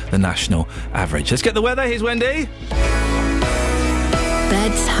 below the national average. Let's get the weather. Here's Wendy.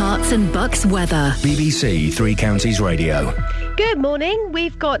 Beds, Herts and Bucks weather. BBC Three Counties Radio. Good morning.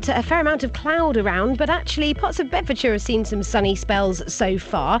 We've got a fair amount of cloud around, but actually parts of Bedfordshire have seen some sunny spells so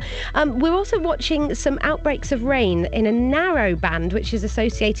far. We're also watching some outbreaks of rain in a narrow band which is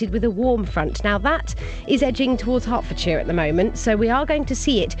associated with a warm front. Now that is edging towards Hertfordshire at the moment, so we are going to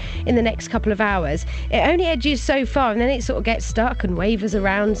see it in the next couple of hours. It only edges so far and then it sort of gets stuck and wavers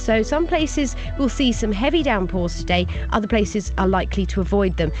around, so some places will see some heavy downpours today, other places are likely to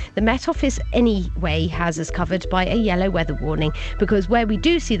avoid them. The Met Office anyway has us covered by a yellow weather warning, because where we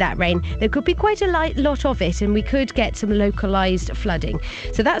do see that rain, there could be quite a lot of it and we could get some localised flooding.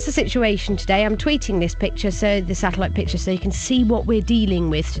 So that's the situation today. I'm tweeting this picture, so the satellite picture, so you can see what we're dealing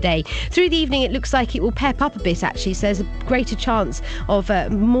with today. Through the evening it looks like it will pep up a bit actually, so there's a greater chance of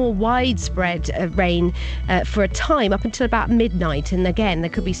more widespread rain for a time up until about midnight, and again there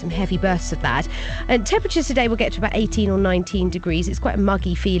could be some heavy bursts of that. And temperatures today will get to about 18 or 19 degrees. It's quite a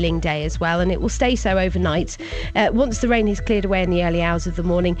muggy feeling day as well, and it will stay so overnight. Once the rain is cleared away in the early hours of the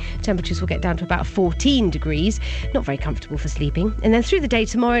morning, temperatures will get down to about 14 degrees. Not very comfortable for sleeping. And then through the day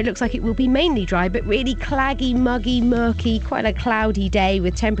tomorrow it looks like it will be mainly dry, but really claggy, muggy, murky, quite a cloudy day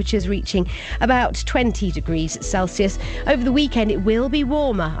with temperatures reaching about 20 degrees Celsius. Over the weekend it will be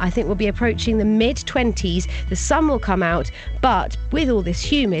warmer. I think we'll be approaching the mid-20s. The sun will come out, but with all this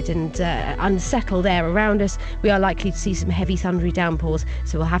humid and unsettled air around us, we are likely to see some heavy thundery downpours,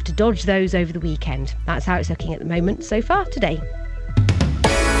 so we'll have to dodge those over the weekend. That's how it's looking at the moment so far today.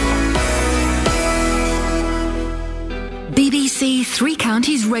 BBC Three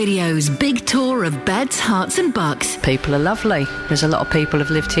Counties Radio's big tour of Beds, Herts and Bucks. People are lovely. There's a lot of people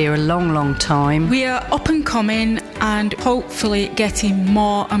have lived here a long, long time. We are up and coming and hopefully getting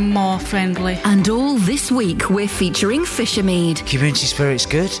more and more friendly. And all this week we're featuring Fishermead. Community spirit's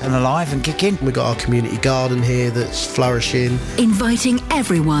good and alive and kicking. We've got our community garden here that's flourishing. Inviting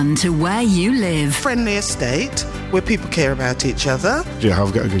everyone to where you live. Friendly estate where people care about each other. Yeah,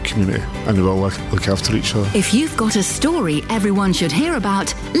 I've got a good community and they all look after each other. If you've got a story everyone should hear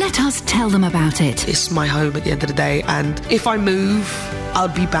about, let us tell them about it. It's my home at the end of the day, and if I move, I'll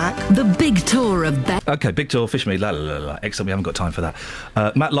be back. The big tour of OK, big tour, Fishermead, la la la la. Excellent, we haven't got time for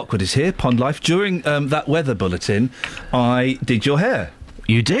that. Matt Lockwood is here, Pond Life. During that weather bulletin, I did your hair.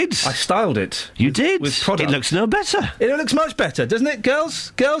 You did? I styled it. You did? With product. It looks no better. It looks much better, doesn't it,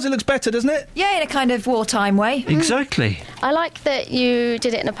 girls? Girls, it looks better, doesn't it? Yeah, in a kind of wartime way. Exactly. I like that you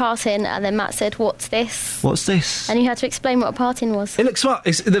did it in a parting and then Matt said, "What's this?" What's this? And you had to explain what a parting was. It looks smart.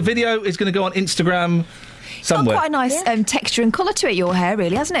 The video is going to go on Instagram somewhere. It's got quite a nice texture and colour to it, your hair,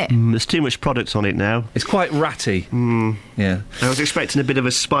 really, hasn't it? There's too much product on it now. It's quite ratty. Yeah. I was expecting a bit of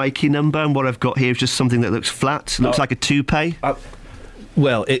a spiky number, and what I've got here is just something that looks flat. Looks like a toupee.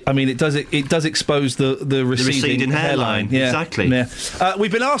 Well, it does expose the receding hairline. Yeah, exactly. Yeah.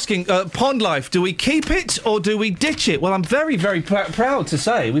 We've been asking, Pond Life, do we keep it or do we ditch it? Well, I'm very, very proud to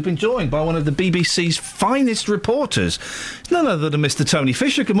say we've been joined by one of the BBC's finest reporters. It's none other than Mr. Tony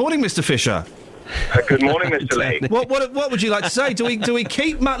Fisher. Good morning, Mr. Fisher. Good morning, Mr. Lee. What would you like to say? Do we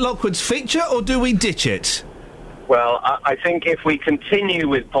keep Matt Lockwood's feature or do we ditch it? Well, I think if we continue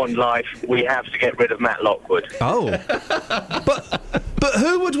with Pond Life, we have to get rid of Matt Lockwood. Oh, but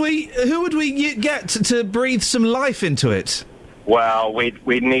who would we get to breathe some life into it? Well,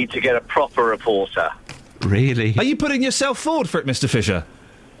 we'd need to get a proper reporter. Really? Are you putting yourself forward for it, Mr. Fisher?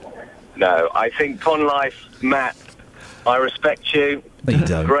 No, I think Pond Life, Matt, I respect you. No, you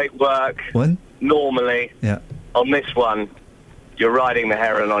don't. Great work. When? Normally. Yeah. On this one, you're riding the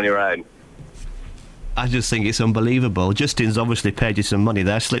heron on your own. I just think it's unbelievable. Justin's obviously paid you some money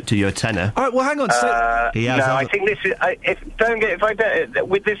there, slipped to you a tenner. All right, well, hang on. I think this is...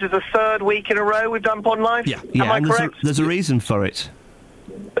 this is the third week in a row we've done Pond Life. Yeah, Am I and correct? there's a reason for it.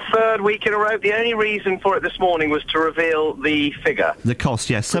 third week in a row. The only reason for it this morning was to reveal the figure. The cost,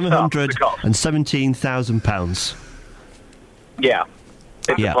 yes, £717,000. Yeah.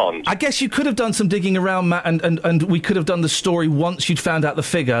 It's Yeah. a pond. I guess you could have done some digging around, Matt, and we could have done the story once you'd found out the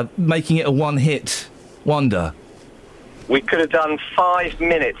figure, making it a one-hit wonder. We could have done 5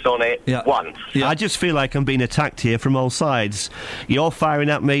 minutes on it once. Yeah. I just feel like I'm being attacked here from all sides. You're firing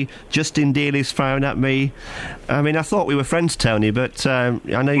at me. Justin Dealey's firing at me. I mean, I thought we were friends, Tony, but I know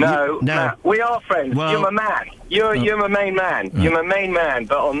No, you... No, Matt, we are friends. Well- You're my man. You're my main man. You're my main man.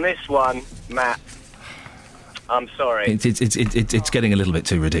 But on this one, Matt, I'm sorry. It's getting a little bit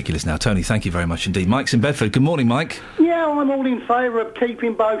too ridiculous now. Tony, thank you very much indeed. Mike's in Bedford. Good morning, Mike. Yeah, I'm all in favour of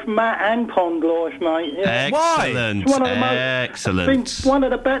keeping both Matt and Pond Life, mate. Yeah. Excellent. It's one of the Excellent. It's been one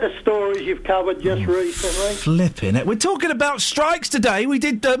of the better stories you've covered just recently. Flipping it. We're talking about strikes today. We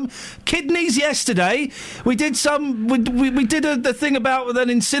did kidneys yesterday. We did some... We did the thing about an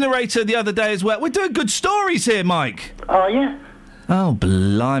incinerator the other day as well. We're doing good stories here, Mike. Oh, yeah? Oh,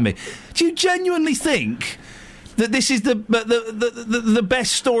 blimey. Do you genuinely think that this is the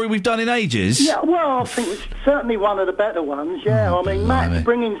best story we've done in ages? Yeah, well, I think it's certainly one of the better ones, yeah. I mean, Matt's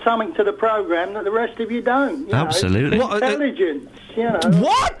bringing something to the programme that the rest of you don't. You Absolutely. Know? Intelligence, you know.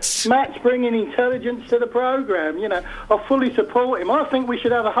 What? Matt's bringing intelligence to the programme, you know. I fully support him. I think we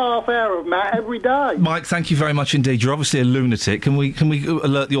should have a half hour of Matt every day. Mike, thank you very much indeed. You're obviously a lunatic. Can we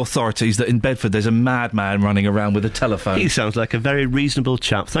alert the authorities that in Bedford there's a madman running around with a telephone? He sounds like a very reasonable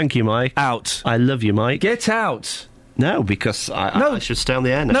chap. Thank you, Mike. Out. I love you, Mike. Get out. No, because I should stay on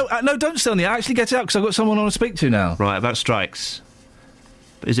the air now. No, don't stay on the air. Actually get out, because I've got someone I want to speak to now. Right, about strikes.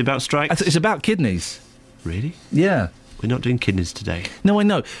 Is it about strikes? It's about kidneys. Really? Yeah. We're not doing kidneys today. No, I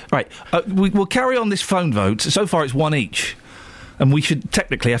know. Right, we'll carry on this phone vote. So far it's one each. And we should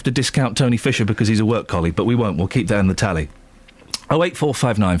technically have to discount Tony Fisher because he's a work colleague, but we won't. We'll keep that in the tally.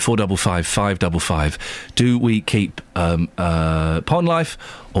 08459 455 555. Do we keep Pond Life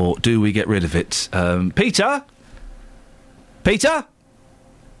or do we get rid of it? Peter? Peter?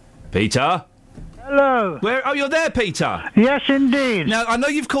 Peter? Hello. Oh, you're there, Peter? Yes, indeed. Now, I know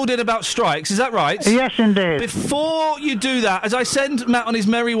you've called in about strikes, is that right? Yes, indeed. Before you do that, as I send Matt on his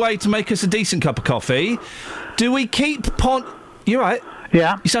merry way to make us a decent cup of coffee, do we keep Pond... You're right.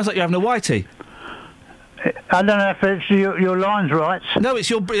 Yeah. It sounds like you're having a whitey. I don't know if it's your line's right. No,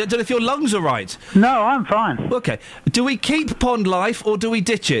 it's your... I don't know if your lungs are right. No, I'm fine. OK. Do we keep Pond Life or do we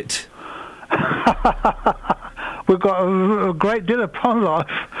ditch it? We've got a great deal of Pond Life,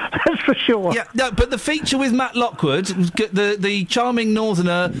 that's for sure. Yeah, no, but the feature with Matt Lockwood, the charming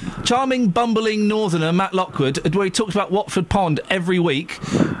bumbling northerner Matt Lockwood, where he talks about Watford Pond every week,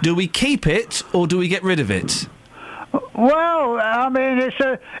 do we keep it or do we get rid of it? Well, I mean,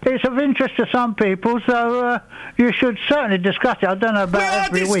 it's of interest to some people, so you should certainly discuss it. I don't know about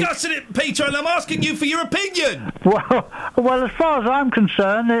every week. We are discussing it, Peter, and I'm asking you for your opinion. Well, as far as I'm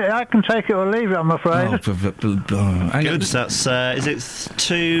concerned, I can take it or leave it, I'm afraid. Good, that's, is it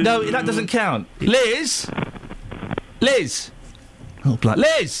two... No, that doesn't count. Liz? Oh,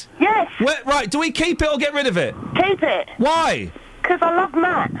 Liz! Yes! Right, do we keep it or get rid of it? Keep it. Why? Because I love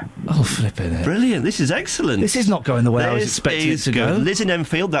Matt. Oh, flipping it. Brilliant, this is excellent. This is not going the way I was expecting it to go. Liz in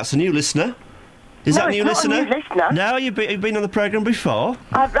Enfield, that's a new listener. Is that a new listener? Not a new listener. No, you've been on the programme before?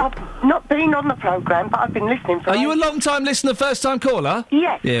 I've not been on the programme, but I've been listening for... Are you a long-time listener, first-time caller?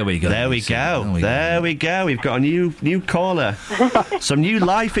 Yes. There we go. There we go. We've got a new caller. Some new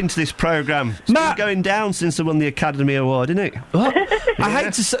life into this programme. It's been going down since they won the Academy Award, isn't it? What? I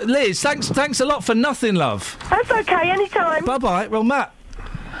hate to say... Liz, thanks a lot for nothing, love. That's okay, anytime. Bye-bye. Well, Matt...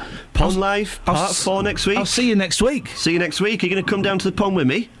 Pond Life, part 4 next week. I'll see you next week. See you next week. Are you going to come down to the pond with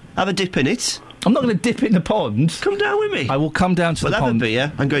me? Have a dip in it? I'm not going to dip in the pond. Come down with me. I will come down to the pond. Have a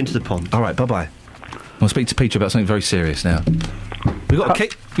beer. I'm going to the pond. All right, bye-bye. I'll speak to Peter about something very serious now. We've got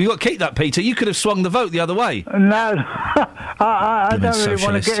to keep that, Peter. You could have swung the vote the other way. No. I don't really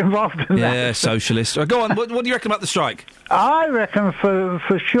want to get involved in that. Yeah, socialist. Go on, what do you reckon about the strike? I reckon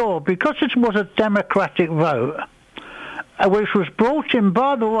for sure, because it was a democratic vote, which was brought in,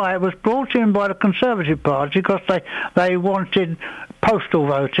 by the way, it was brought in by the Conservative Party because they wanted postal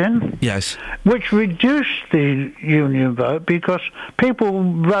voting. Yes. Which reduced the union vote because people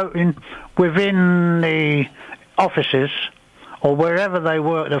voting within the offices or wherever they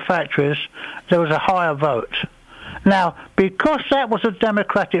work, the factories, there was a higher vote. Now, because that was a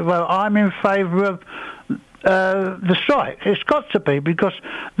democratic vote, I'm in favour of the strike. It's got to be, because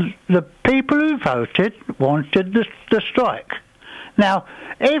the people who voted wanted the strike. Now,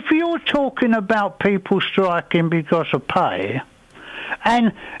 if you're talking about people striking because of pay,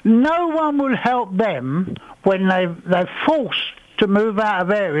 and no one will help them when they're forced to move out of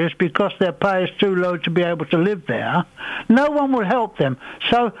areas because their pay is too low to be able to live there, no one will help them.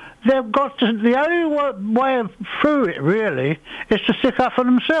 So they've got to, the only way through it, really, is to stick up for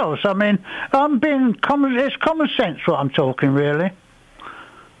themselves. I mean, it's common sense what I'm talking, really.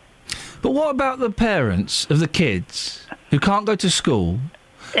 But what about the parents of the kids who can't go to school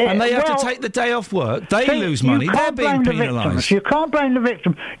and they have to take the day off work? They lose money. They're being penalised. You can't blame the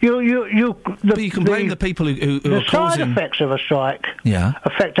victim. But you can blame the people who are causing... The side effects of a strike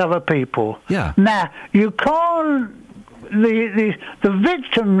affect other people. Yeah. Now, you can't... The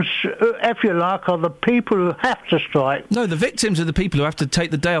victims, if you like, are the people who have to strike. No, the victims are the people who have to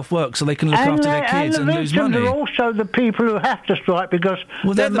take the day off work so they can look after their kids and lose money. And the victims are also the people who have to strike because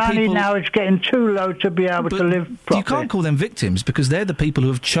their money now is getting too low to be able to live properly. You can't call them victims because they're the people who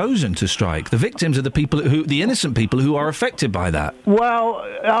have chosen to strike. The victims are the innocent people who are affected by that. Well,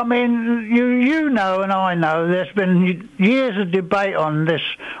 I mean, you know and I know there's been years of debate on this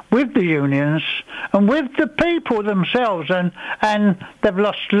with the unions and with the people themselves. And they've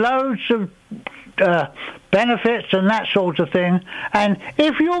lost loads of benefits and that sort of thing. And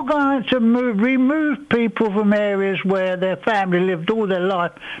if you're going to remove people from areas where their family lived all their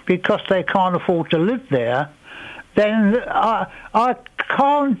life because they can't afford to live there, then I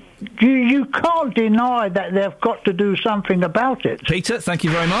can't. You can't deny that they've got to do something about it. Peter, thank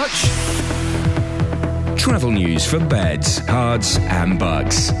you very much. Travel news for beds, cards and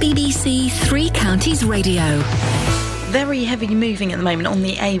bugs. BBC Three Counties Radio. Very heavy moving at the moment on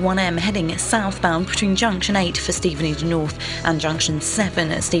the A1M heading southbound between Junction 8 for Stevenage North and Junction 7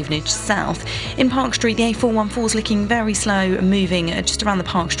 at Stevenage South. In Park Street, the A414 is looking very slow, moving just around the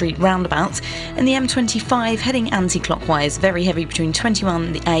Park Street roundabout. And the M25 heading anti-clockwise, very heavy between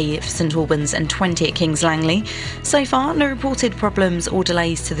 21A for St Albans and 20 at Kings Langley. So far, no reported problems or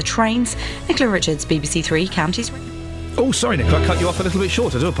delays to the trains. Nicola Richards, BBC Three Counties. Oh, sorry, Nicola, I cut you off a little bit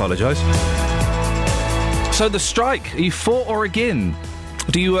short. I do apologise. So the strike, are you for or against?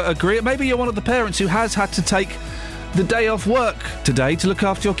 Do you agree? Maybe you're one of the parents who has had to take the day off work today to look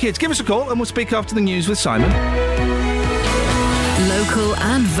after your kids. Give us a call and we'll speak after the news with Simon. Local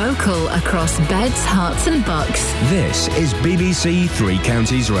and vocal across beds, hearts and bucks. This is BBC Three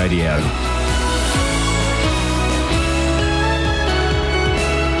Counties Radio.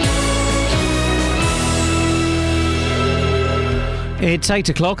 It's 8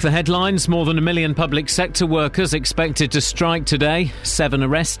 o'clock. The headlines: more than 1 million public sector workers expected to strike today, 7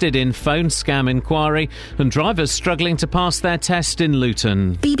 arrested in phone scam inquiry, and drivers struggling to pass their test in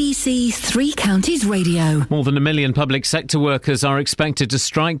Luton. BBC Three Counties Radio. More than 1 million public sector workers are expected to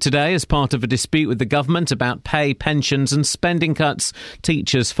strike today as part of a dispute with the government about pay, pensions and spending cuts.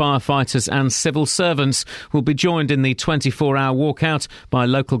 Teachers, firefighters and civil servants will be joined in the 24-hour walkout by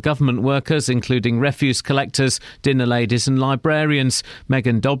local government workers, including refuse collectors, dinner ladies and librarians.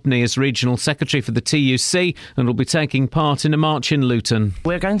 Megan Dobney is Regional Secretary for the TUC and will be taking part in a march in Luton.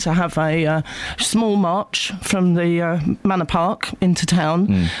 We're going to have a small march from the Manor Park into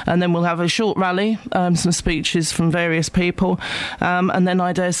town, and then we'll have a short rally, some speeches from various people, and then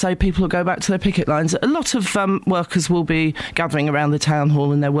I dare say people will go back to their picket lines. A lot of workers will be gathering around the town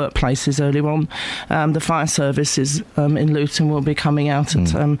hall in their workplaces early on. The fire services in Luton will be coming out at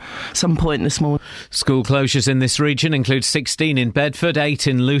some point this morning. School closures in this region include 16 in Bedford, 8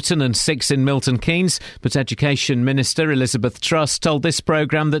 in Luton and 6 in Milton Keynes, but Education Minister Elizabeth Truss told this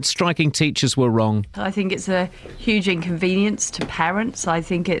programme that striking teachers were wrong. I think it's a huge inconvenience to parents. I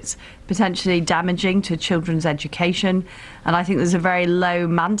think it's potentially damaging to children's education, and I think there's a very low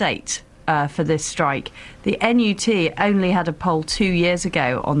mandate for this strike. The NUT only had a poll 2 years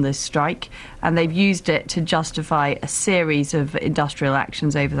ago on this strike, and they've used it to justify a series of industrial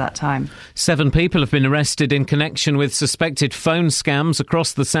actions over that time. 7 people have been arrested in connection with suspected phone scams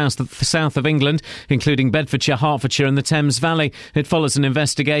across the south of England, including Bedfordshire, Hertfordshire and the Thames Valley. It follows an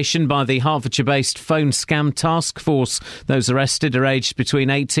investigation by the Hertfordshire-based Phone Scam Task Force. Those arrested are aged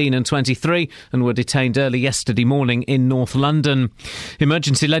between 18 and 23 and were detained early yesterday morning in North London.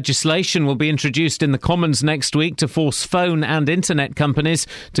 Emergency legislation will be introduced in the Commons next week to force phone and internet companies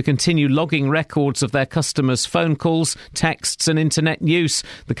to continue logging records of their customers' phone calls, texts and internet use.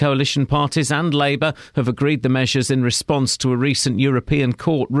 The coalition parties and Labour have agreed the measures in response to a recent European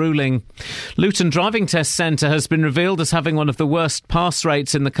court ruling. Luton Driving Test Centre has been revealed as having one of the worst pass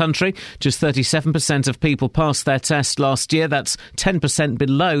rates in the country. Just 37% of people passed their test last year. That's 10%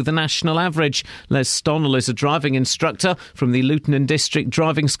 below the national average. Les Stonnell is a driving instructor from the Luton and District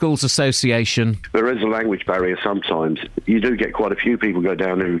Driving Schools Association. There is a language barrier sometimes. You do get quite a few people go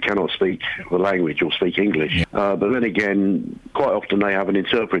down there who cannot speak the language or speak English. But then again, quite often they have an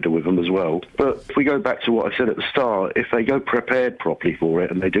interpreter with them as well. But if we go back to what I said at the start, if they go prepared properly for it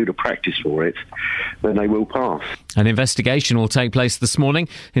and they do the practice for it, then they will pass. An investigation will take place this morning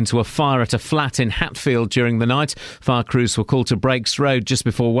into a fire at a flat in Hatfield during the night. Fire crews were called to Brakes Road just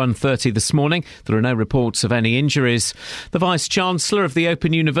before 1:30 this morning. There are no reports of any injuries. The Vice-Chancellor of the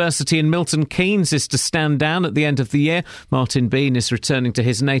Open University in Milton Keynes is to stand down at the end of the year. Martin Bean is returning to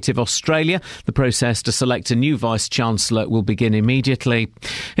his native Australia. The process to select a new Vice-Chancellor will begin immediately.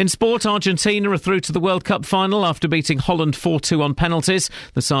 In sport, Argentina are through to the World Cup final after beating Holland 4-2 on penalties.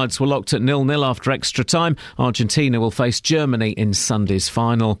 The sides were locked at 0-0 after extra time. Argentina will face Germany in Sunday's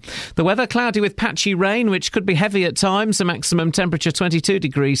final. The weather cloudy with patchy rain, which could be heavy at times. A maximum temperature 22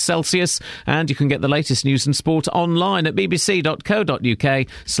 degrees Celsius. And you can get the latest news and sport online at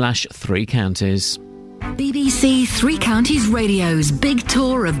bbc.co.uk/3 counties. BBC Three Counties Radio's big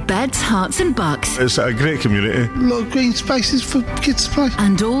tour of beds, hearts and bucks. It's a great community. A lot of green spaces for kids to play.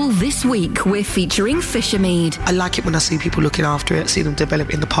 And all this week we're featuring Fishermead. I like it when I see people looking after it, see them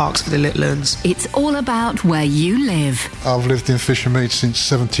develop in the parks for the little uns. It's all about where you live. I've lived in Fishermead since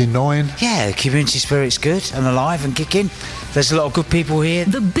 '79. Yeah, the community spirit's good and alive and kicking. There's a lot of good people here.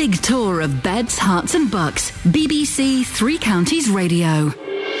 The big tour of beds, hearts and bucks. BBC Three Counties Radio.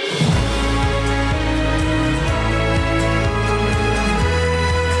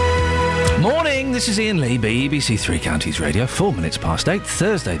 Morning, this is Iain Lee, BBC Three Counties Radio, 4 minutes past 8,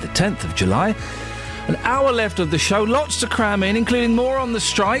 Thursday the 10th of July. An hour left of the show, lots to cram in, including more on the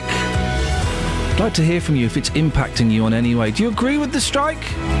strike. I'd like to hear from you if it's impacting you in any way. Do you agree with the strike?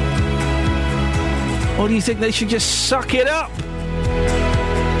 Or do you think they should just suck it up?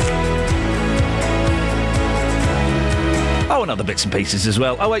 Oh, and other bits and pieces as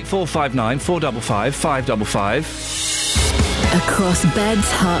well. 08459 455 555. Across beds,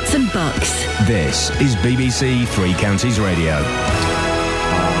 hearts and bucks. This is BBC Three Counties Radio.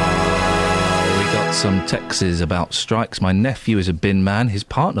 We got some texts about strikes. My nephew is a bin man. His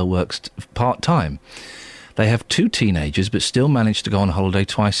partner works part-time. They have 2 teenagers but still manage to go on holiday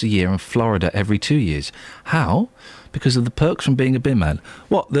twice a year in Florida every 2 years. How? Because of the perks from being a bin man.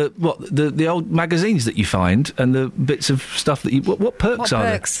 The old magazines that you find and the bits of stuff that you... What perks are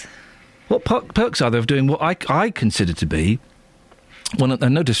there? What perks are there of doing what I consider to be...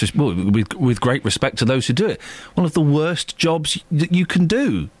 with great respect to those who do it, one of the worst jobs that you can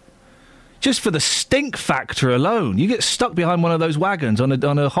do. Just for the stink factor alone. You get stuck behind one of those wagons on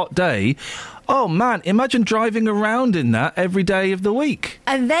a hot day. Oh, man, imagine driving around in that every day of the week.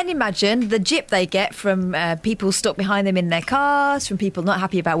 And then imagine the jip they get from people stuck behind them in their cars, from people not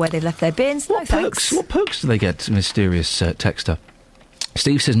happy about where they left their bins. What perks do they get, mysterious texter?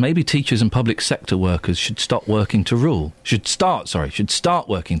 Steve says maybe teachers and public sector workers should start working to rule. Should start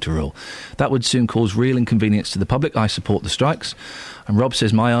working to rule. That would soon cause real inconvenience to the public. I support the strikes. And Rob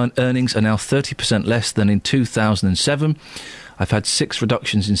says my earnings are now 30% less than in 2007. I've had 6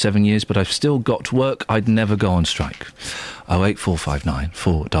 reductions in 7 years, but I've still got work. I'd never go on strike. 08459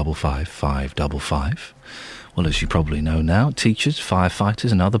 455 555. Well, as you probably know now, teachers,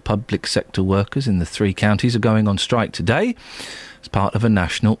 firefighters and other public sector workers in the 3 counties are going on strike today as part of a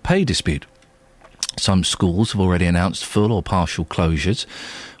national pay dispute. Some schools have already announced full or partial closures,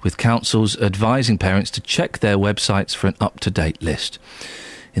 with councils advising parents to check their websites for an up-to-date list.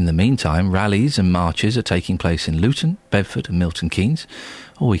 In the meantime, rallies and marches are taking place in Luton, Bedford and Milton Keynes.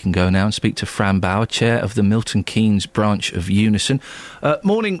 Or we can go now and speak to Fran Bauer, chair of the Milton Keynes branch of Unison.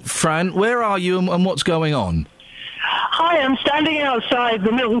 Morning, Fran. Where are you and what's going on? Hi, I'm standing outside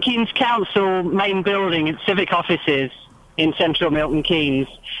the Milton Keynes Council main building at Civic Offices in central Milton Keynes.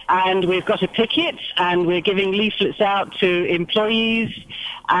 And we've got a picket and we're giving leaflets out to employees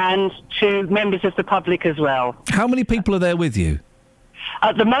and to members of the public as well. How many people are there with you?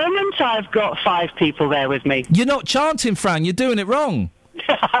 At the moment, I've got 5 people there with me. You're not chanting, Fran. You're doing it wrong.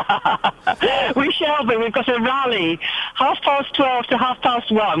 We shall be. We've got a rally. 12:30 to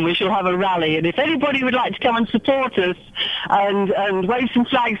 1:30, we shall have a rally. And if anybody would like to come and support us and wave some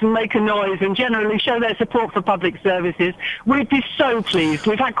flags and make a noise and generally show their support for public services, we'd be so pleased.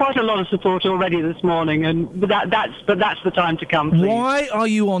 We've had quite a lot of support already this morning, but that's the time to come, please. Why are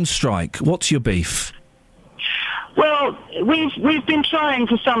you on strike? What's your beef? Well, we've been trying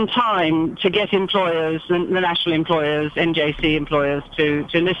for some time to get employers, the national employers, NJC employers, to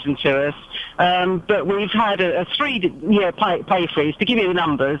listen to us. But we've had a 3-year pay freeze. To give you the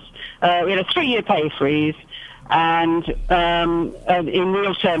numbers, we had a 3-year pay freeze and in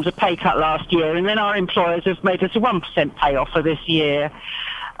real terms a pay cut last year. And then our employers have made us a 1% pay offer this year.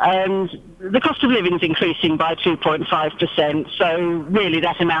 And the cost of living is increasing by 2.5%, so really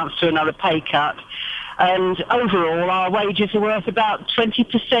that amounts to another pay cut. And overall, our wages are worth about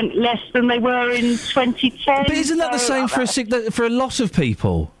 20% less than they were in 2010. But isn't that the same for a lot of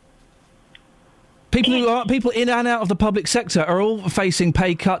people? People in and out of the public sector are all facing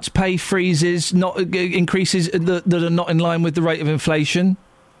pay cuts, pay freezes, increases that are not in line with the rate of inflation.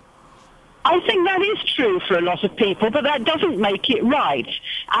 I think that is true for a lot of people, but that doesn't make it right.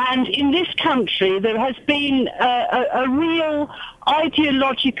 And in this country, there has been a real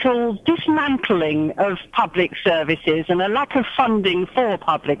ideological dismantling of public services and a lack of funding for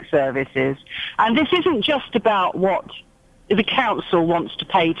public services. And this isn't just about what the council wants to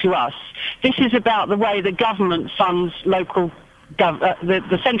pay to us. This is about the way the government funds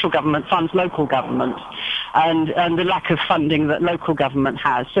the central government funds local government, and the lack of funding that local government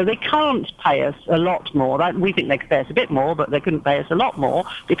has. So they can't pay us a lot more. We think they could pay us a bit more, but they couldn't pay us a lot more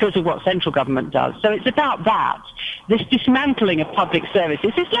because of what central government does. So it's about that, this dismantling of public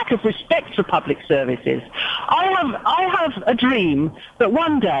services, this lack of respect for public services. I have a dream that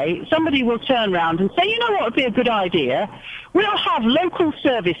one day somebody will turn around and say, you know what would be a good idea? We'll have local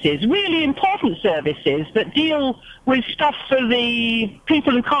services, really important services that deal with stuff for the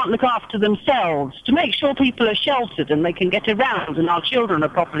people who can't look after themselves, to make sure people are sheltered and they can get around and our children are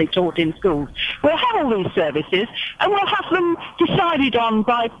properly taught in schools. We'll have all these services and we'll have them decided on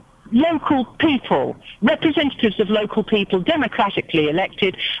by local people, representatives of local people, democratically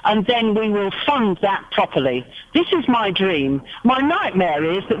elected, and then we will fund that properly. This is my dream. My nightmare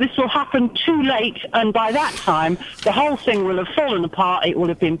is that this will happen too late, and by that time the whole thing will have fallen apart. It will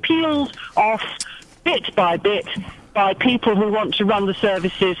have been peeled off bit by bit by people who want to run the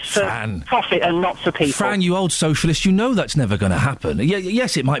services for profit and not for people. Fran, you old socialist, you know that's never going to happen.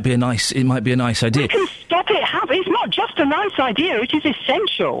 Yes, it might be a nice idea. We can stop it happening. It's not just a nice idea, it is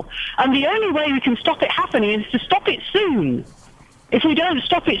essential. And the only way we can stop it happening is to stop it soon. If we don't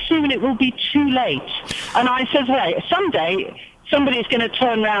stop it soon, it will be too late. And I said, hey, someday somebody's going to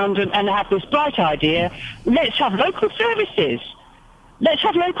turn around and have this bright idea. Let's have local services. Let's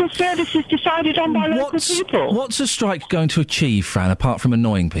have local services decided on by local people. What's a strike going to achieve, Fran, apart from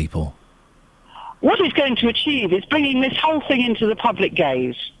annoying people? What it's going to achieve is bringing this whole thing into the public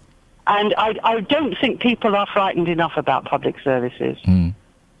gaze. And I don't think people are frightened enough about public services.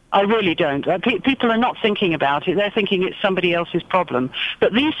 I really don't. People are not thinking about it. They're thinking it's somebody else's problem.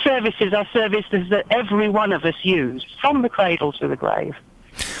 But these services are services that every one of us use, from the cradle to the grave.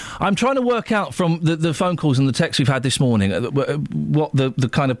 I'm trying to work out from the phone calls and the texts we've had this morning what the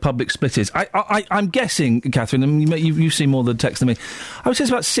kind of public split is. I'm guessing, Catherine, and you've seen more of the text than me, I would say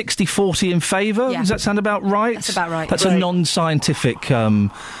it's about 60-40 in favour. Yeah. Does that sound about right? That's about right. That's a non-scientific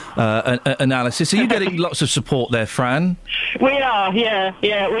analysis. Are you getting lots of support there, Fran? We are, yeah,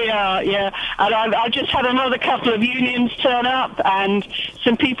 we are. And I've just had another couple of unions turn up, and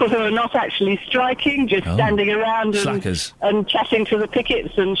some people who are not actually striking, just standing around and chatting to the pickets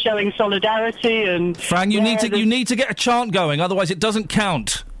and showing solidarity. And Fran, you need to get a chant going, otherwise it doesn't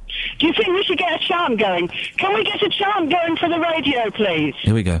count. Do you think we should get a chant going? Can we get a chant going for the radio, please?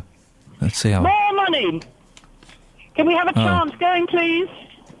 Here we go. Let's see how. More money. Can we have a chant going, please?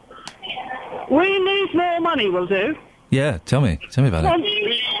 We need more money, will do. Yeah, tell me about it.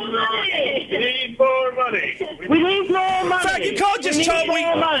 We need more money. We need more money. Frank, you can't just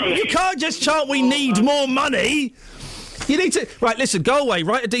chant we need more money. You need to... Right, listen, go away,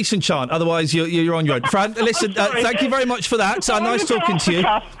 write a decent chant, otherwise you're on your own. Fran, listen, thank you very much for that. Nice talking to you.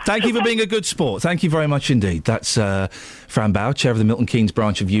 Thank you for being a good sport. Thank you very much indeed. That's Fran Bow, chair of the Milton Keynes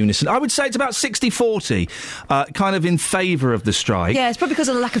branch of Unison. I would say it's about 60-40, kind of in favour of the strike. Yeah, it's probably because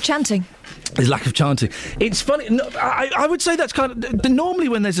of the lack of chanting. There's lack of chanting. It's funny. No, I would say that's kind of normally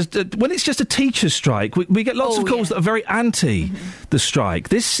when when it's just a teacher's strike, we get lots of calls that are very anti the strike.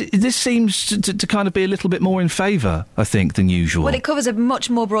 This seems to kind of be a little bit more in favour, I think, than usual. Well, it covers a much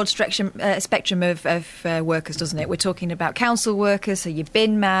more broad spectrum of workers, doesn't it? We're talking about council workers, so your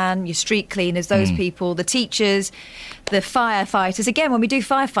bin man, your street cleaners, those people, the teachers, the firefighters. Again, when we do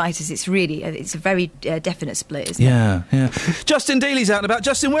firefighters, it's a very definite split, isn't it? Yeah. Justin Dealey's out and about.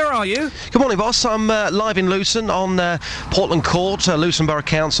 Justin, where are you? Good morning, boss. I'm live in Luton on Portland Court, Luton Borough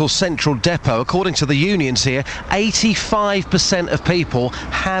Council Central Depot. According to the unions here, 85% of people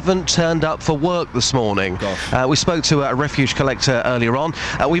haven't turned up for work this morning. We spoke to a refuge collector earlier on.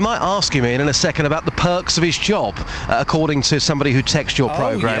 We might ask him in a second about the perks of his job, according to somebody who texted your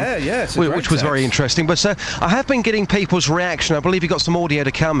programme, which was very interesting. But I have been getting people people's reaction. I believe you've got some audio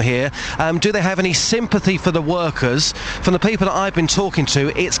to come here. Do they have any sympathy for the workers? From the people that I've been talking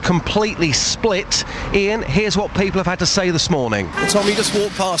to, it's completely split. Ian, here's what people have had to say this morning. Well, Tom, you just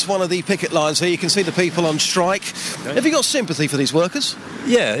walked past one of the picket lines here. You can see the people on strike. Have you got sympathy for these workers?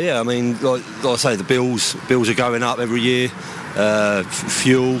 Yeah. I mean, like I say, the bills are going up every year.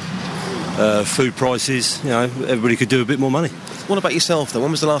 Fuel, food prices. You know, everybody could do a bit more money. What about yourself, though?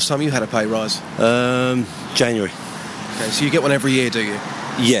 When was the last time you had a pay rise? January. Okay, so you get one every year, do you?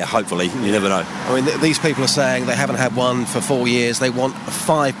 Yeah, hopefully. You never know. I mean, these people are saying they haven't had one for 4 years. They want a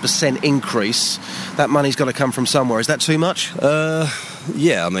 5% increase. That money's got to come from somewhere. Is that too much?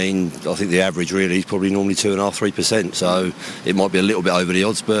 Yeah, I mean, I think the average really is probably normally 2.5%, 3%. So it might be a little bit over the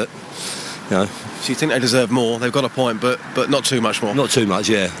odds, but, you know. So you think they deserve more? They've got a point, but not too much more? Not too much,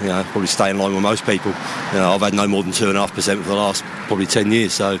 yeah. You know, probably stay in line with most people. You know, I've had no more than 2.5% for the last probably 10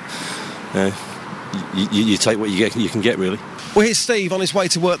 years. So, you know, you take what you can get, really. Well, here's Steve on his way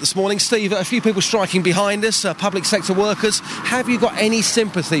to work this morning. Steve, a few people striking behind us, public sector workers. Have you got any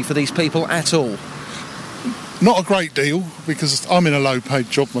sympathy for these people at all? Not a great deal, because I'm in a low-paid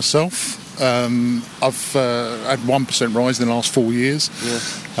job myself. I've had 1% rise in the last 4 years.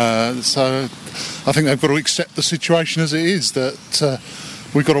 Yeah. So I think they've got to accept the situation as it is, that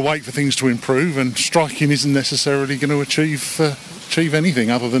we've got to wait for things to improve, and striking isn't necessarily going to achieve anything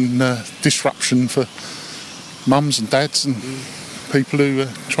other than disruption for mums and dads and people who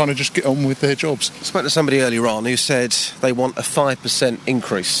are trying to just get on with their jobs. I spoke to somebody earlier on who said they want a 5%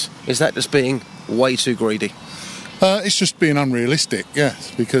 increase. Is that just being way too greedy? It's just being unrealistic, yeah,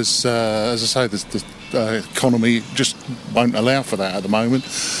 because, as I say, the economy just won't allow for that at the moment.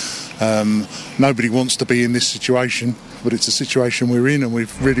 Nobody wants to be in this situation, but it's a situation we're in, and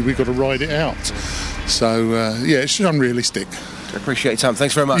we've got to ride it out. So, yeah, it's just unrealistic. I appreciate your time.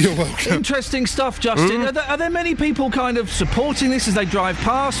 Thanks very much. You're welcome. Interesting stuff, Justin. Are there many people kind of supporting this as they drive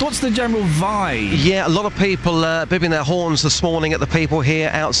past? What's the general vibe? Yeah, a lot of people bibbing their horns this morning at the people here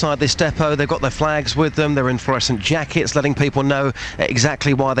outside this depot. They've got their flags with them. They're in fluorescent jackets, letting people know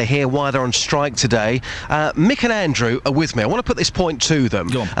exactly why they're here, why they're on strike today. Mick and Andrew are with me. I want to put this point to them.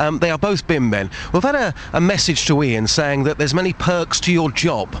 They are both bin men. We've had a message to Ian saying that there's many perks to your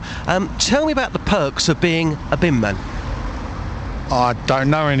job. Tell me about the perks of being a bin man. I don't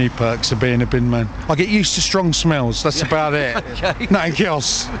know any perks of being a bin man. I get used to strong smells, that's about it. Okay. Nothing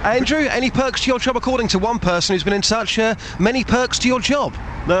else. Andrew, any perks to your job? According to one person who's been in touch, many perks to your job.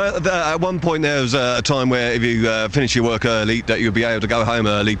 No, at one point there was a time where if you finish your work early, that you'd be able to go home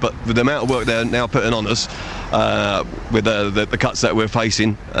early, but with the amount of work they're now putting on us, with the cuts that we're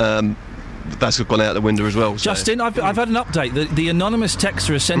facing, that's gone out the window as well. So. Justin, I've had an update. The anonymous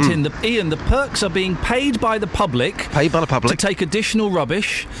texter has sent in Ian, the perks are being paid by the public. Paid by the public. To take additional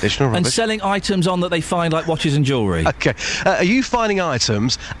rubbish. And selling items on that they find, like watches and jewellery. Okay. Are you finding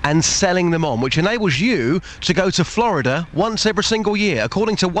items and selling them on, which enables you to go to Florida once every single year?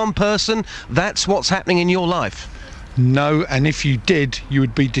 According to one person, that's what's happening in your life. No, and if you did, you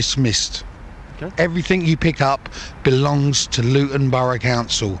would be dismissed. Okay. Everything you pick up belongs to Luton Borough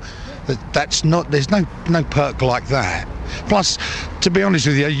Council. That's not. There's no perk like that. Plus, to be honest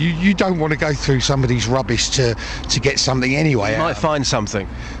with you, you don't want to go through somebody's rubbish to get something anyway. You might find something.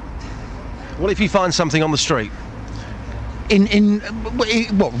 What if you find something on the street?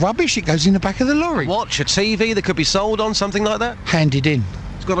 What rubbish? It goes in the back of the lorry. Watch, a TV that could be sold on, something like that. Handed in.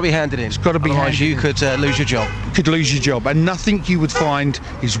 It's got to be handed in. It's got to be Otherwise handed you could lose your job. You could lose your job, and nothing you would find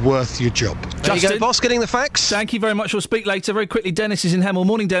is worth your job. There you go, boss, getting the facts. Thank you very much. We'll speak later. Very quickly, Dennis is in Hemel.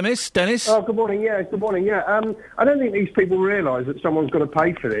 Morning, Dennis. Oh, good morning. Yeah, good morning. Yeah, I don't think these people realise that someone's got to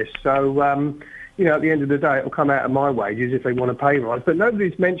pay for this. So, you know, at the end of the day, it'll come out of my wages if they want to pay rise. But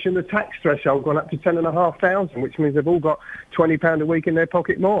nobody's mentioned the tax threshold gone up to 10,500, which means they've all got £20 a week in their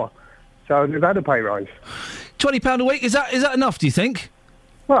pocket more. So they've had a pay rise. £20 a week? Is that enough, do you think?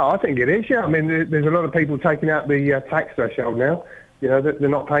 Well, I think it is, yeah. I mean, there's a lot of people taking out the tax threshold now. You know, they're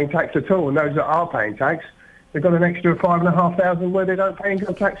not paying tax at all. And those that are paying tax, they've got an extra 5,500 where they don't pay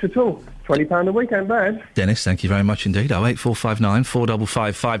income tax at all. £20 a week ain't bad. Dennis, thank you very much indeed. 08459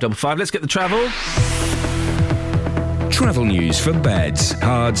 455 555. Let's get the travel. Travel news for beds,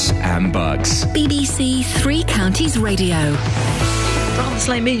 cards and bugs. BBC Three Counties Radio. Rather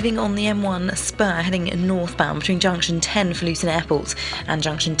slow moving on the M1 spur heading northbound between junction 10 for Luton Airport and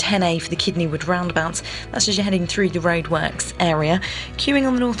junction 10A for the Kidneywood roundabout. That's as you're heading through the roadworks area. Queuing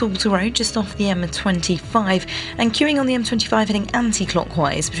on the North Alter Road just off the M25 and queuing on the M25 heading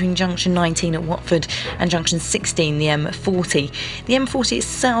anti-clockwise between junction 19 at Watford and junction 16 the M40. The M40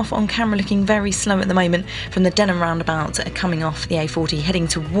 itself on camera looking very slow at the moment from the Denham roundabout coming off the A40 heading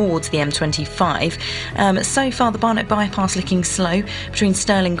towards the M25. So far the Barnet bypass looking slow between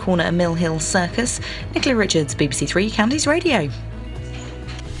Stirling Corner and Mill Hill Circus. Nicola Richards, BBC Three Counties Radio.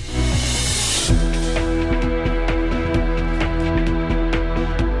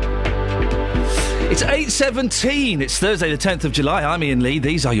 It's 8:17. It's Thursday the 10th of July. I'm Iain Lee.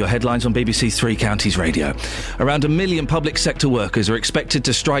 These are your headlines on BBC Three Counties Radio. Around 1 million public sector workers are expected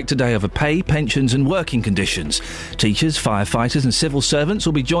to strike today over pay, pensions and working conditions. Teachers, firefighters and civil servants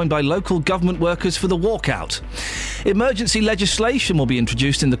will be joined by local government workers for the walkout. Emergency legislation will be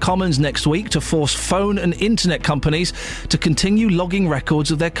introduced in the Commons next week to force phone and internet companies to continue logging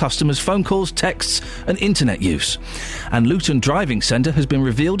records of their customers' phone calls, texts and internet use. And Luton Driving Centre has been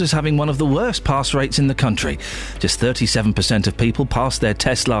revealed as having one of the worst pass rates in the country. Just 37% of people passed their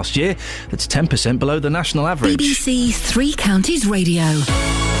test last year. That's 10% below the national average. BBC Three Counties Radio.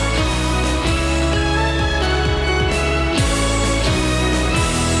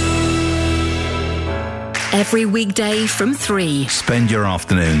 Every weekday from 3. Spend your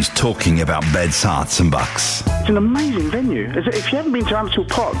afternoons talking about beds, hearts and bucks. It's an amazing venue. If you haven't been to Amstel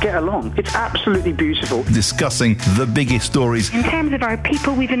Park, get along. It's absolutely beautiful. Discussing the biggest stories. In terms of our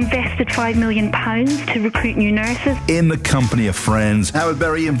people, we've invested £5 million to recruit new nurses. In the company of friends. Howard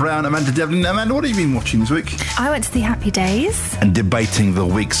Berry, Ian Brown, Amanda Devlin. Amanda, what have you been watching this week? I went to the Happy Days. And debating the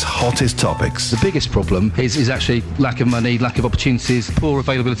week's hottest topics. The biggest problem is actually lack of money, lack of opportunities, poor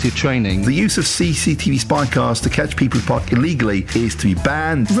availability of training. The use of CCTV spy cars to catch people who park illegally is to be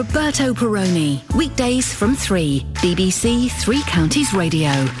banned. Roberto Perroni, weekdays from 3. BBC Three Counties Radio.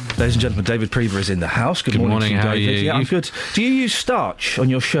 Ladies and gentlemen, David Prever is in the house. Good morning, how David. are you? Yeah, I'm good. Do you use starch on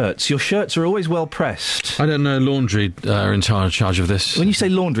your shirts? Your shirts are always well pressed. I don't know. Laundry are in charge of this. When you say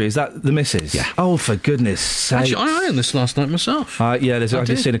laundry, is that the missus? Yeah. Oh, for goodness sake! Actually, I ironed this last night myself. Yeah, I've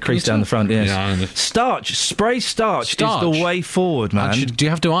just seen a crease down the front. Yes. Yeah, starch, spray starch is the way forward, man. Actually, do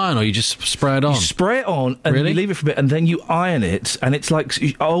you have to iron, or you just spray it on? You spray it on, and you leave it for a bit, and then you iron it, and it's like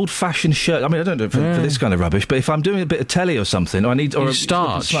old-fashioned shirt. I mean, I don't do it for this kind of rubbish, but if I'm doing a bit of telly or something, or I need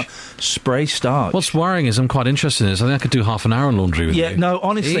starch. Spray starch. What's worrying is I'm quite interested in this. I think I could do half an hour on laundry with you. Yeah, no,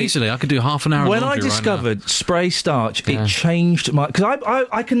 honestly. Easily, I could do half an hour on laundry When I discovered spray starch, it changed my... Because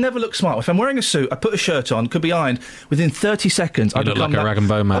I can never look smart. If I'm wearing a suit, I put a shirt on, could be ironed, within 30 seconds... You look like a rag and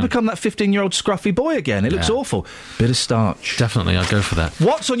bone man. I become that 15-year-old scruffy boy again. It looks awful. Bit of starch. Definitely, I'd go for that.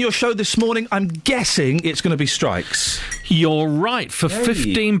 What's on your show this morning? I'm guessing it's going to be strikes. You're right. For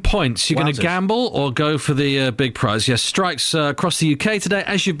 15 points, you're going to gamble or go for the big prize. Yes, strikes across the UK today,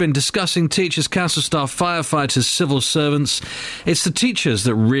 as you've been discussing. Teachers, council staff, firefighters, civil servants. It's the teachers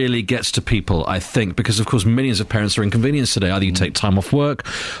that really gets to people, I think, because, of course, millions of parents are inconvenienced today. Either you take time off work,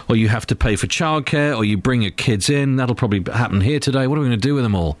 or you have to pay for childcare, or you bring your kids in. That'll probably happen here today. What are we going to do with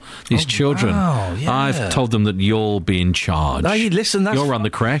them all? These children. Wow, yeah. I've told them that you'll be in charge. No, listen, you'll run the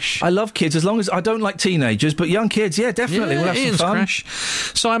creche. I love kids, as long as I don't like teenagers, but young kids, yeah, definitely. We'll have Ian's some fun. Creche.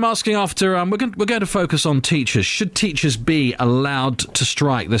 So I'm asking after... we're going to focus on teachers. Should teachers be allowed to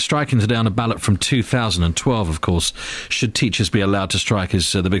strike? They're striking today on a ballot from 2012, of course. Should teachers be allowed to strike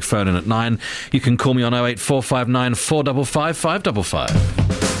is the big phone in at 9. You can call me on 08459 455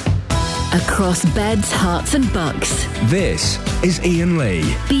 555. Across beds, hearts and bucks. This is Iain Lee.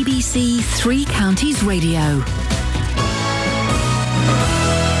 BBC Three Counties Radio.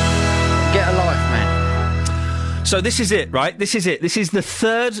 Get a life, man. So this is it, right? This is it. This is the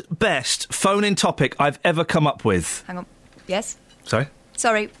third best phone-in topic I've ever come up with. Hang on. Yes? Sorry?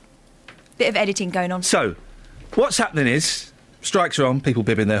 Sorry. Bit of editing going on. So, what's happening is, strikes are on, people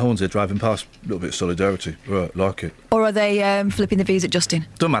bibbing their horns, they're driving past, a little bit of solidarity. Right, like it. Or are they flipping the V's at Justin?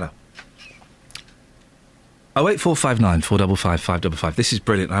 Doesn't matter. 08459 455 555. This is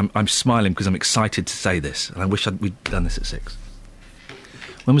brilliant. I'm smiling because I'm excited to say this, and I wish we'd done this at 6.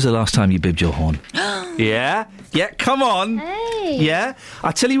 When was the last time you bibbed your horn? Yeah? Yeah, come on. Hey. Yeah?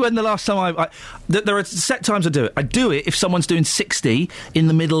 I'll tell you when the last time there are set times I do it. I do it if someone's doing 60 in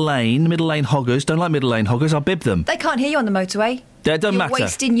the middle lane hoggers. Don't like middle lane hoggers, I'll bib them. They can't hear you on the motorway. That doesn't matter. You're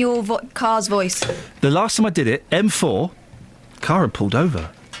wasting your car's voice. The last time I did it, M4, car had pulled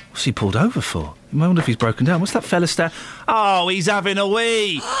over. What's he pulled over for? I wonder if he's broken down. What's that fella Oh, he's having a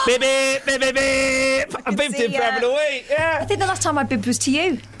wee. Bip, bip, bip, bip, bip. I bibbed him for having a wee. Yeah. I think the last time I bibbed was to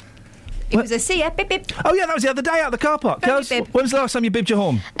you. It was a see ya, bip bip. Oh yeah, that was the other day out of the car park. Girls, when was the last time you bibbed your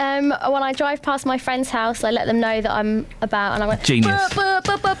horn? When I drive past my friend's house, I let them know that I'm about, and I went Genius. But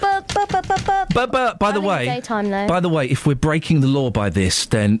by the way, daytime, though. by the way, if we're breaking the law by this,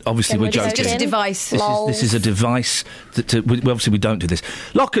 then obviously we're joking. It's just a device. This is a device. Obviously we don't do this.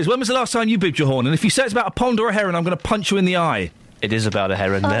 Lockers, when was the last time you bibbed your horn? And if you say it's about a pond or a heron, I'm going to punch you in the eye. It is about a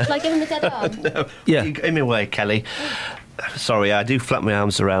heron there. Shall I give him a dead arm? No. Yeah. You give me away, Kelly. Sorry, I do flap my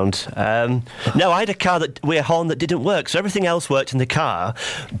arms around. No, I had a car with a horn that didn't work, so everything else worked in the car,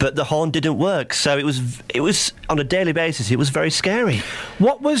 but the horn didn't work. So it was on a daily basis. It was very scary.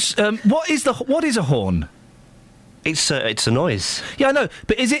 What is a horn? It's a noise. Yeah, I know,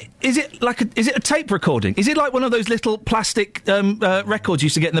 but is it a tape recording? Is it like one of those little plastic records you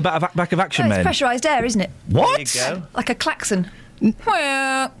used to get in the back of Action Men? It's pressurised air, isn't it? What? There you go. Like a klaxon.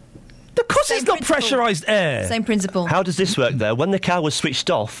 Of course it's not pressurised air. Same principle. How does this work, though? When the car was switched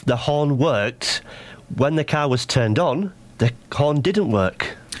off, the horn worked. When the car was turned on, the horn didn't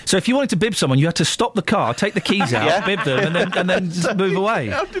work. So if you wanted to bib someone, you had to stop the car, take the keys out, bib them, and then just move away.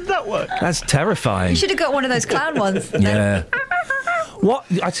 How did that work? That's terrifying. You should have got one of those clown ones. Yeah. What?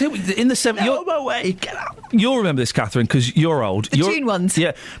 I tell you, in the 70s... Get out of my way, get out. You'll remember this, Catherine, because you're old. The tune ones?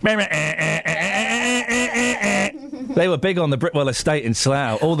 Yeah. They were big on the Britwell estate in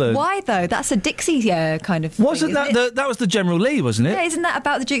Slough. Why, though? That's a Dixie kind of Wasn't thing, that that was the General Lee, wasn't it? Yeah, isn't that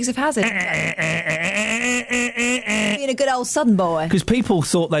about the Dukes of Hazzard? Being a good old Southern boy. Because people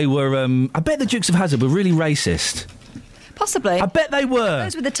thought they were... I bet the Dukes of Hazzard were really racist. Possibly. I bet they were.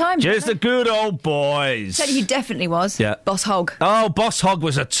 Those were the times. Just the good old boys. Tell you who definitely was. Yeah. Boss Hogg. Oh, Boss Hogg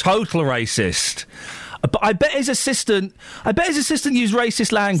was a total racist. But I bet his assistant used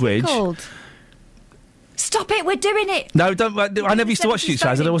racist language. What's it called? Stop it, we're doing it. No, don't. I never used to watch Dukes of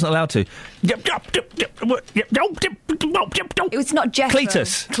Hazzard. I wasn't allowed to. It was not Jethro.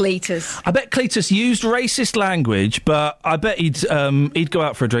 Cletus. I bet Cletus used racist language, but I bet he'd go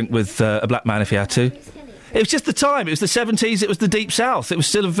out for a drink with a black man if he had to. It was just the time. It was the 70s. It was the Deep South. It was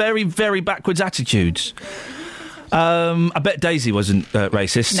still a very, very backwards attitudes. I bet Daisy wasn't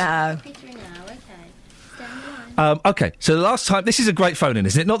racist. No. OK, so the last time... This is a great phone-in,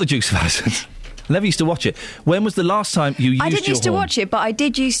 isn't it? Not the Dukes of Hazzard. I never used to watch it. When was the last time you used your horn? I didn't used to watch it, but I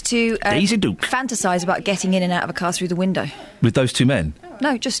did used to Daisy Duke. fantasise about getting in and out of a car through the window. With those two men?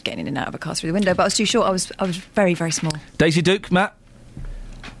 No, just getting in and out of a car through the window, but I was too short. I was very, very small. Daisy Duke, Matt?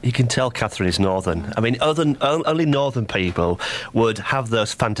 You can tell Catherine is northern. I mean, only northern people would have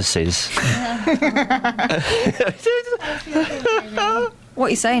those fantasies. What are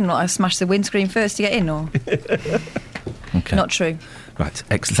you saying? Like I smashed the windscreen first to get in, or? Okay. Not true. Right,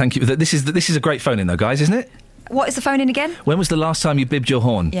 excellent. Thank you. This is a great phone-in, though, guys, isn't it? What is the phone in again? When was the last time you bibbed your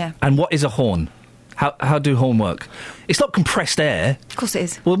horn? Yeah. And what is a horn? How do horn work? It's not compressed air. Of course it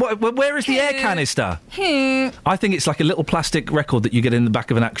is. Well, where is the air canister? I think it's like a little plastic record that you get in the back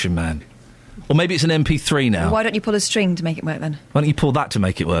of an Action Man. Or maybe it's an MP3 now. Why don't you pull a string to make it work, then? Why don't you pull that to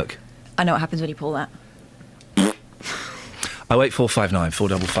make it work? I know what happens when you pull that. 08459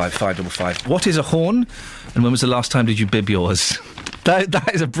 455 555. What is a horn? And when was the last time did you bib yours? That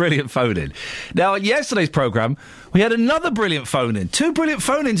is a brilliant phone-in. Now, on yesterday's programme, we had another brilliant phone-in. 2 brilliant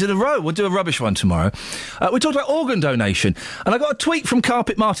phone-ins in a row. We'll do a rubbish one tomorrow. We talked about organ donation. And I got a tweet from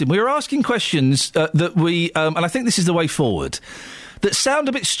Carpet Martin. We were asking questions that we... and I think this is the way forward, that sound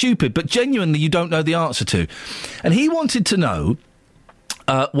a bit stupid, but genuinely you don't know the answer to. And he wanted to know...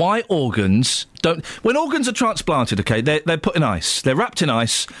 why organs don't... When organs are transplanted, OK, they're put in ice. They're wrapped in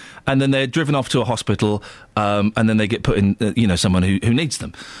ice, and then they're driven off to a hospital, and then they get put in, someone who needs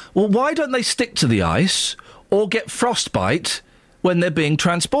them. Well, why don't they stick to the ice or get frostbite when they're being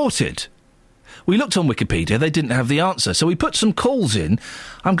transported? We looked on Wikipedia, they didn't have the answer, so we put some calls in.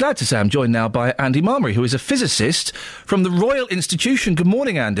 I'm glad to say I'm joined now by Andy Marmary, who is a physicist from the Royal Institution. Good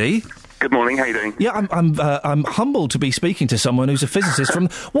morning, Andy. Good morning. How you doing? Yeah, I'm humbled to be speaking to someone who's a physicist from...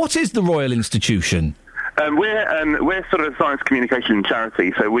 What is the Royal Institution? We're sort of a science communication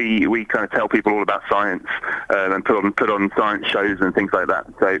charity, so we kind of tell people all about science and put on science shows and things like that.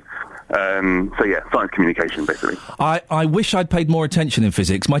 So yeah, science communication, basically. I wish I'd paid more attention in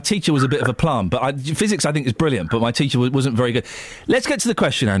physics. My teacher was a bit of a plum, but physics I think is brilliant, but my teacher wasn't very good. Let's get to the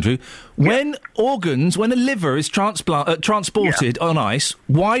question, Andrew. When a liver is transported on ice,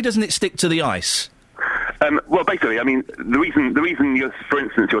 why doesn't it stick to the ice? Well, basically, I mean, the reason, for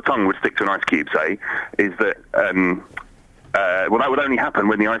instance, your tongue would stick to an ice cube, say, is that, well, that would only happen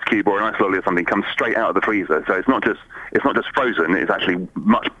when the ice cube or an ice lolly or something comes straight out of the freezer. So it's not just frozen; it's actually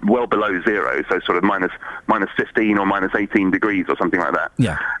much well below zero, so sort of minus 15 or minus 18 degrees or something like that.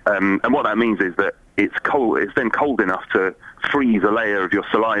 Yeah. And what that means is that it's cold. It's then cold enough to freeze a layer of your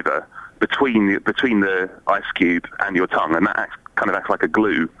saliva between the ice cube and your tongue, and that acts like a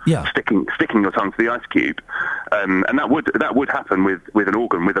glue, sticking your tongue to the ice cube. And that would happen with an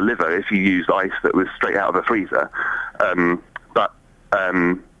organ, with a liver, if you used ice that was straight out of a freezer.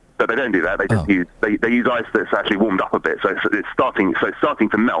 But they don't do that. They just use ice that's actually warmed up a bit. So it's starting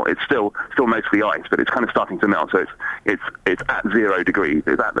to melt. It's still mostly ice, but it's kind of starting to melt. So it's at 0 degrees.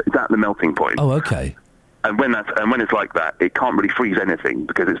 It's at the melting point. Oh, okay. And when it's like that, it can't really freeze anything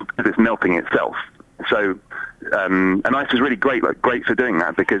because it's melting itself. So and ice is really great for doing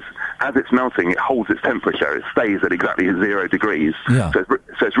that, because as it's melting, it holds its temperature. It stays at exactly 0 degrees. Yeah. So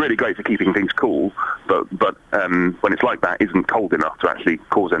it's really great for keeping things cool. But when it's like that, it isn't cold enough to actually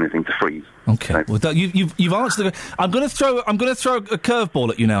cause anything to freeze. Okay. Well, you've answered. I'm going to throw a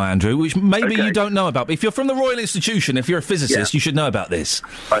curveball at you now, Andrew, which maybe you don't know about. But if you're from the Royal Institution, if you're a physicist, you should know about this.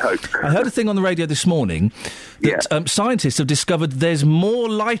 I hope. I heard a thing on the radio this morning that scientists have discovered there's more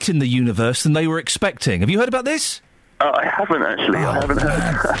light in the universe than they were expecting. Have you heard about this? I haven't actually. I haven't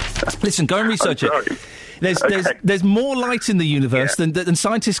heard. Listen, go and research it. There's more light in the universe than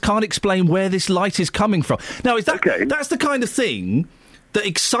scientists can't explain where this light is coming from. Now, is that that's the kind of thing that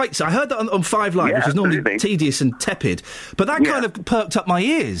excites? I heard that on 5 Live, which is normally tedious and tepid, but that kind of perked up my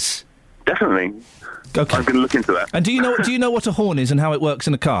ears. Definitely. Okay. I'm going to look into that. And do you know what a horn is and how it works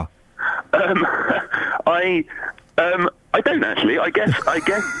in a car? I don't actually. I guess.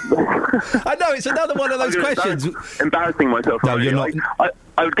 I know, it's another one of those questions. Embarrassing myself. No, you're not.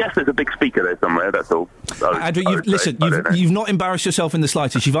 I would guess there's a big speaker there somewhere, that's all. Andrew, you've not embarrassed yourself in the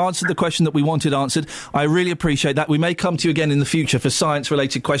slightest. You've answered the question that we wanted answered. I really appreciate that. We may come to you again in the future for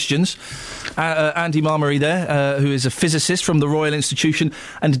science-related questions. Andy Marmary there, who is a physicist from the Royal Institution,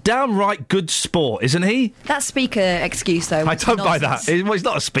 and downright good sport, isn't he? That speaker excuse, though. I don't buy that. He's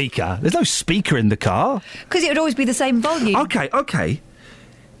not a speaker. There's no speaker in the car. Because it would always be the same volume. OK.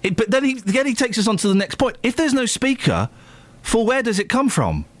 But then he takes us on to the next point. If there's no speaker, where does it come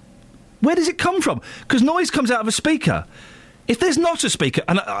from? Where does it come from? Because noise comes out of a speaker. If there's not a speaker,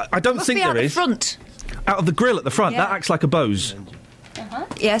 and I don't think there is... out the front. Out of the grill at the front. Yeah. That acts like a Bose.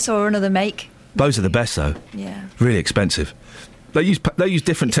 Yes, or another make. Bose are the best, though. Yeah. Really expensive. They use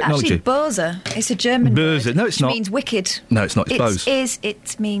different technology. It's actually Bose. It's a German Bose. word. No, it's not. Which means wicked. No, it's not. It's Bose.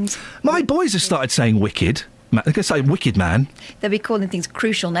 It means... My boys have started saying wicked. They're going to say wicked man. They'll be calling things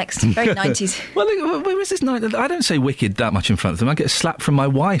crucial next. Very 90s. Well, where is this night? I don't say wicked that much in front of them. I get a slap from my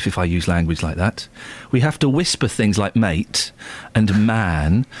wife if I use language like that. We have to whisper things like mate and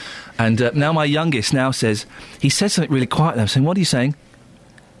man. And now my youngest says... He says something really quiet. I'm saying, what are you saying?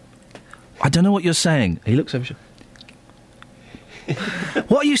 I don't know what you're saying. He looks over...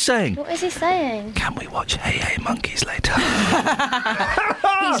 What are you saying? What is he saying? Can we watch Hey Monkeys later?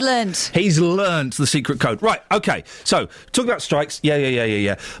 He's learnt the secret code. Right, OK. So, talk about strikes.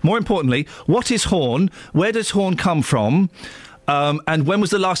 Yeah. More importantly, what is horn? Where does horn come from? And when was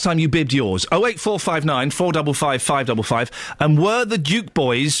the last time you bibbed yours? 08459 455 555. And were the Duke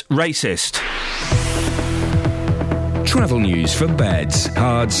boys racist? Travel news for beds,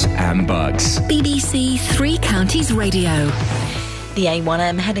 cards and bugs. BBC Three Counties Radio. The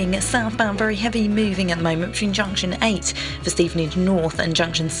A1M heading southbound, very heavy moving at the moment between Junction 8 for Stevenage North and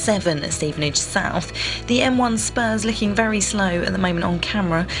Junction 7 at Stevenage South. The M1 Spurs looking very slow at the moment on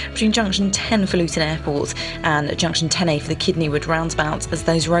camera between Junction 10 for Luton Airport and Junction 10A for the Kidneywood roundabout as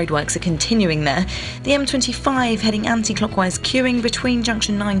those roadworks are continuing there. The M25 heading anti-clockwise, queuing between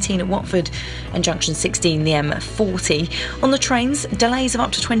Junction 19 at Watford and Junction 16, the M40. On the trains, delays of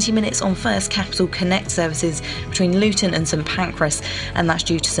up to 20 minutes on First Capital Connect services between Luton and St Pancras, and that's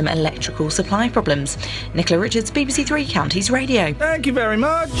due to some electrical supply problems. Nicola Richards, BBC Three Counties Radio. Thank you very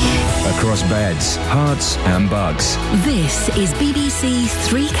much. Across beds, hearts and bugs. This is BBC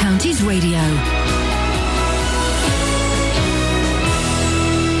Three Counties Radio.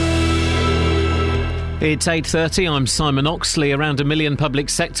 It's 8:30. I'm Simon Oxley. Around 1 million public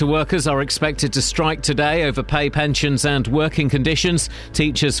sector workers are expected to strike today over pay, pensions and working conditions.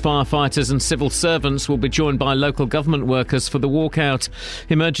 Teachers, firefighters and civil servants will be joined by local government workers for the walkout.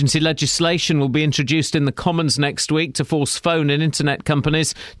 Emergency legislation will be introduced in the Commons next week to force phone and internet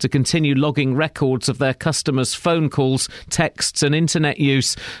companies to continue logging records of their customers' phone calls, texts and internet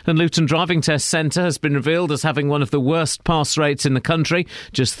use. And Luton Driving Test Centre has been revealed as having one of the worst pass rates in the country.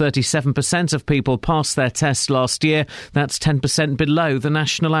 Just 37% of people passed their test last year. That's 10% below the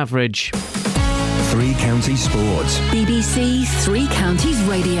national average. Three Counties Sports. BBC Three Counties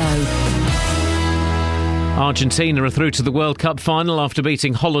Radio. Argentina are through to the World Cup final after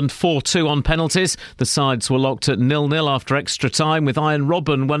beating Holland 4-2 on penalties. The sides were locked at 0-0 after extra time, with Iain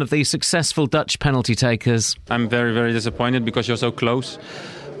one of the successful Dutch penalty takers. I'm very, very disappointed because you're so close.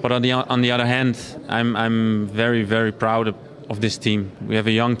 But on the other hand, I'm very, very proud of this team. We have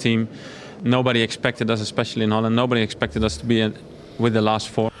a young team. Nobody expected us, especially in Holland, nobody expected us to be with the last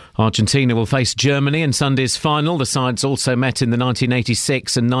four. Argentina will face Germany in Sunday's final. The sides also met in the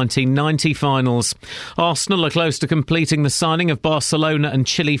 1986 and 1990 finals. Arsenal are close to completing the signing of Barcelona and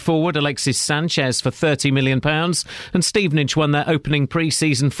Chile forward Alexis Sanchez for £30 million. And Stevenage won their opening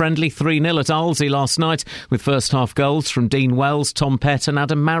pre-season friendly 3-0 at Arlesey last night, with first-half goals from Dean Wells, Tom Pett and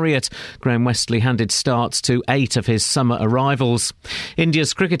Adam Marriott. Graham Westley handed starts to 8 of his summer arrivals.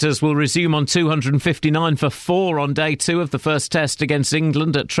 India's cricketers will resume on 259 for 4 on day 2 of the first test against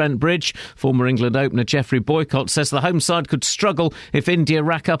England at Trent Bridge. Former England opener Geoffrey Boycott says the home side could struggle if India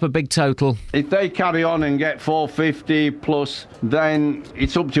rack up a big total. If they carry on and get 450 plus, then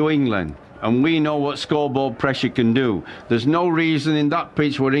it's up to England. And we know what scoreboard pressure can do. There's no reason in that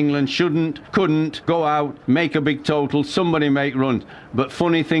pitch where England couldn't go out, make a big total, somebody make runs. But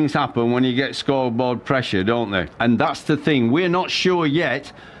funny things happen when you get scoreboard pressure, don't they? And that's the thing. We're not sure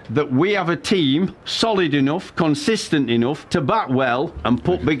yet that we have a team solid enough, consistent enough to bat well and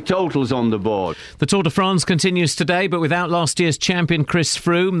put big totals on the board. The Tour de France continues today, but without last year's champion Chris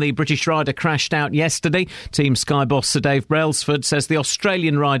Froome. The British rider crashed out yesterday. Team Sky boss Sir Dave Brailsford says the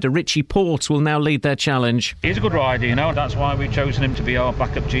Australian rider Richie Porte will now lead their challenge. He's a good rider, you know, that's why we've chosen him to be our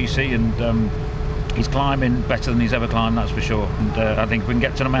backup GC, and he's climbing better than he's ever climbed, that's for sure. And I think if we can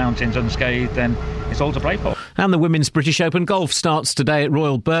get to the mountains unscathed, then it's all to play for. And the Women's British Open Golf starts today at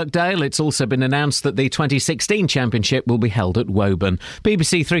Royal Birkdale. It's also been announced that the 2016 Championship will be held at Woburn.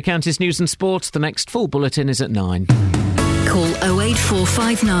 BBC Three Counties News and Sport. The next full bulletin is at 9. Call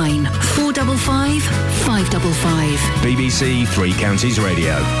 08459 455 555. BBC Three Counties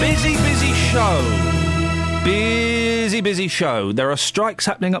Radio. Busy show. Busy show. There are strikes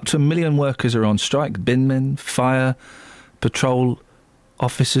happening. Up to 1 million workers are on strike. Binmen, fire, patrol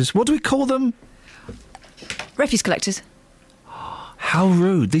officers. What do we call them? Refuse collectors. How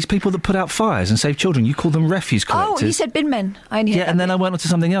rude. These people that put out fires and save children, you call them refuse collectors. Oh, you said binmen. I only heard and then I went on to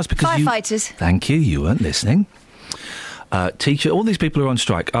something else because firefighters. Thank you. You weren't listening. Teacher, all these people are on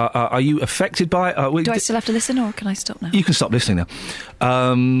strike. Are you affected by it? Do I still have to listen, or can I stop now? You can stop listening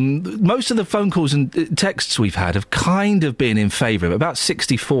now. Most of the phone calls and texts we've had have kind of been in favour of it, about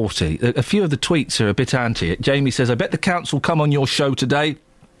 60-40. A few of the tweets are a bit anti it. Jamie says, I bet the council come on your show today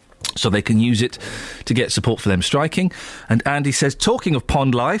so they can use it to get support for them striking. And Andy says, talking of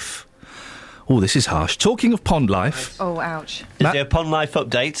pond life... Oh, this is harsh. Talking of pond life... Oh, ouch. Is there a pond life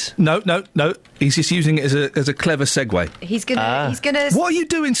update? No. He's just using it as a clever segue. He's gonna... What are you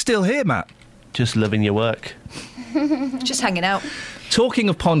doing still here, Matt? Just loving your work. Just hanging out. Talking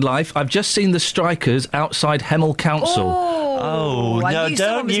of pond life, I've just seen the strikers outside Hemel Council. Oh no!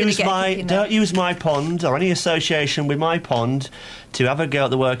 Don't use my pond or any association with my pond to have a go at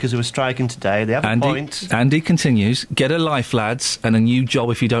the workers who are striking today. They have a point. Andy continues. Get a life, lads, and a new job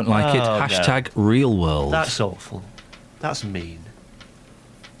if you don't like it. Hashtag real world. That's awful. That's mean.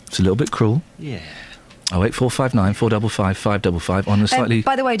 It's a little bit cruel. Yeah. 08459 455 555 on a slightly...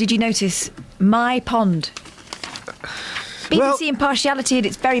 by the way, did you notice my pond? BBC impartiality at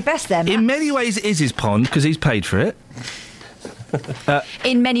its very best there, Matt. In many ways it is his pond because he's paid for it.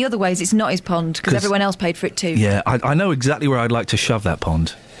 In many other ways it's not his pond because everyone else paid for it too. Yeah, I know exactly where I'd like to shove that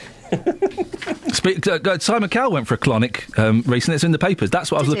pond. Simon Cowell went for a colonic recently. It's in the papers.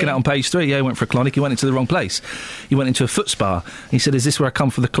 That's what I was looking at on page 3. Yeah, he went for a colonic. He went into the wrong place. He went into a foot spa. He said, is this where I come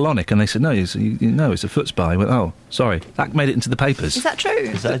for the colonic? And they said, no, it's a foot spa. He went, oh, sorry. That made it into the papers. Is that true?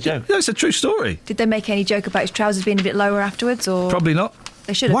 Is that a joke? No, it's a true story. Did they make any joke about his trousers being a bit lower afterwards? Or probably not.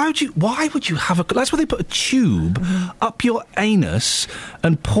 They should have. Why would you have a... That's why they put a tube up your anus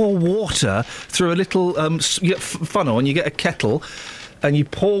and pour water through a little funnel, and you get a kettle... and you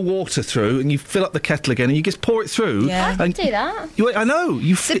pour water through, and you fill up the kettle again, and you just pour it through. Yeah, I can do that. I know.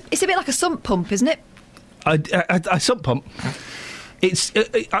 It's a bit like a sump pump, isn't it? A sump pump. It's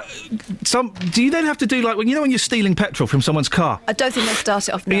do you then have to do like when you're stealing petrol from someone's car? I don't think they start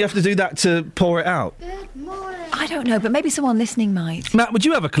it off now. You have to do that to pour it out. I don't know, but maybe someone listening might. Matt, would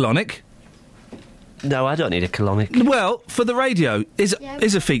you have a colonic? No, I don't need a colonic. Well, for the radio, is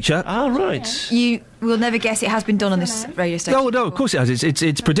a feature. Oh, right. You will never guess it has been done on this radio station. Oh, no, of course it has.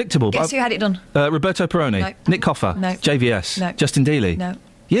 It's predictable. Guess who had it done? Roberto Perrone. No. Nick Coffer. No. JVS. No. Justin Dealey. No.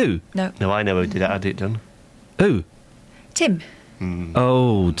 You? No. No, I know who did it. I had it done. Who? Tim.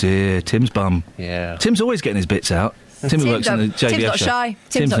 Oh, dear. Tim's bum. Yeah. Tim's always getting his bits out. Tim works in the JVS Tim's not show. shy.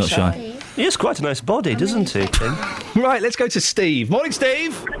 Tim's not shy. He has quite a nice body, doesn't he, Tim? Right, let's go to Steve. Morning,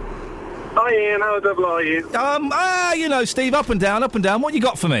 Steve. Hi, Ian. How the devil are you? Steve, up and down. What you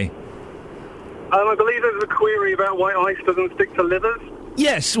got for me? I believe there's a query about why ice doesn't stick to livers.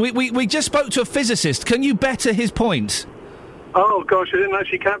 Yes, we just spoke to a physicist. Can you better his point? Oh, gosh, I didn't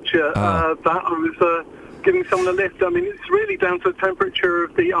actually capture that. I was giving someone a lift. I mean, it's really down to the temperature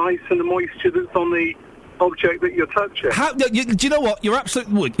of the ice and the moisture that's on the object that you're touching. Do you know what? You're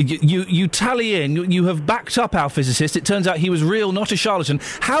absolutely... You tally in. You have backed up our physicist. It turns out he was real, not a charlatan.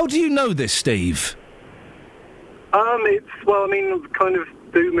 How do you know this, Steve? Kind of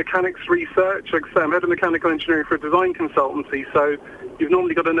do mechanics research. Like I say, I'm head of mechanical engineering for a design consultancy, so you've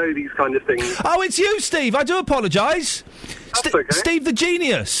normally got to know these kind of things. Oh, it's you, Steve. I do apologise. That's okay. Steve the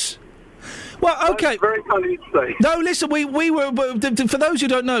genius. Well, okay. That's very kind of you to say. No, listen, we were... For those who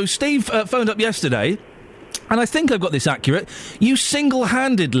don't know, Steve phoned up yesterday, and I think I've got this accurate. You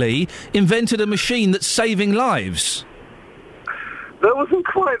single-handedly invented a machine that's saving lives. That wasn't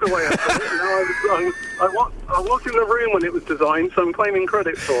quite the way I put it. I was in the room when it was designed, so I'm claiming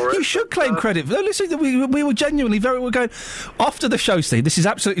credit for it. You should claim credit. No, listen, we were genuinely we're going... After the show, Steve, this is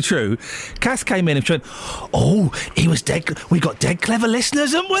absolutely true, Kath came in and she went, he was dead... We got dead clever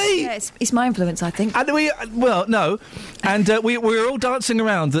listeners, haven't we? Yeah, it's my influence, I think. And no. And we were all dancing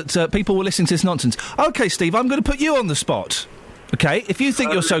around that people were listening to this nonsense. OK, Steve, I'm going to put you on the spot. OK? If you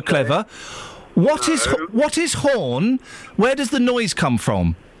think you're so clever... What is horn? Where does the noise come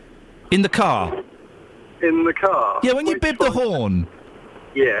from? In the car? In the car? Yeah, when you bib the horn.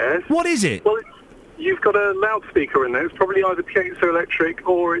 Yes. What is it? Well, you've got a loudspeaker in there. It's probably either piezoelectric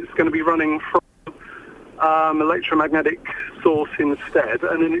or it's going to be running from electromagnetic source instead,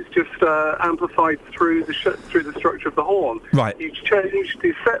 and then it's just amplified through the structure of the horn. Right. You set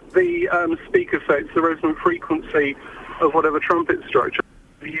the speaker so it's the resonant frequency of whatever trumpet structure.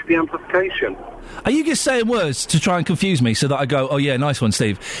 Use the amplification. Are you just saying words to try and confuse me so that I go, oh yeah, nice one,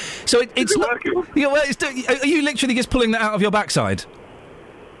 Steve? So it's not... Yeah, well, are you literally just pulling that out of your backside?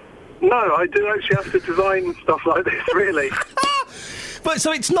 No, I do actually have to design stuff like this, really. But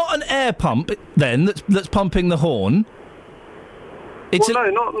so it's not an air pump, then, that's pumping the horn?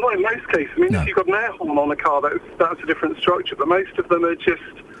 Not in most cases. I mean, if you've got an air horn on a car, that's a different structure, but most of them are just...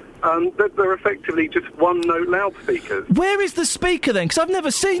 they're effectively just one-note loudspeakers. Where is the speaker, then? Because I've never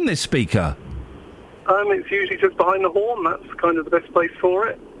seen this speaker. It's usually just behind the horn. That's kind of the best place for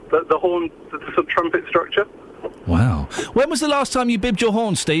it. The horn, the sort of trumpet structure. Wow. When was the last time you bibbed your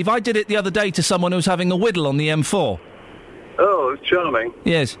horn, Steve? I did it the other day to someone who was having a whittle on the M4. Oh, it's charming.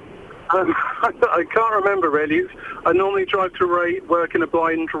 Yes. I can't remember, really. I normally drive to work in a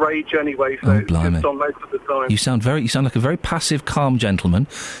blind rage anyway, so it's just on most of the time. You sound like a very passive, calm gentleman.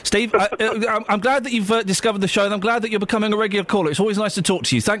 Steve, I'm glad that you've discovered the show, and I'm glad that you're becoming a regular caller. It's always nice to talk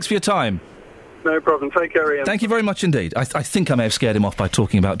to you. Thanks for your time. No problem. Take care, Ian. Thank you very much indeed. I think I may have scared him off by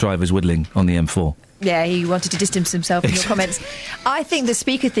talking about drivers whittling on the M4. Yeah, he wanted to distance himself from your comments. I think the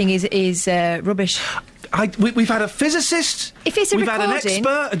speaker thing is rubbish. We've had a physicist. If it's we've had an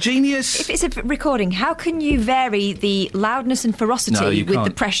expert, a genius. If it's a recording, how can you vary the loudness and ferocity with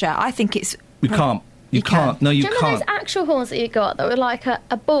the pressure? I think it's... You can't. You can't. No, you can't. Do you remember those actual horns that you got that were like a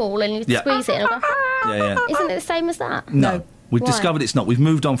ball and you'd squeeze it and it'll go... Yeah. Isn't it the same as that? No. We've discovered it's not. We've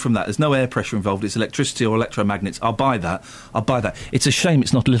moved on from that. There's no air pressure involved. It's electricity or electromagnets. I'll buy that. It's a shame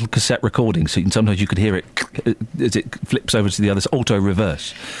it's not a little cassette recording, so sometimes you could hear it as it flips over to the other,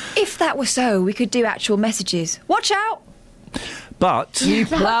 auto-reverse. If that were so, we could do actual messages. Watch out! But... You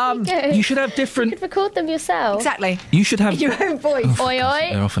plum! You should have different... You could record them yourself. Exactly. You should have... In your own voice. Oi, oi.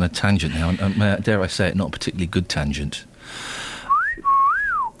 They're off on a tangent now. Dare I say it, not a particularly good tangent.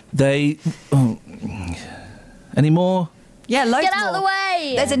 They... Any more... Yeah, loads Get out of the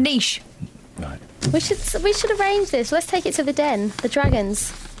way! There's a niche. Right. We should arrange this. Let's take it to the den. The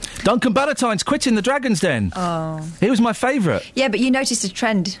dragons. Duncan Ballatine's quitting the Dragon's Den. Oh. He was my favourite. Yeah, but you noticed a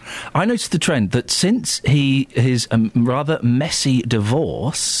trend. I noticed the trend that since his rather messy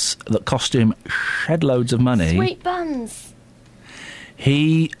divorce that cost him shed loads of money... Sweet buns.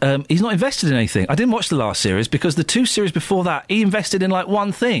 He's not invested in anything. I didn't watch the last series because the two series before that, he invested in like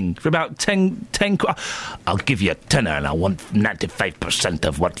one thing for about 10 I'll give you a tenner and I want 95%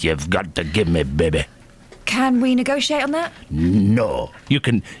 of what you've got to give me, baby. Can we negotiate on that? No.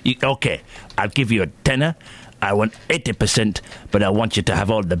 Okay, I'll give you a tenner. I want 80%, but I want you to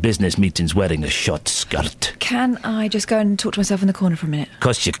have all the business meetings wearing a short skirt. Can I just go and talk to myself in the corner for a minute? Of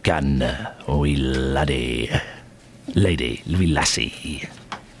course you can, wee laddie. Lady, wee lassie.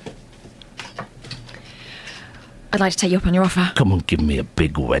 I'd like to take you up on your offer. Come and give me a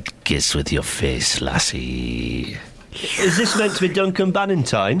big wet kiss with your face, lassie. Is this meant to be Duncan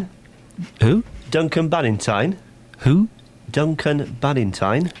Bannatyne? Who? Duncan Bannatyne. Who? Duncan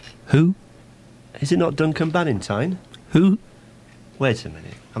Bannatyne. Who? Is it not Duncan Bannatyne? Who? Wait a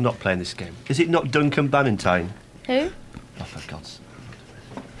minute. I'm not playing this game. Is it not Duncan Bannatyne? Who? Oh, for God's sake.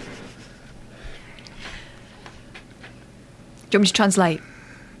 Do you want me to translate?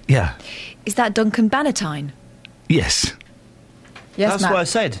 Yeah. Is that Duncan Bannatyne? Yes. Yes, That's Matt. what I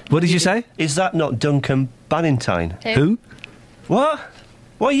said. What did you say? Is that not Duncan Bannatyne? Who? What?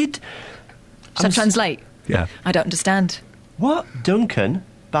 What are you... Shall I translate? Yeah. I don't understand. What? Duncan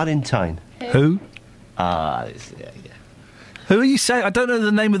Bannatyne? Who? Yeah. Who are you saying? I don't know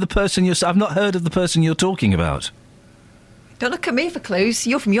the name of the person you're... I've not heard of the person you're talking about. Don't look at me for clues.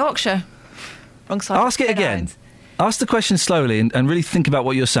 You're from Yorkshire. Wrong side. Ask it again. Ask the question slowly and really think about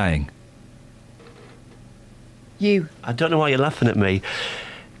what you're saying. You. I don't know why you're laughing at me.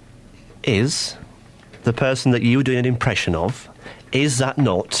 Is the person that you were doing an impression of, is that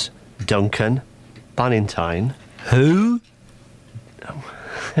not Duncan Bannatyne? Who?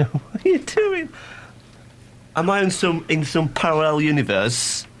 What are you doing? Am I in some parallel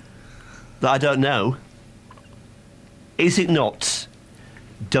universe that I don't know? Is it not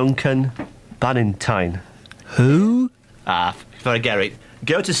Duncan Bannatyne? Who? Before I get it,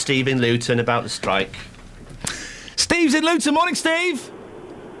 go to Steve in Luton about the strike. Steve's in Luton. Morning, Steve.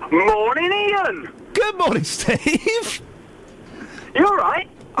 Morning, Ian. Good morning, Steve. You all right?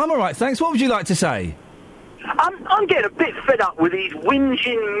 I'm all right, thanks. What would you like to say? I'm getting a bit fed up with these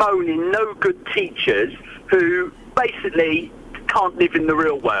whinging, moaning, no-good teachers who basically can't live in the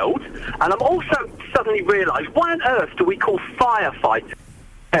real world. And I'm also suddenly realised, why on earth do we call firefighters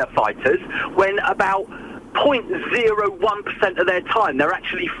when about 0.01% of their time they're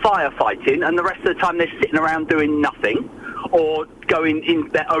actually firefighting, and the rest of the time they're sitting around doing nothing, or going in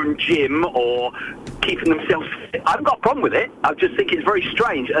their own gym, or keeping themselves fit? I haven't got a problem with it. I just think it's very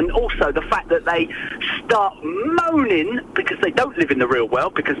strange. And also the fact that they start moaning because they don't live in the real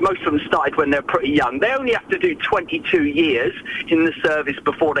world, because most of them started when they're pretty young. They only have to do 22 years in the service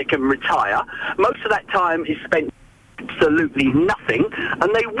before they can retire. Most of that time is spent absolutely nothing,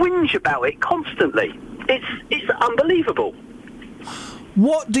 and they whinge about it constantly. It's unbelievable.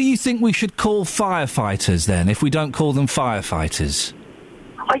 What do you think we should call firefighters, then, if we don't call them firefighters?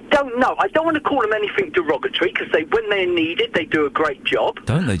 I don't know. I don't want to call them anything derogatory, because when they're needed, they do a great job.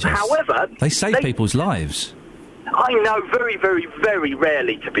 Don't they just? However... They save people's lives. I know, very, very, very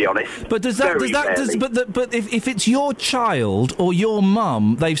rarely, to be honest. But but if it's your child or your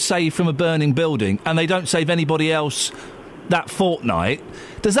mum they've saved from a burning building and they don't save anybody else that fortnight,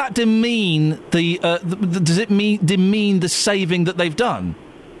 does that demean demean the saving that they've done?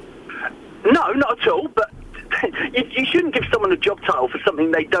 No, not at all. But you shouldn't give someone a job title for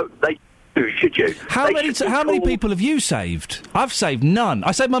something they do, should you? How many people have you saved? I've saved none.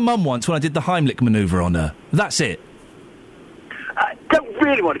 I saved my mum once when I did the Heimlich manoeuvre on her. That's it. I don't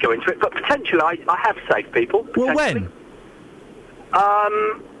really want to go into it, but potentially I have saved people. Well, when?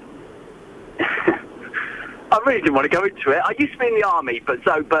 I really didn't want to go into it. I used to be in the army, but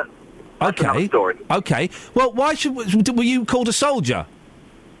that's another story. Okay. Well, were you called a soldier?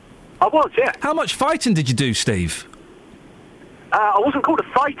 I was, yeah. How much fighting did you do, Steve? I wasn't called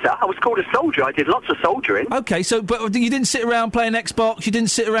a fighter. I was called a soldier. I did lots of soldiering. Okay, but you didn't sit around playing Xbox. You didn't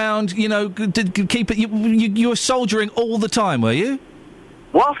sit around, keep it. You were soldiering all the time, were you?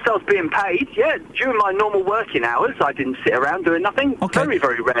 Whilst I was being paid, yeah. During my normal working hours, I didn't sit around doing nothing. Okay. Very,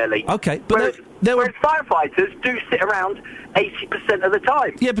 very rarely. Okay, but whereas firefighters do sit around 80% of the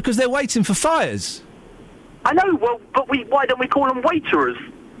time. Yeah, because they're waiting for fires. I know. Well, but why don't we call them waiterers?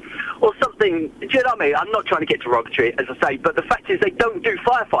 Or something, do you know what I mean? I'm not trying to get derogatory, as I say, but the fact is they don't do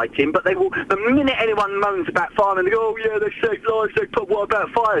firefighting, but they will, the minute anyone moans about firemen, they go, oh yeah, they save lives, what about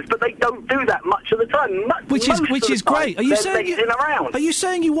fires? But they don't do that much of the time. Which is great. Are you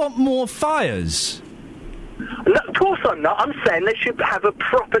saying you want more fires? No, of course I'm not. I'm saying they should have a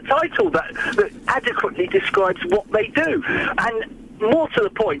proper title that adequately describes what they do. And more to the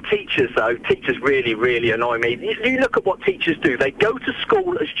point, teachers really, really annoy me. You look at what teachers do. They go to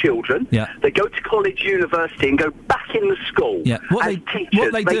school as children. Yeah. They go to college, university, and go back in the school as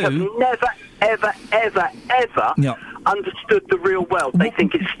teachers. They have never, ever, ever, ever understood the real world. They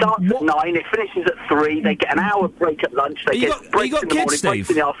think it starts at 9, it finishes at 3, they get an hour break at lunch, they get breaks in the morning, breaks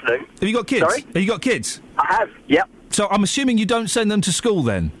in the afternoon. Have you got kids? Sorry? Have you got kids? I have, yep. So I'm assuming you don't send them to school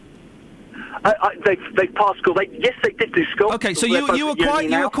then? They passed school. Yes, they did do school. Okay, so you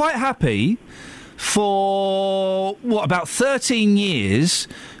were quite happy for about 13 years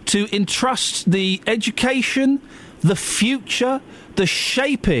to entrust the education, the future, the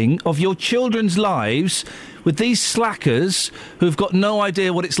shaping of your children's lives with these slackers who've got no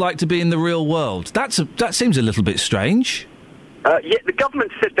idea what it's like to be in the real world. That seems a little bit strange. Yeah, the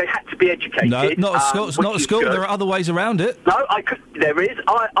government said they had to be educated. No, not at school. It's not at school. Good. There are other ways around it. No, there is.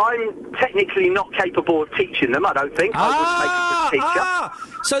 I'm technically not capable of teaching them. I don't think. I wouldn't make a good teacher.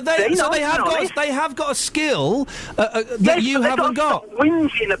 So they have got a skill that you haven't got. Stop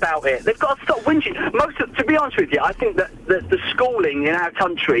whinging about it. They've got to stop whinging. To be honest with you, I think that the schooling in our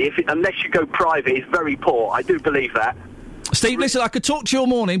country, unless you go private, is very poor. I do believe that. Steve, listen, I could talk to you all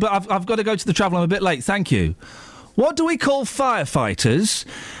morning, but I've got to go to the Travel. I'm a bit late. Thank you. What do we call firefighters?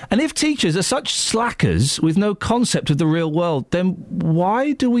 And if teachers are such slackers with no concept of the real world, then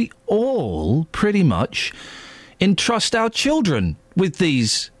why do we all pretty much entrust our children with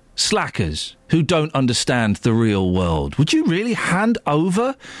these slackers who don't understand the real world? Would you really hand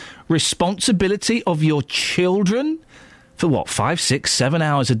over responsibility of your children for 5, 6, 7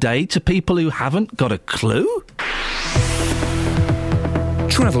 hours a day to people who haven't got a clue?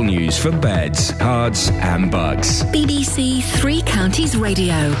 Travel news for beds, cards and bugs. BBC Three Counties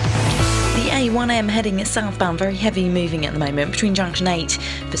Radio. The A1M heading southbound, very heavy moving at the moment between Junction 8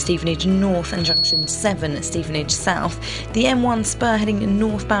 for Stevenage North and Junction 7 at Stevenage South. The M1 spur heading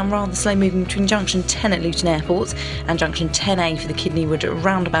northbound, rather slow moving between Junction 10 at Luton Airport and Junction 10A for the Kidneywood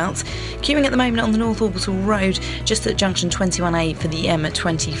roundabout. Queuing at the moment on the North Orbital Road just at Junction 21A for the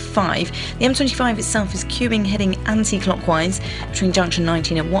M25. The M25 itself is queuing heading anti-clockwise between Junction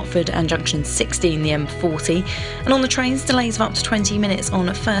 19 at Watford and Junction 16 the M40. And on the trains, delays of up to 20 minutes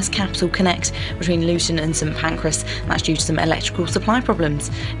on First Capital Connect between Luton and St Pancras. That's due to some electrical supply problems.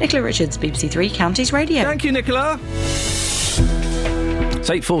 Nicola Richards, BBC Three Counties Radio. Thank you, Nicola. It's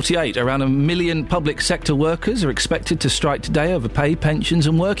 8:48. Around 1 million public sector workers are expected to strike today over pay, pensions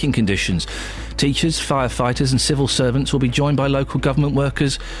and working conditions. Teachers, firefighters and civil servants will be joined by local government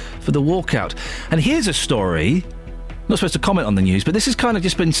workers for the walkout. And here's a story... not supposed to comment on the news, but this has kind of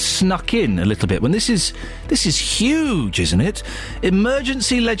just been snuck in a little bit. This is huge, isn't it?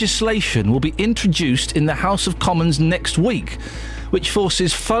 Emergency legislation will be introduced in the House of Commons next week, which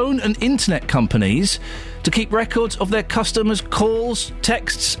forces phone and internet companies to keep records of their customers' calls,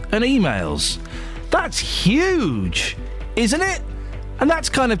 texts and emails. That's huge, isn't it? And that's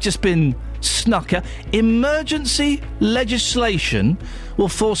kind of just been snuck out. Emergency legislation will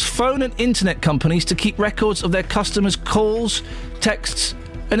force phone and internet companies to keep records of their customers' calls, texts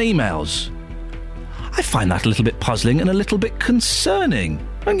and emails. I find that a little bit puzzling and a little bit concerning.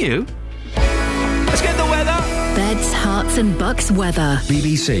 Don't you? Let's get the weather. Beds, Hearts and Bucks weather.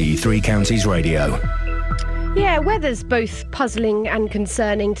 BBC Three Counties Radio. Yeah, weather's both puzzling and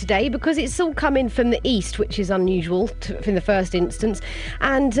concerning today because it's all coming from the east, which is unusual in the first instance,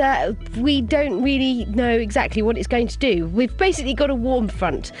 and we don't really know exactly what it's going to do. We've basically got a warm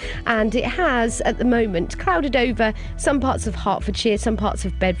front, and it has, at the moment, clouded over some parts of Hertfordshire, some parts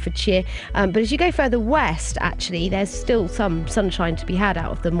of Bedfordshire, but as you go further west, actually, there's still some sunshine to be had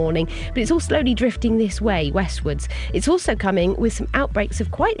out of the morning, but it's all slowly drifting this way, westwards. It's also coming with some outbreaks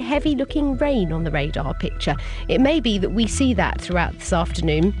of quite heavy-looking rain on the radar picture. It may be that we see that throughout this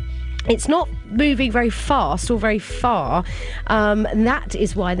afternoon. It's not moving very fast or very far, and that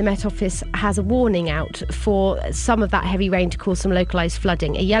is why the Met Office has a warning out for some of that heavy rain to cause some localised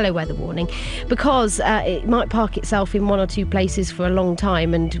flooding, a yellow weather warning, because it might park itself in one or two places for a long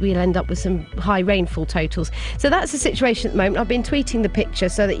time and we'll end up with some high rainfall totals. So that's the situation at the moment. I've been tweeting the picture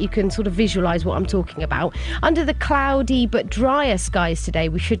so that you can sort of visualise what I'm talking about. Under the cloudy but drier skies today,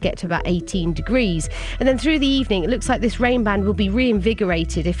 we should get to about 18 degrees. And then through the evening, it looks like this rain band will be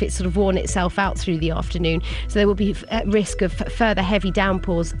reinvigorated if it's sort of worn itself out through the afternoon, so there will be at risk of further heavy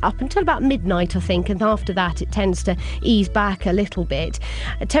downpours up until about midnight, I think, and after that it tends to ease back a little bit.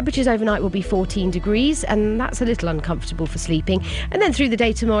 Temperatures overnight will be 14 degrees, and that's a little uncomfortable for sleeping. And then through the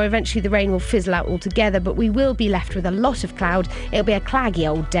day tomorrow, eventually the rain will fizzle out altogether, but we will be left with a lot of cloud. It'll be a claggy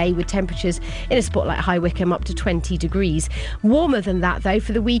old day with temperatures in a spot like High Wycombe up to 20 degrees. Warmer than that though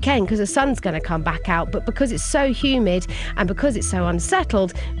for the weekend, because the sun's going to come back out, but because it's so humid and because it's so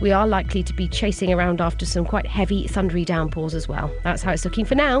unsettled, we are likely to be chasing around after some quite heavy thundery downpours as well. That's how it's looking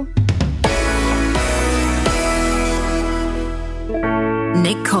for now.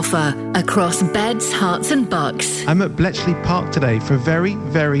 Nick Coffer, across Beds, Hearts and Bucks. I'm at Bletchley Park today for a very,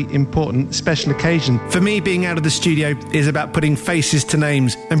 very important special occasion. For me, being out of the studio is about putting faces to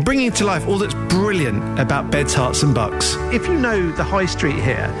names and bringing to life all that's brilliant about Beds, Hearts and Bucks. If you know the high street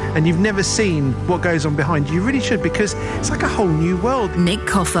here and you've never seen what goes on behind you really should, because it's like a whole new world. Nick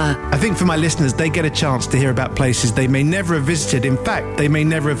Coffer. I think for my listeners, they get a chance to hear about places they may never have visited. In fact, they may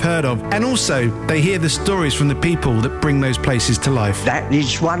never have heard of. And also, they hear the stories from the people that bring those places to life. That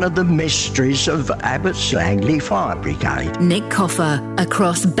is one of the mysteries of Abbots Langley Fire Brigade. Nick Coffer,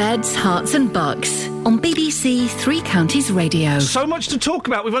 across beds, hearts and bucks, on BBC Three Counties Radio. So much to talk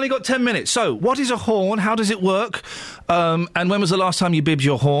about. We've only got 10 minutes. So, what is a horn? How does it work? And when was the last time you bibbed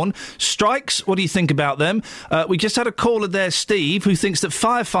your horn? Strikes, what do you think about them? We just had a caller there, Steve, who thinks that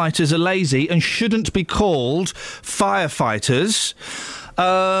firefighters are lazy and shouldn't be called firefighters.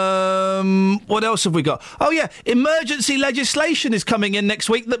 What else have we got? Oh, yeah, emergency legislation is coming in next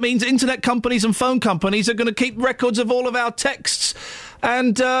week. That means internet companies and phone companies are going to keep records of all of our texts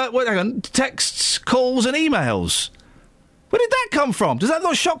and, texts, calls and emails. Where did that come from? Does that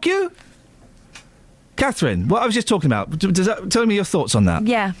not shock you? Catherine, what I was just talking about, tell me your thoughts on that.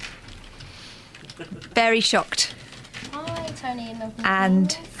 Yeah. Very shocked. Hi, Tony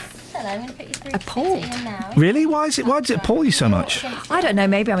and hello, I'm going to put you through appalled. to Iain now. Really? Why does it appall you so much? I don't know,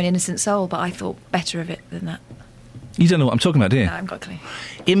 maybe I'm an innocent soul, but I thought better of it than that. You don't know what I'm talking about, do you? No, I haven't got a clue.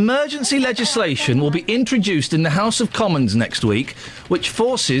 Emergency legislation will be introduced in the House of Commons next week, which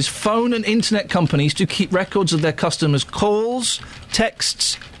forces phone and internet companies to keep records of their customers' calls,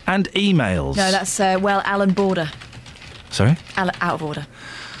 texts and emails. No, that's, Alan Border. Sorry? Out of order.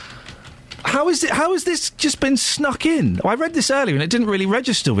 How has this just been snuck in? I read this earlier and it didn't really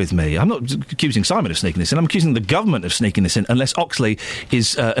register with me. I'm not accusing Simon of sneaking this in. I'm accusing the government of sneaking this in, unless Oxley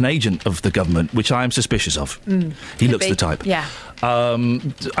is an agent of the government, which I am suspicious of. He looks the type. Yeah.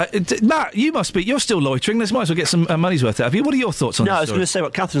 Matt, you're still loitering. Let's might as well get some money's worth out of you. What are your thoughts on this? No, I was going to say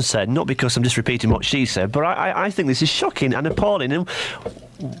what Catherine said, not because I'm just repeating what she said, but I think this is shocking and appalling. And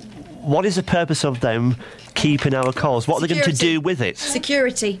what is the purpose of them keeping our calls? What are they going to do with it?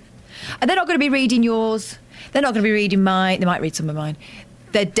 Security. And they're not going to be reading yours. They're not going to be reading mine. They might read some of mine.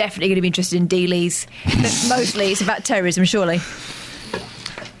 They're definitely going to be interested in dealies. But mostly it's about terrorism, surely.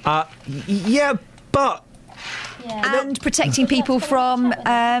 Yeah, but... And protecting people from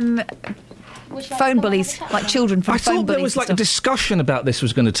phone bullies, like children from phone bullies. I thought there was a discussion about this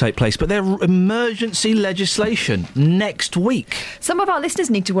was going to take place, but there's emergency legislation next week. Some of our listeners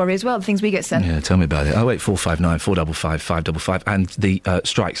need to worry as well, the things we get sent. Yeah, tell me about it. 08459 455 555 and the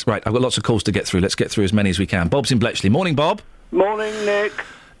strikes. Right, I've got lots of calls to get through. Let's get through as many as we can. Bob's in Bletchley. Morning, Bob. Morning, Nick.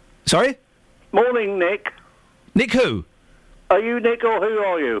 Sorry? Morning, Nick. Nick who? Are you Nick or who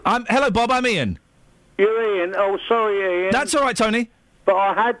are you? Hello, Bob, I'm Iain. You're Iain? Oh, sorry, Iain. That's all right, Tony. But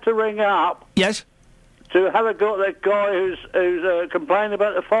I had to ring up. Yes? To have a go at that guy who's complaining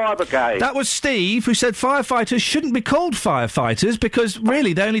about the fire brigade. That was Steve, who said firefighters shouldn't be called firefighters because,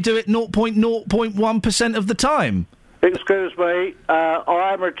 really, they only do it 0.1% of the time. Excuse me,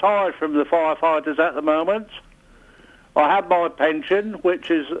 I am retired from the firefighters at the moment. I have my pension,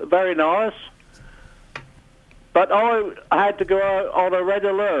 which is very nice. But I had to go out on a red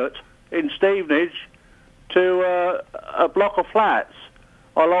alert in Stevenage to a block of flats.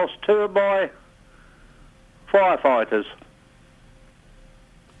 I lost two of my firefighters.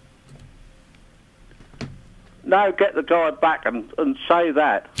 Now get the guy back and say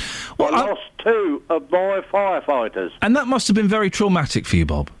that. Well, I lost two of my firefighters. And that must have been very traumatic for you,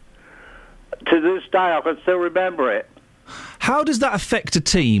 Bob. To this day, I can still remember it. How does that affect a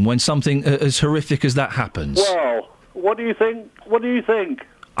team when something as horrific as that happens? Well, what do you think? What do you think?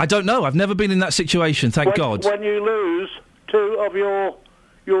 I don't know. I've never been in that situation, thank God. When you lose two of your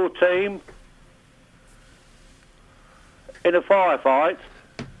team in a firefight,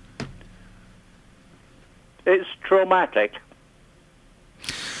 it's traumatic.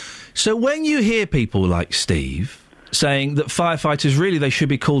 So when you hear people like Steve saying that firefighters really they should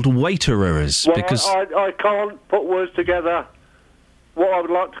be called waiterers because I can't put words together what I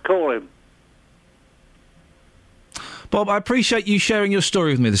would like to call him. Bob, I appreciate you sharing your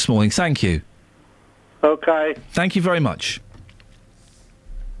story with me this morning. Thank you. Okay. Thank you very much.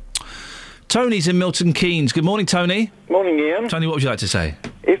 Tony's in Milton Keynes. Good morning, Tony. Morning, Iain. Tony, what would you like to say?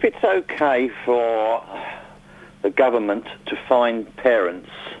 If it's okay for the government to fine parents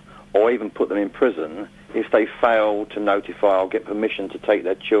or even put them in prison if they fail to notify or get permission to take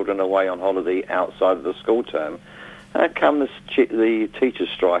their children away on holiday outside of the school term, how come the teachers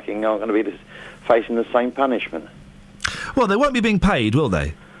striking aren't going to be facing the same punishment? Well, they won't be being paid, will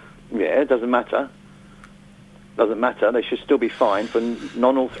they? Yeah, it doesn't matter. Doesn't matter. They should still be fined for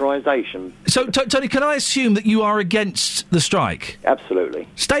non-authorisation. So, Tony, can I assume that you are against the strike? Absolutely.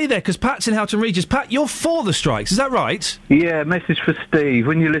 Stay there, because Pat's in Houghton Regis. Pat, you're for the strikes, is that right? Yeah, message for Steve.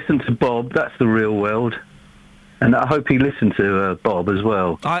 When you listen to Bob, that's the real world. And I hope he listened to Bob as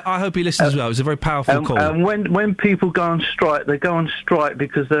well. I hope he listened as well. It was a very powerful call. And when people go on strike, they go on strike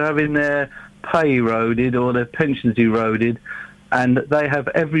because they're having their pay eroded or their pensions eroded, and they have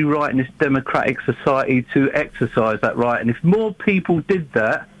every right in this democratic society to exercise that right. And if more people did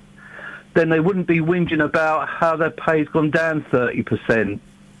that, then they wouldn't be whinging about how their pay's gone down 30%.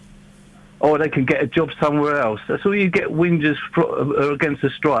 Or they can get a job somewhere else. That's all you get whingers against a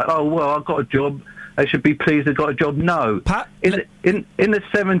strike. Oh, well, I've got a job. They should be pleased they've got a job. No. Pat, in the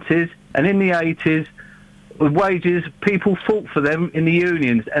 70s and in the 80s, with wages, people fought for them in the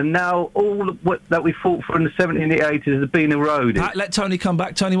unions, and now all that we fought for in the 70s and the 80s has been eroded. Pat, let Tony come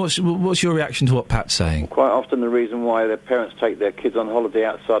back. Tony, what's your reaction to what Pat's saying? Quite often the reason why their parents take their kids on holiday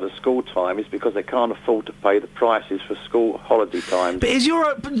outside of school time is because they can't afford to pay the prices for school holiday time. But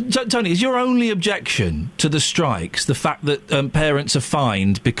Tony, is your only objection to the strikes the fact that parents are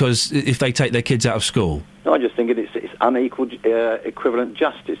fined because if they take their kids out of school? No, I just think it's unequal equivalent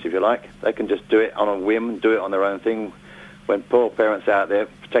justice, if you like. They can just do it on a whim, do it on their own thing, when poor parents out there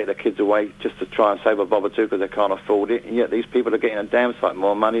take their kids away just to try and save a bob or two because they can't afford it, and yet these people are getting a damn sight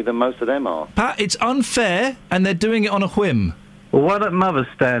more money than most of them are. Pat, it's unfair, and they're doing it on a whim. Well, why don't mothers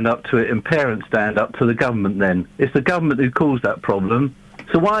stand up to it and parents stand up to the government then? It's the government who caused that problem.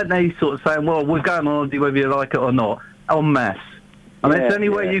 So why aren't they sort of saying, well, we're going on holiday whether you like it or not, en masse? I mean, it's the only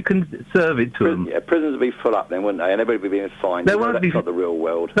way you can serve it to them. Yeah, prisons would be full up then, wouldn't they? And everybody would be being fined. That's not the real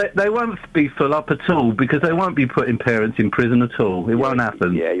world. They won't be full up at all, because they won't be putting parents in prison at all. It won't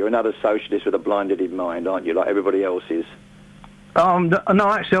happen. Yeah, you're another socialist with a blinded mind, aren't you, like everybody else is? No,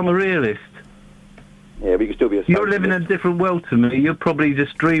 actually, I'm a realist. Yeah, but you can still be a socialist. You're living in a different world to me. You're probably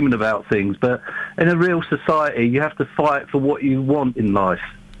just dreaming about things. But in a real society, you have to fight for what you want in life.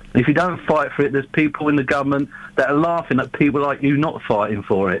 If you don't fight for it, there's people in the government that are laughing at people like you not fighting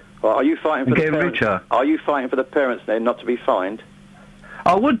for it. Well, are you fighting for getting richer? Are you fighting for the parents then not to be fined?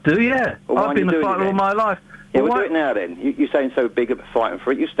 I would do, yeah. Well, I've been a fighter all my life. Yeah, we'll do it now then. You're saying so big about fighting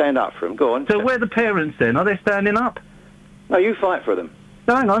for it. You stand up for them. Go on. So where are the parents then? Are they standing up? No, you fight for them.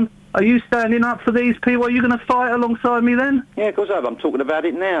 No, hang on. Are you standing up for these people? Are you going to fight alongside me then? Yeah, of course I am. I'm talking about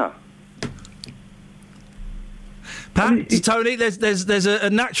it now. Pat, Tony, there's a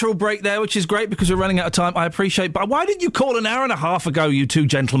natural break there, which is great because we're running out of time. I appreciate. But why didn't you call an hour and a half ago, you two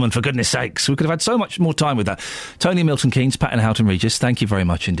gentlemen? For goodness sakes, we could have had so much more time with that. Tony Milton Keynes, Pat and Houghton Regis, thank you very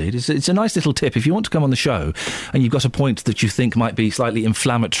much indeed. It's a nice little tip if you want to come on the show and you've got a point that you think might be slightly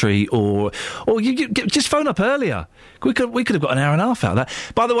inflammatory, or you just phone up earlier. We could have got an hour and a half out of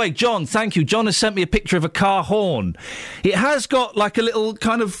that. By the way, John, thank you. John has sent me a picture of a car horn. It has got like a little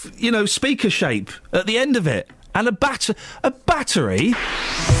kind of speaker shape at the end of it. And a battery.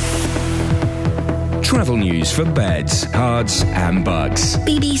 Travel news for beds, cards and bugs.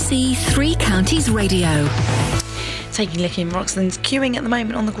 BBC Three Counties Radio. Taking a look in Roxland's queuing at the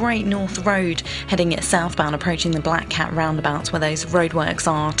moment on the Great North Road, heading southbound, approaching the Black Cat roundabout where those roadworks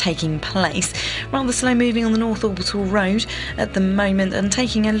are taking place. Rather slow moving on the North Orbital Road at the moment, and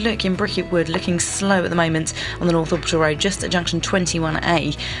taking a look in Bricket Wood, looking slow at the moment on the North Orbital Road, just at junction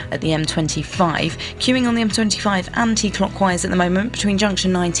 21A at the M25. Queuing on the M25 anti-clockwise at the moment between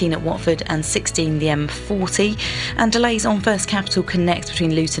junction 19 at Watford and 16 the M40, and delays on First Capital Connect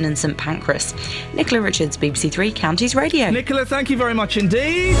between Luton and St Pancras. Nicola Richards, BBC Three Counties Radio. Nicola, thank you very much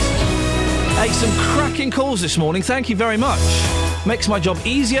indeed. Hey, some cracking calls this morning. Thank you very much. Makes my job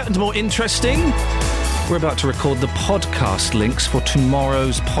easier and more interesting. We're about to record the podcast links for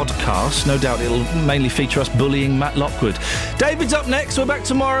tomorrow's podcast. No doubt it'll mainly feature us bullying Matt Lockwood. David's up next. We're back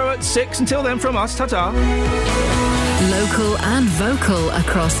tomorrow at 6. Until then, from us, ta-ta. Local and vocal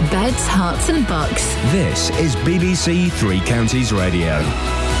across beds, hearts and bucks. This is BBC Three Counties Radio.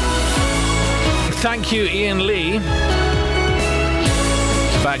 Thank you, Iain Lee.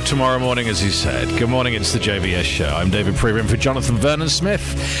 Back tomorrow morning, as he said. Good morning, it's the JVS Show. I'm David Preber for Jonathan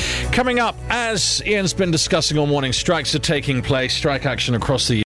Vernon-Smith. Coming up, as Iain's been discussing all morning, strikes are taking place, strike action across the